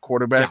depleted at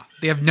quarterback.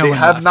 Yeah, they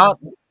have no.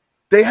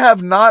 They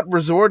have not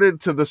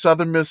resorted to the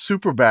Southern Miss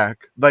Superback.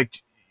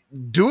 Like,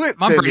 do it,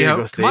 San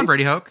Diego State. Come on,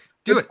 Brady Hoke.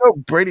 Let's go,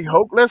 Brady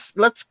Hoke.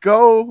 Let's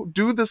go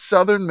do the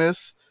Southern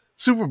Miss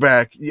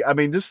Superback. I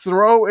mean, just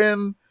throw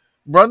in,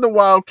 run the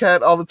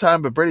Wildcat all the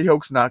time. But Brady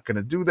Hoke's not going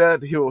to do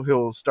that.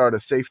 He'll start a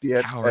safety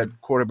at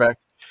quarterback.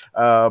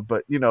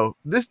 But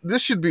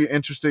this should be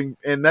interesting,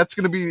 and that's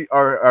going to be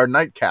our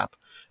nightcap.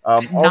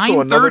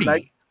 Also, another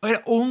night.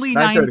 Only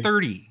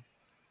 9:30.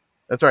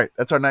 That's right.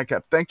 That's our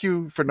nightcap. Thank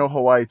you for no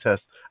Hawaii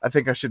test. I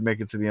think I should make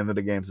it to the end of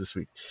the games this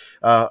week.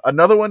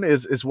 Another one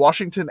is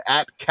Washington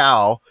at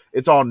Cal.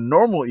 It's on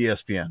normal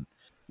ESPN.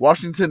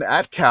 Washington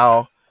at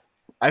Cal.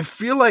 I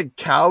feel like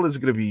Cal is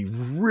going to be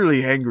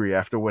really angry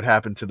after what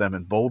happened to them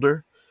in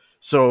Boulder.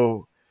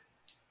 So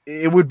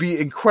it would be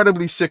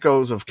incredibly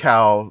sickos of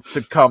Cal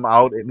to come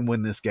out and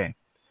win this game.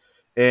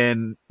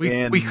 And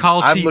we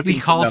call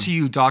to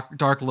you,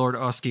 Dark Lord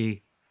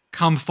Oski.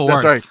 Come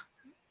forth. That's right.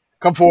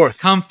 Come forth.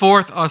 Come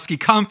forth, Oski.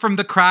 Come from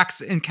the cracks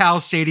in Cal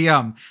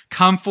Stadium.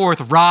 Come forth.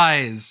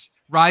 Rise.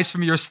 Rise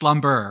from your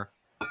slumber.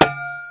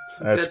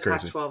 That's good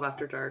crazy. Pac-12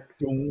 after dark.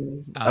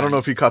 I don't know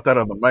if you caught that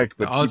on the mic,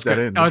 but keep that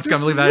in. Oh, it's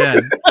gonna leave that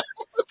in.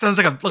 Sounds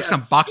like some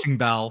boxing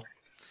bell.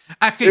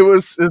 Actually,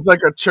 it's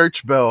like a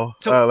church bell,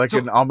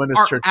 an ominous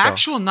church bell. Our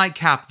actual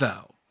nightcap,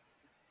 though,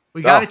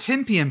 we got a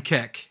 10 p.m.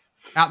 kick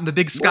out in the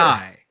Big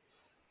Sky.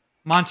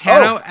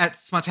 Montana at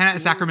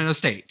Sacramento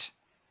State.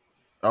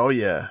 Oh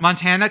yeah,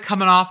 Montana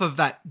coming off of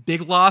that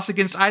big loss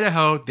against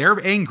Idaho, they're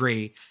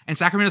angry, and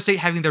Sacramento State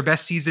having their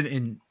best season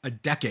in a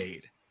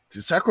decade.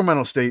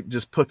 Sacramento State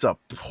just puts up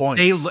points.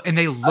 They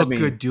look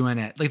good doing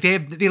it. Like they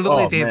look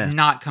like they have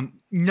not come.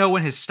 No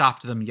one has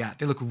stopped them yet.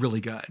 They look really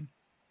good.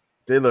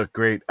 They look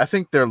great. I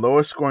think their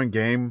lowest scoring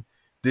game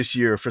this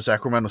year for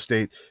Sacramento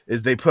State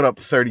is they put up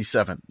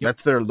 37. Yep.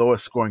 That's their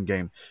lowest scoring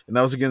game, and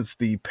that was against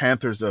the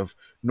Panthers of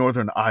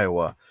Northern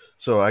Iowa.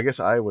 So I guess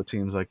Iowa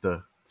teams like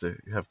to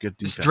have good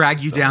defense. Just drag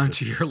you down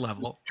to your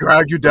level.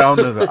 Drag you down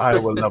to the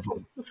Iowa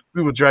level.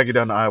 We will drag you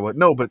down to Iowa.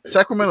 No, but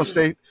Sacramento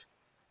State,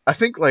 I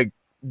think like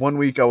one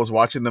week I was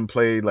watching them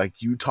play like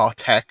Utah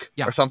Tech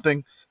or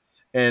something,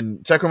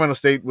 and Sacramento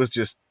State was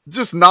just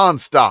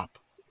nonstop,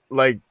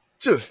 like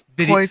just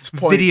points,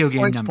 video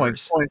game points,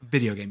 numbers. Points.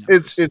 Video game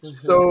numbers.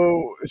 It's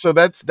so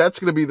that's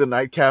going to be the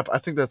nightcap. I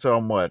think that's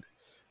on what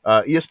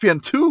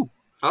ESPN 2.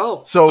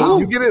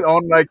 You get it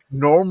on like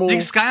normal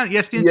Big Sky on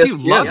ESPN 2.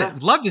 Love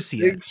it. Love to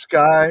see Big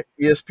Sky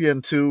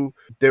ESPN 2.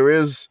 There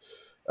is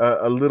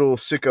a little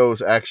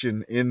sickos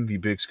action in the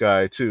Big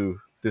Sky too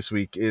this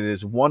week. It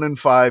is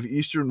 1-5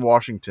 Eastern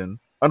Washington.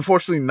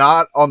 Unfortunately,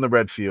 not on the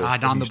red field.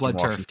 Not on the blood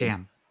turf.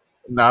 Damn.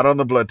 Not on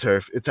the blood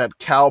turf. It's at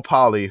Cal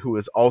Poly, who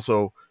is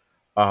also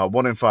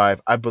 1-5.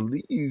 I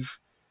believe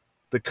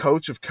the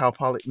coach of Cal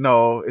Poly.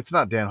 No, it's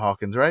not Dan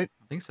Hawkins, right?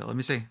 I think so. Let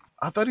me see.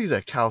 I thought he's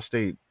at Cal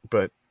State,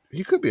 but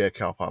he could be at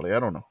Cal Poly. I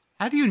don't know.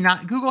 How do you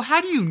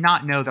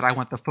not know that I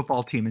want the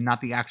football team and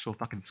not the actual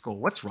fucking school?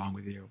 What's wrong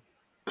with you?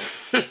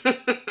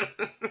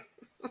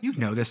 You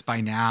know this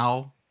by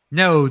now.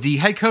 No, the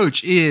head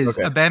coach is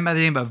a man by the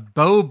name of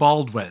Bo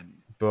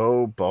Baldwin.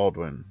 Bo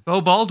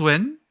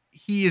Baldwin.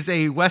 He is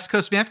a West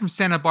Coast man from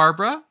Santa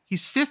Barbara.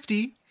 He's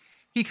 50.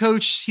 He's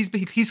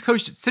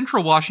coached at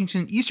Central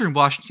Washington, Eastern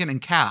Washington,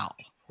 and Cal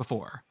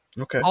before.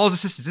 Okay. All his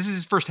assistants. This is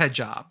his first head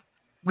job.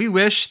 We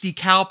wish the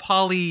Cal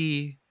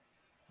Poly,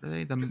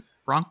 the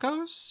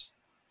Broncos?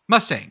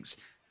 Mustangs.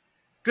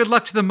 Good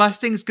luck to the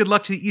Mustangs. Good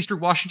luck to the Eastern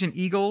Washington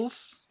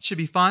Eagles. Should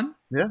be fun.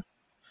 Yeah,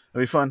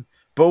 it'll be fun.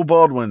 Bo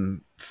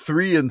Baldwin,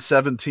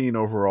 3-17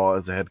 overall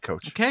as a head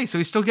coach. Okay, so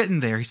he's still getting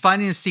there. He's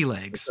finding his sea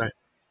legs. Right.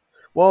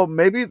 Well,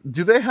 maybe,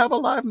 do they have a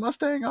live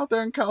Mustang out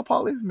there in Cal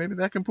Poly? Maybe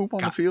that can poop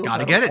on the field.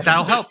 Gotta get it.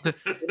 That'll help.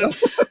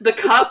 The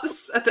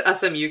cups at the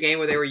SMU game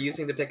where they were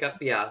using to pick up.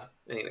 Yeah.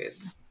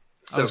 Anyways,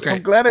 so great.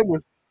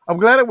 I'm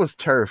glad it was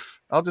turf.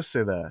 I'll just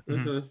say that.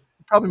 Mm-hmm.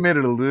 Probably made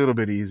it a little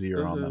bit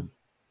easier on them.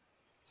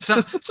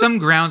 Some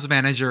grounds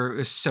manager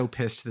is so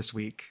pissed this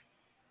week.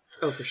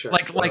 Oh, for sure.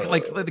 Like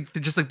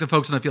just like the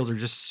folks on the field are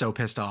just so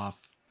pissed off.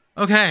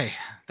 Okay,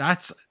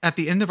 that's at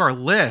the end of our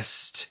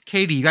list.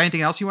 Katie, you got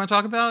anything else you want to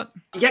talk about?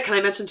 Yeah, can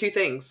I mention 2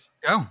 things?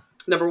 Go.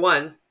 Number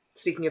 1,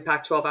 speaking of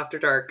Pac-12 After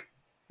Dark,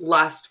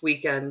 last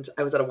weekend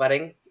I was at a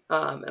wedding,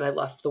 and I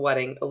left the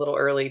wedding a little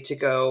early to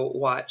go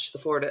watch the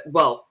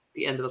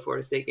end of the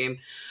Florida State game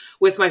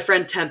with my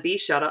friend Tempe.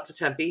 Shout out to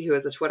Tempe, who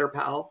is a Twitter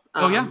pal.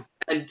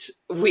 And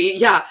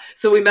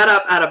so we met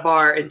up at a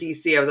bar in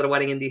DC. I was at a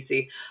wedding in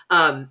DC.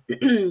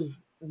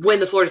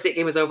 When the Florida State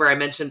game was over, I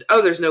mentioned,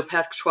 there's no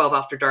Pac-12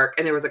 After Dark.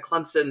 And there was a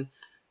Clemson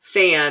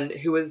fan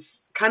who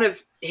was kind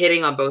of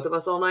hitting on both of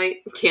us all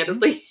night,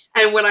 candidly.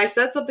 And when I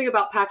said something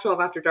about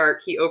Pac-12 After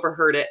Dark, he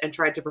overheard it and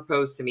tried to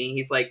propose to me.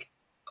 He's like,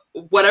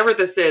 whatever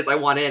this is, I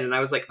want in. And I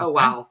was like, oh,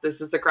 wow,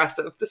 this is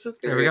aggressive. This is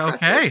very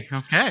aggressive.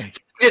 Okay.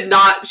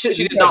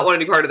 She did not want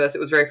any part of this. It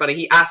was very funny.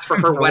 He asked for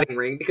her wedding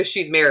ring because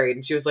she's married.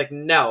 And she was like,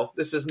 no,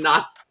 this is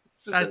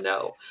a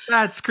no.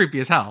 That's creepy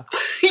as hell.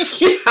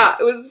 Yeah,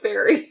 it was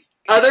very...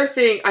 Other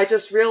thing, I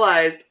just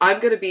realized I'm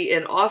going to be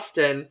in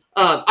Austin.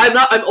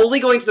 I'm only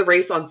going to the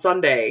race on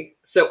Sunday.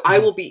 So I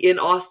will be in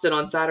Austin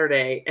on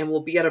Saturday and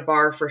we'll be at a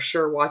bar for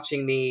sure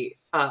watching the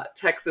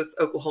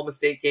Texas-Oklahoma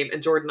State game.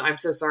 And Jordan, I'm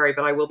so sorry,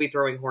 but I will be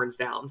throwing horns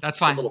down. That's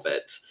fine. A little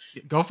bit.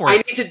 Go for it. I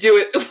need to do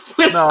it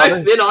when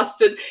I'm in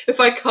Austin. If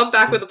I come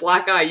back with a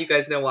black eye, you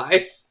guys know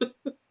why.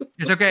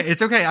 It's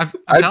okay. I'm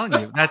telling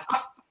you.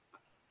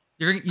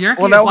 You're not going to get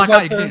a black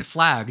eye. You're going to get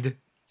flagged.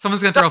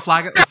 Someone's going to throw a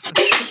flag.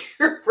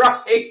 You're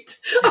right.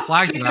 You're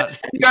flagged for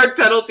that. A 10-yard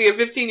penalty, a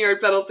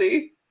 15-yard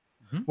penalty.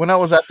 When I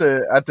was at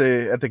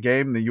the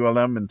game, the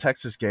ULM and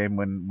Texas game,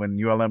 when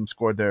ULM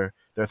scored their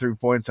 3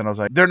 points, and I was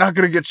like, they're not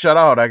going to get shut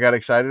out. I got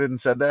excited and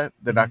said that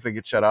they're not going to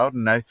get shut out,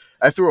 and I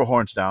threw a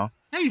horns down.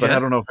 Yeah, but I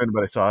don't know if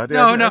anybody saw it.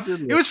 No,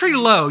 it was pretty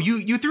low.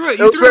 You threw it.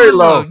 It was very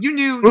low. You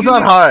knew it was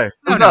not high. It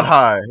was not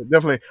high.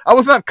 Definitely, I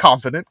was not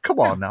confident.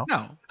 Come on now.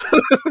 No.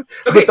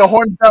 But the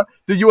horns down.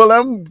 The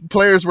ULM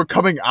players were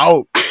coming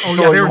out.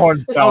 They were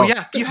horns down. Oh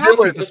yeah, you have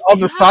to on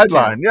the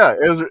sideline. Yeah,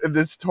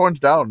 it's horns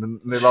down, and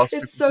they lost.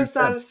 It's so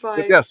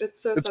satisfying. Yes,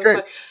 it's so satisfying.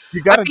 Great.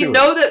 You got to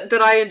know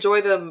that I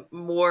enjoy them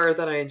more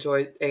than I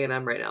enjoy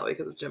A&M right now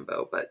because of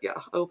Jimbo. But yeah,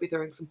 I will be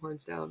throwing some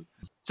horns down.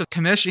 So,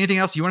 Commish, anything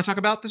else you want to talk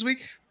about this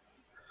week?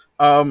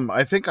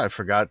 I think I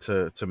forgot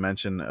to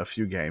mention a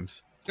few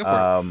games. Go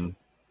for it.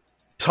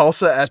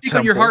 Tulsa at Speak Temple.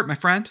 on your heart, my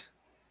friend.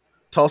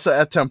 Tulsa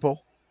at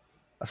Temple.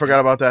 I forgot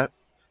about that.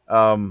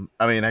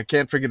 I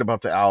can't forget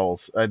about the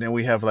Owls. And then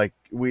we have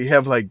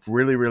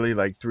really, really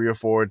like 3 or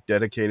 4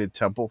 dedicated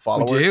Temple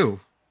followers. We do.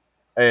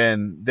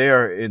 And they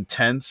are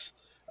intense.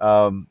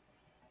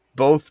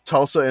 Both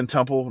Tulsa and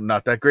Temple,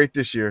 not that great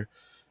this year.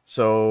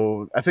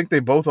 So I think they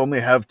both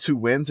only have 2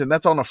 wins, and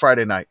that's on a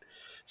Friday night.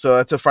 So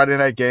it's a Friday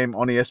night game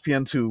on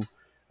ESPN2.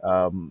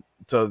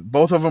 So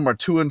both of them are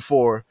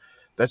 2-4.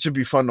 That should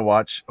be fun to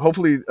watch.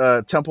 Hopefully,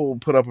 Temple will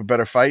put up a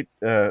better fight.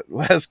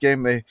 Last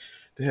game, they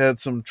had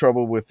some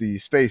trouble with the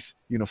space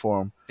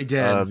uniform of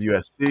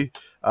USC.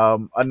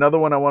 Another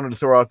one I wanted to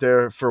throw out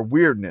there for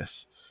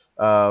weirdness.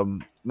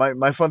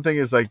 My fun thing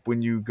is like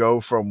when you go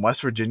from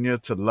West Virginia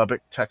to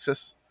Lubbock,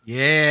 Texas.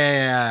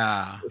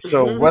 Yeah.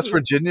 So West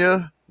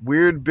Virginia,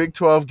 weird Big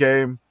 12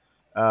 game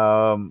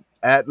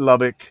at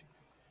Lubbock.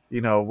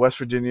 West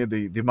Virginia,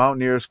 the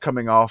Mountaineers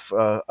coming off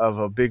of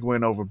a big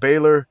win over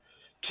Baylor.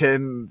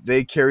 Can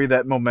they carry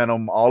that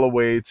momentum all the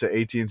way to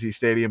AT&T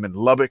Stadium in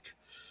Lubbock?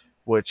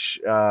 Which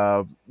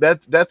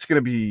that's going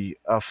to be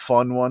a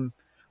fun one,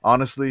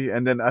 honestly.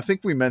 And then I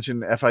think we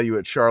mentioned FIU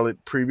at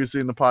Charlotte previously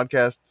in the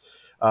podcast.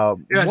 I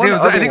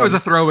think it was a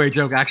throwaway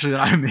joke actually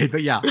that I made,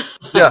 but yeah.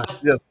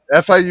 yes.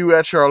 FIU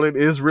at Charlotte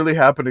is really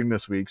happening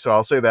this week, so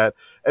I'll say that.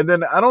 And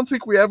then I don't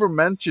think we ever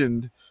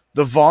mentioned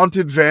the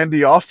vaunted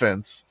Vandy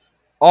offense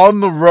on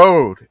the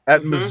road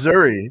at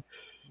Missouri.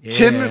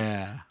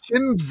 Yeah.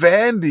 Can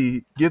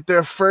Vandy get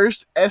their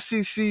first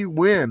SEC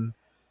win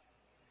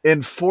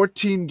in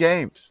 14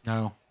 games?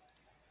 No.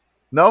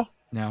 No?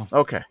 No.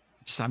 Okay.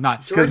 I'm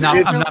not feeling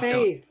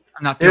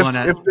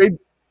it.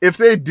 If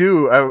they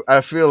do,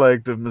 I feel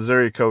like the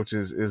Missouri coach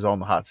is on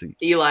the hot seat.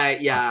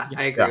 Eli,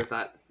 I agree with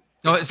that.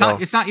 No, it's not.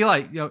 It's not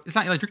Eli. It's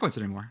not Eli Drinkwitz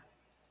anymore,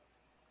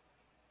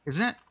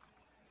 isn't it?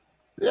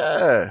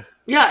 Yeah.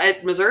 Yeah,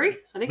 at Missouri,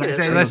 I think it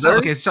is.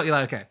 Okay, it's still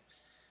Eli. Okay.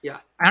 Yeah.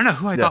 I don't know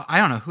who I thought. I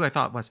don't know who I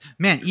thought it was.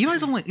 Man, Eli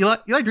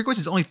Drinkwitz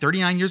is only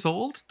 39 years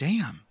old.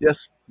 Damn.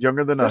 Yes,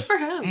 younger than us. Good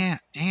for him. Yeah,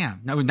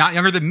 damn. No, not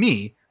younger than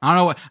me. I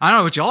don't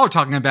know what y'all are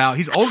talking about.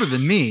 He's older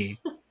than me.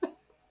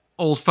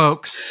 Old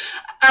folks.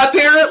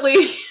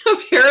 Apparently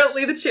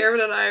the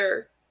chairman and I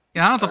are.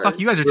 Yeah, I don't know what the fuck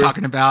you guys are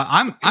talking about.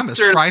 I'm a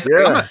spry.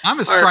 Yeah. I'm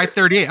a spry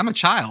 38. I'm a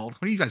child.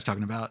 What are you guys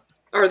talking about?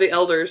 Are the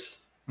elders?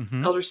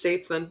 Elder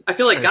statesman. I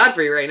feel like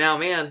Godfrey right now,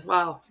 man.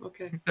 Wow.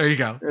 Okay. There you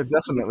go. Yeah,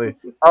 definitely.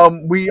 I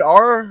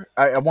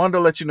wanted to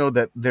let you know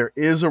that there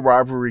is a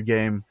rivalry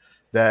game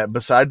that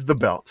besides the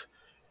belt,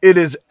 it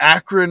is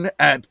Akron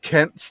at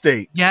Kent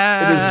State.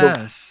 Yes.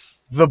 It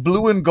is the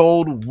blue and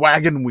gold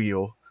wagon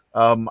wheel.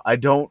 I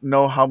don't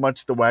know how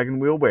much the wagon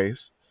wheel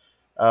weighs,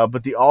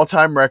 But the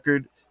all-time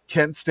record,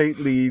 Kent State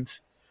leads.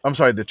 I'm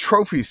sorry, the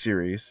trophy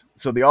series.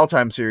 So the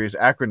all-time series,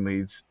 Akron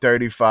leads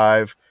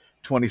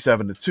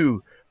 35-27-2.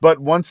 But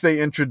once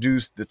they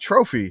introduced the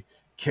trophy,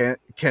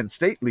 Kent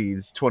State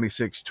leads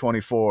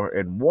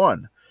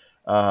 26-24-1.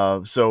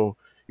 So,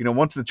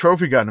 once the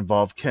trophy got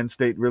involved, Kent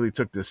State really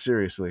took this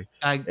seriously.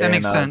 That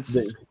makes sense.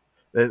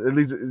 At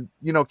least,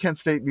 Kent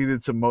State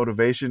needed some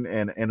motivation,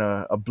 and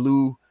a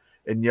blue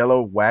and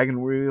yellow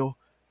wagon wheel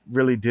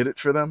really did it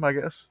for them, I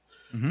guess.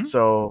 Mm-hmm.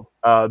 So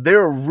they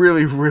were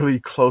really, really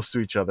close to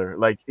each other,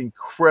 like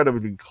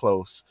incredibly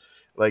close,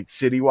 like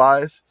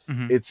city-wise.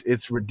 Mm-hmm.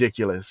 It's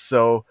ridiculous.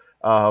 So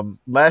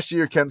last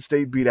year, Kent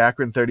State beat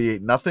Akron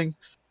 38-0.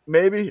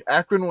 Maybe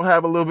Akron will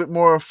have a little bit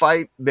more of a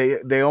fight.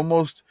 They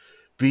almost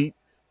beat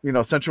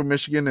Central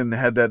Michigan, and they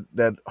had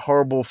that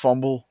horrible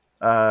fumble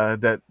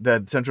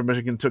that Central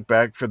Michigan took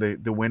back for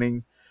the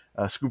winning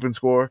scoop and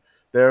score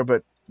there.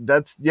 But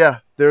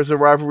there's a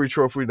rivalry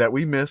trophy that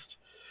we missed.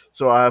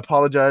 So I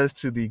apologize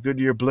to the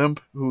Goodyear blimp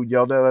who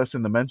yelled at us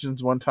in the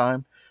mentions one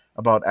time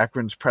about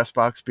Akron's press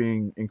box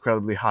being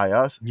incredibly high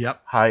up.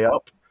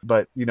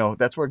 But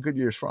that's where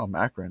Goodyear's from,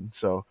 Akron.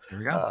 So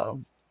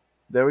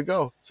there we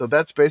go. So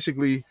that's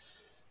basically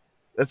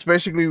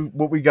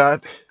what we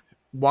got.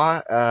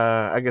 Why?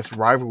 I guess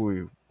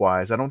rivalry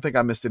wise, I don't think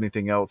I missed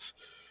anything else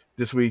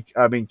this week.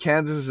 I mean,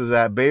 Kansas is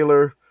at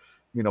Baylor.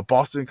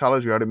 Boston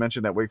College, we already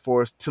mentioned at Wake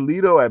Forest.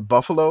 Toledo at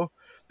Buffalo.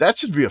 That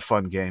should be a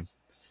fun game.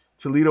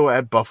 Toledo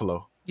at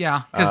Buffalo.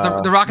 Yeah,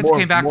 because the Rockets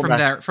came back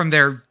from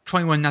their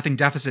 21-0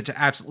 deficit to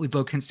absolutely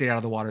blow Kent State out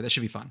of the water. That should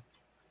be fun.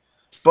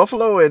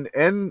 Buffalo and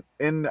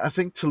I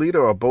think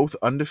Toledo are both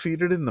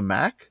undefeated in the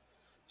MAC.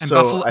 And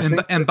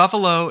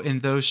Buffalo in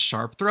those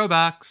sharp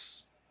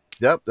throwbacks.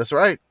 Yep, that's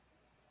right.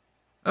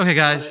 Okay,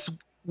 guys.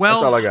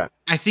 Well, that's all I got.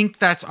 I think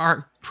that's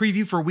our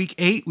preview for Week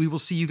 8. We will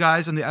see you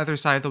guys on the other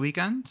side of the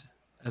weekend.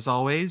 As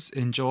always,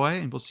 enjoy,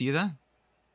 and we'll see you then.